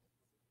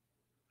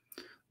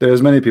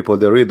 There's many people,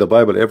 they read the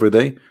Bible every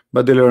day,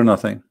 but they learn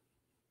nothing,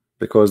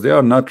 because they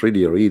are not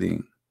really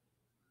reading.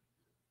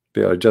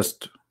 They are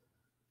just,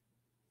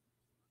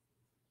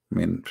 I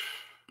mean,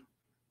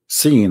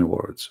 seeing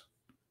words.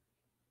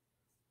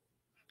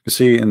 You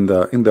see, in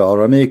the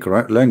Aramaic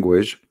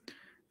language,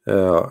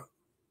 Aramaic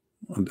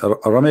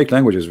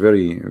language is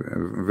very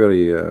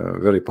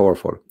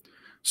powerful.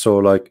 So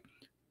like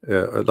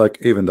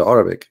even the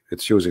Arabic,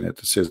 it's using it.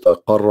 It says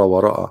qarra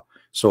wara'a.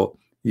 So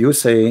you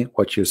say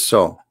what you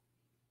saw.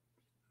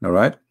 All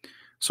right.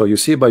 So you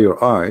see by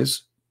your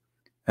eyes,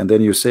 and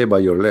then you say by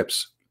your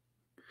lips.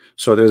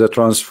 So there's a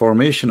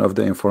transformation of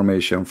the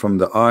information from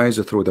the eyes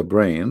through the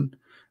brain,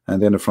 and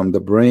then from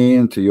the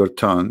brain to your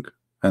tongue,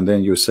 and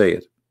then you say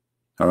it.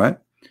 All right.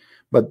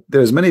 But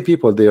there's many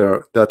people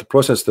there that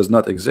process does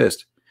not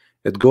exist.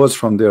 It goes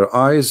from their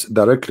eyes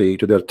directly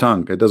to their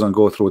tongue. It doesn't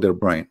go through their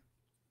brain.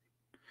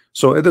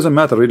 So it doesn't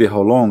matter really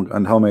how long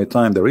and how many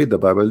times they read the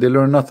Bible, they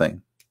learn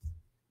nothing.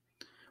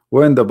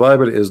 When the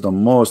Bible is the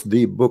most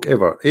deep book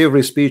ever,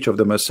 every speech of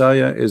the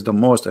Messiah is the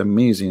most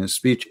amazing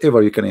speech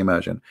ever you can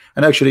imagine.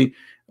 And actually,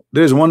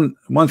 there's one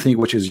thing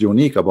which is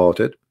unique about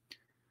it.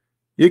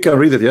 You can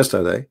read it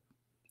yesterday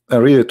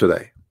and read it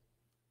today,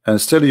 and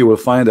still you will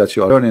find that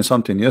you are learning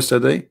something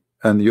yesterday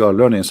and you are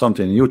learning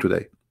something new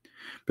today,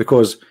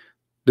 because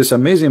this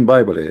amazing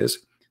Bible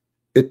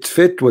it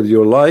fit with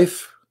your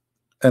life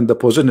and the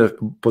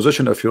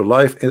position of your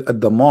life at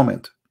the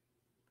moment.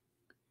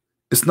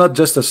 It's not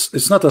just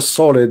it's not a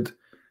solid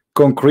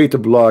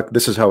concrete block.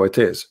 This is how it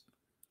is.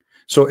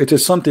 So it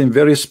is something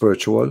very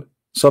spiritual,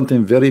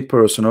 something very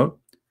personal,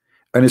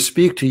 and it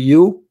speaks to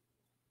you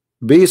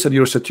based on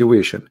your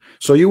situation.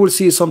 So you will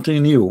see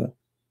something new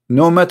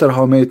no matter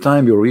how many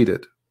times you read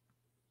it.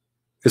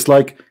 It's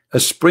like a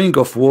spring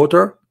of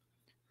water,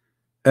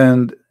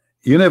 and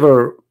you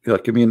never,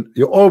 like, I mean,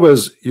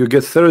 you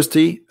get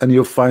thirsty and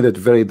you find it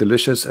very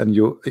delicious, and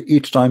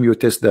each time you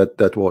taste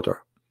that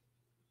water.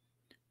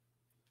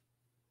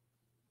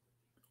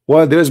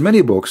 While there's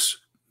many books,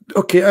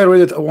 okay, I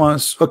read it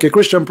once, okay,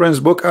 Christian Prince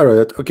book, I read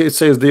it, okay, it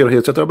says there, here,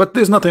 etc., but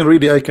there's nothing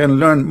really I can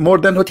learn more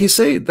than what he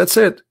said. That's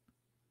it.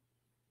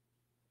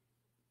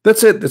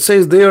 That's it. It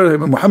says there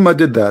Muhammad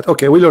did that.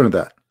 Okay, we learned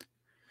that.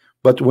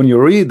 But when you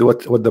read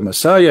what the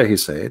Messiah he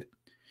said,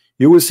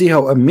 you will see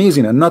how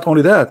amazing. And not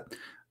only that,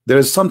 there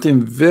is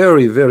something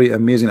very, very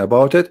amazing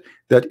about it,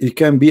 that it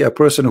can be a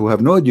person who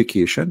have no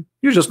education.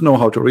 You just know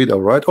how to read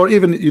or write, or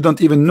even you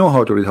don't even know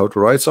how to read, how to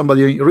write.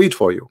 Somebody read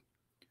for you.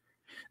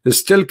 It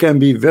still can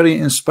be very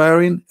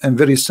inspiring and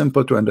very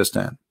simple to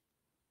understand.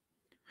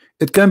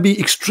 It can be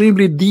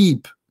extremely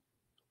deep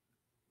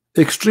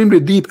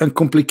and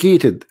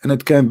complicated, and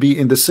it can be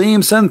in the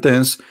same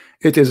sentence.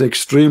 It is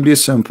extremely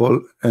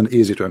simple and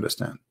easy to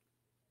understand.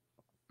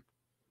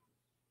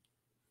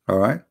 All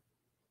right.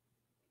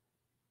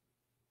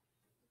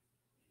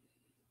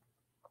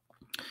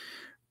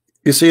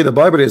 You see, the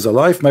Bible is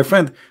alive, my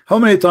friend. How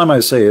many times I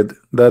said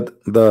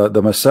that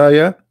the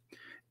Messiah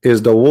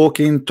is the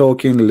walking,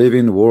 talking,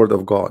 living Word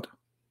of God?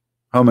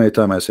 How many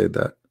times I said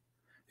that?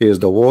 He is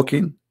the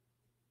walking,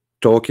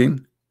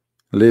 talking,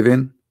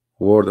 living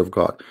Word of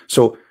God.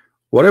 So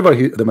whatever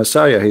the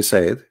Messiah he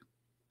said,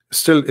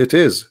 still it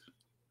is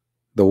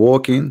the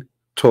walking,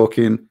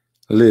 talking,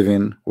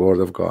 living Word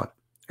of God.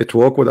 It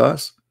walked with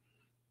us,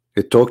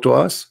 it talked to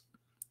us,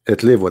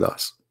 it lived with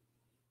us.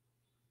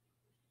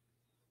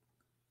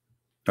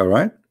 All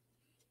right.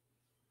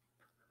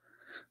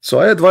 So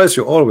I advise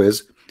you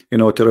always, you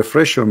know, to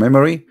refresh your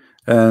memory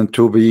and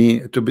to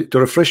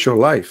refresh your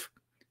life.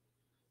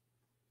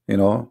 You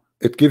know,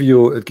 it give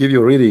you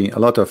really a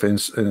lot of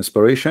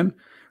inspiration.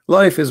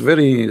 Life is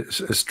very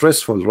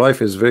stressful.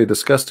 Life is very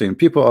disgusting.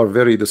 People are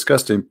very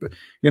disgusting.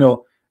 You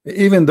know,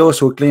 even those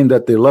who claim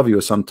that they love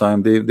you,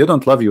 sometimes they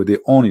don't love you. They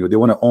own you. They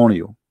want to own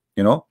you.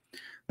 You know,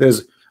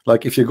 there's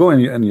like, if you go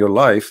in your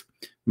life,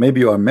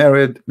 maybe you are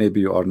married, maybe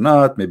you are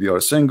not, maybe you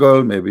are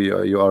single, maybe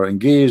you are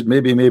engaged,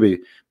 maybe.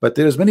 But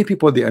there's many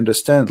people, they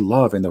understand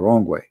love in the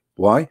wrong way.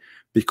 Why?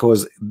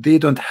 Because they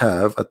don't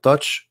have a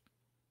touch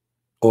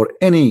or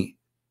any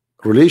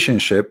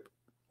relationship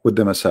with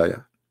the Messiah.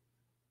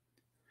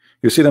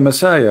 You see, the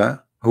Messiah,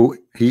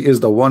 he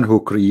is the one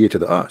who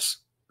created us.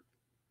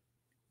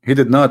 He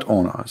did not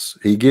own us.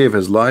 He gave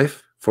his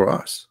life for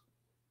us.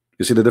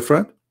 You see the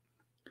difference?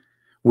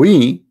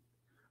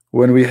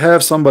 When we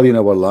have somebody in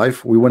our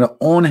life, we want to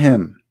own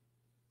him.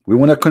 We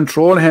want to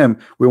control him.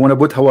 We want to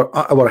put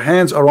our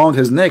hands around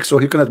his neck so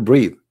he cannot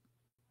breathe.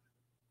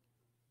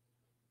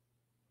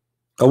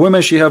 A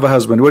woman, she have a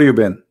husband. Where you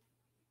been?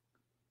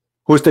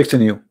 Who's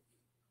texting you?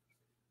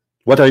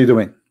 What are you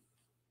doing?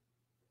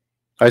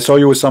 I saw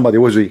you with somebody.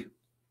 Who was he?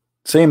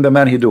 Same the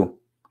man he do.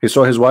 He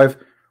saw his wife.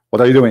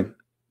 What are you doing?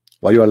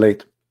 Why you are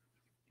late?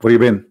 Where you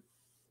been?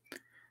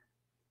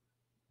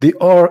 They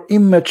are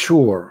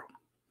immature.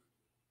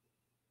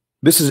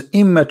 This is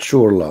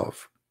immature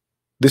love.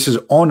 This is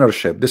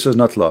ownership. This is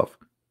not love.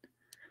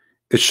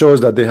 It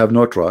shows that they have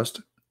no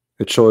trust.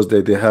 It shows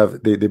that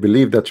they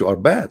believe that you are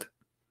bad.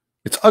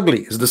 It's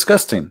ugly. It's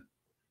disgusting.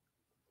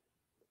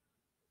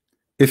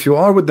 If you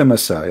are with the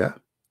Messiah,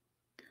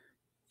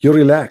 you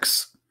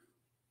relax.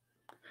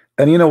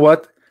 And you know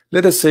what?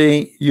 Let us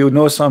say you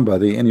know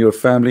somebody in your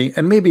family,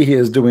 and maybe he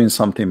is doing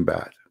something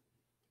bad.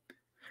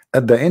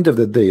 At the end of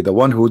the day, the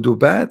one who do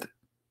bad,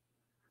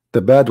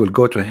 the bad will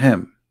go to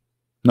him,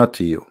 not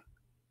to you.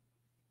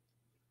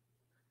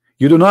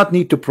 You do not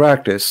need to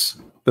practice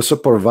the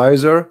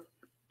supervisor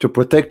to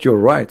protect your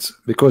rights,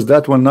 because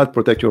that will not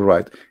protect your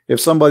right. If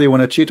somebody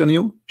want to cheat on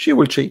you, she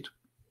will cheat,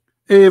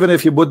 even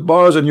if you put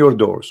bars on your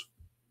doors.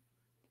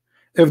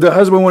 If the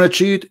husband want to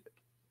cheat,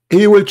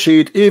 he will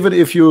cheat, even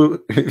if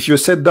you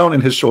sit down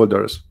in his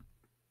shoulders.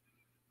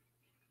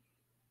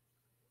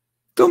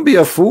 Don't be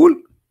a fool.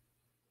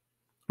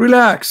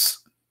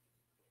 Relax.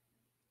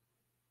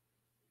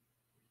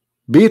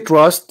 Be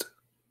trust.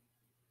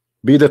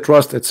 Be the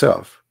trust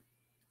itself.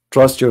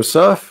 Trust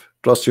yourself,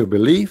 trust your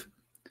belief,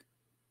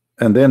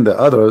 and then the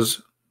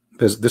others,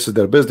 this is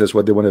their business,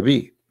 what they want to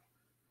be.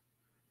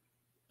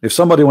 If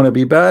somebody want to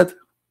be bad,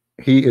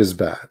 he is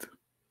bad.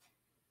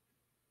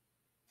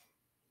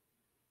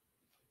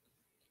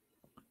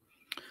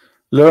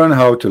 Learn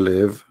how to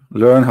live,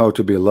 learn how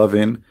to be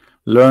loving,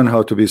 learn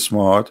how to be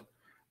smart.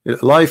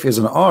 Life is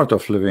an art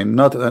of living,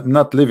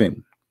 not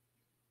living,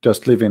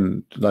 just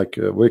living like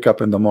wake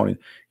up in the morning.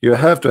 You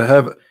have to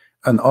have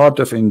an art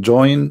of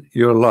enjoying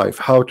your life.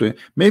 How to,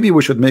 maybe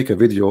we should make a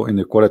video in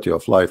the quality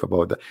of life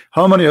about that.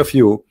 How many of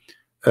you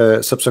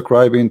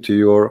subscribing to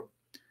your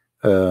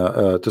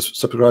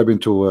subscribing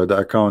to the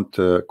account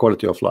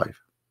quality of life?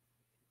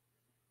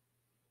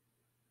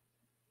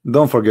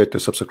 Don't forget to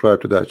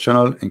subscribe to that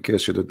channel in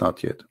case you did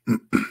not yet.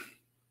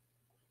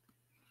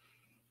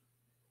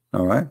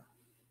 All right.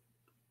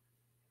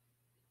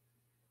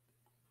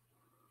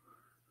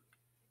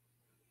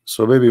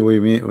 So maybe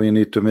we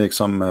need to make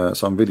some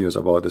videos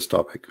about this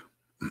topic.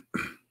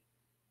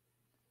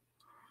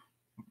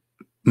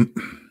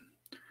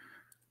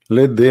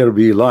 Let there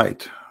be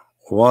light.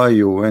 Why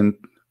you went?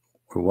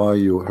 Why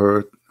you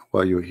hurt?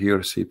 Why you hear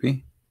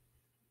CP?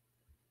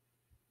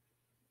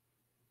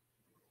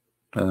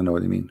 I don't know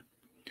what you mean.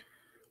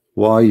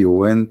 Why you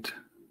went?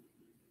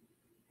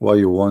 Why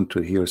you want to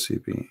hear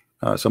CP?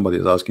 Somebody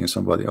is asking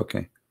somebody.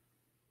 Okay.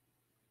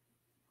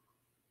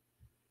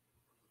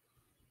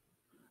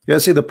 Yeah,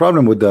 see, the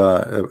problem with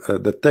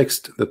the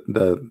text,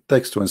 the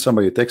text when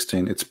somebody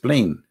texting, it's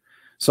plain.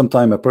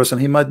 Sometimes a person,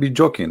 he might be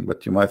joking,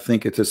 but you might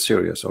think it is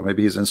serious, or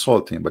maybe he's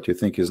insulting, but you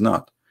think he's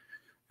not.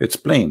 It's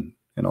plain.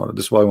 You know,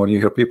 this is why when you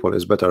hear people,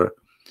 it's better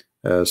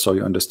so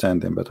you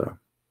understand them better.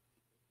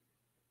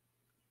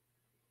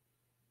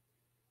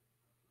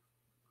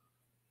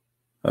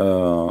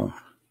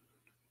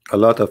 A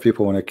lot of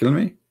people want to kill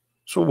me.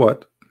 So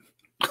what?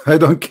 I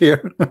don't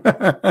care.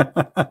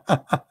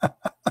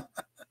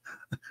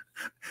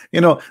 You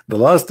know, the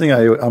last thing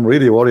I'm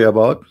really worried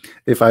about,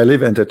 if I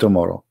live into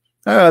tomorrow,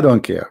 I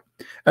don't care.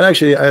 And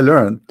actually, I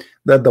learned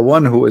that the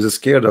one who is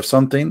scared of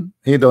something,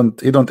 he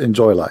don't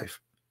enjoy life.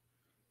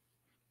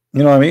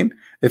 You know what I mean?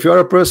 If you are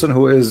a person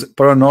who is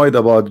paranoid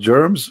about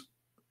germs,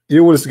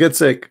 you will get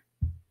sick.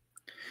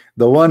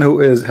 The one who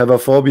is have a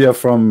phobia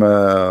from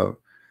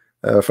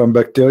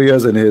bacteria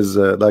and his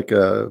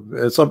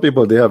some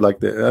people, they have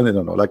like I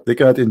don't know, like they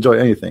cannot enjoy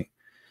anything,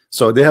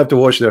 so they have to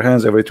wash their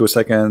hands every 2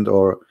 seconds,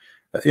 or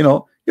you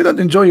know, you don't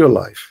enjoy your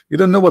life. You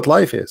don't know what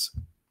life is.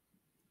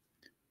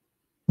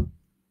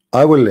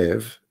 I will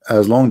live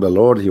as long the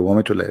Lord he want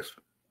me to live,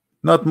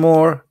 not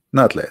more,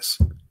 not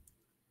less.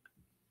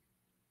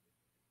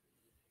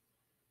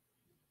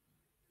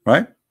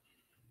 Right?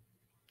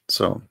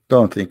 So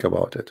don't think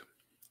about it.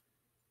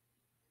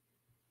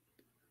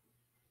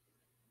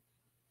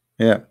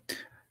 Yeah.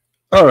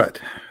 All right.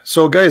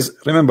 So guys,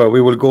 remember,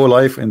 we will go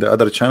live in the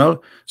other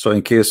channel. So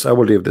in case, I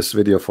will leave this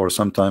video for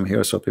some time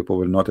here so people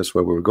will notice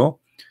where we will go.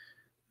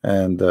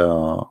 And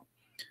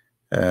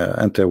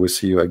until we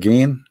see you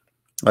again,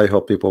 I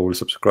hope people will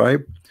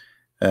subscribe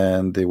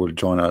and they will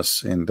join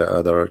us in the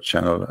other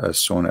channel as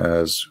soon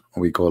as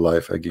we go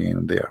live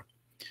again there.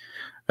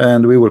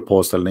 And we will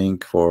post a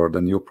link for the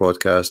new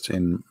broadcast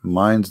in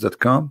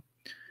minds.com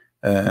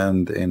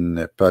and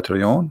in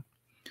Patreon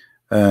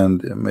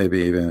and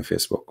maybe even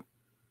Facebook.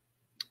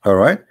 All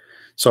right.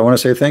 So I want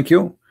to say thank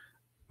you.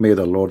 May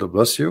the Lord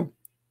bless you.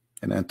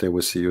 And until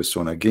we see you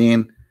soon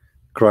again,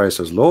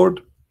 Christ is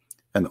Lord.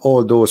 And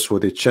all those who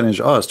they challenge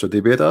us to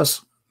debate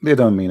us, they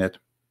don't mean it.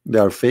 They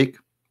are fake.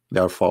 They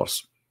are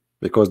false.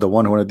 Because the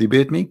one who want to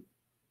debate me,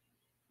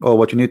 or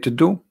what you need to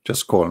do,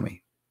 just call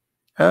me.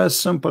 As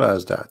simple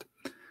as that.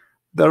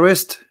 The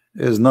rest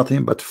is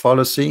nothing but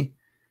fallacy,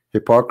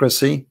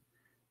 hypocrisy,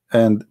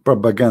 and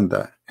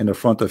propaganda in the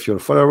front of your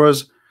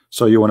followers.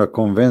 So you want to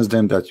convince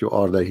them that you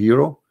are the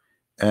hero,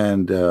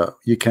 and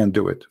you can't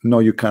do it. No,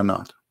 you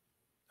cannot,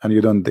 and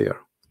you don't dare.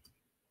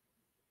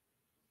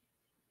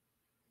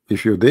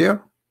 If you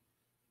dare,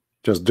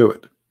 just do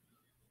it.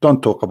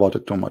 Don't talk about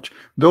it too much.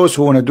 Those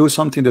who want to do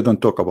something, they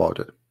don't talk about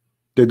it.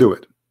 They do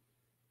it.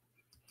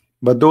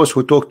 But those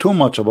who talk too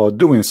much about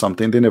doing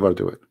something, they never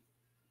do it.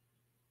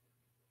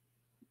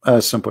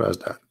 As simple as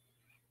that.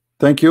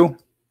 Thank you.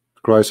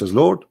 Christ is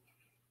Lord.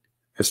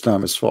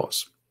 Islam is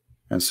false.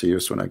 And see you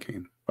soon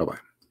again. Bye-bye.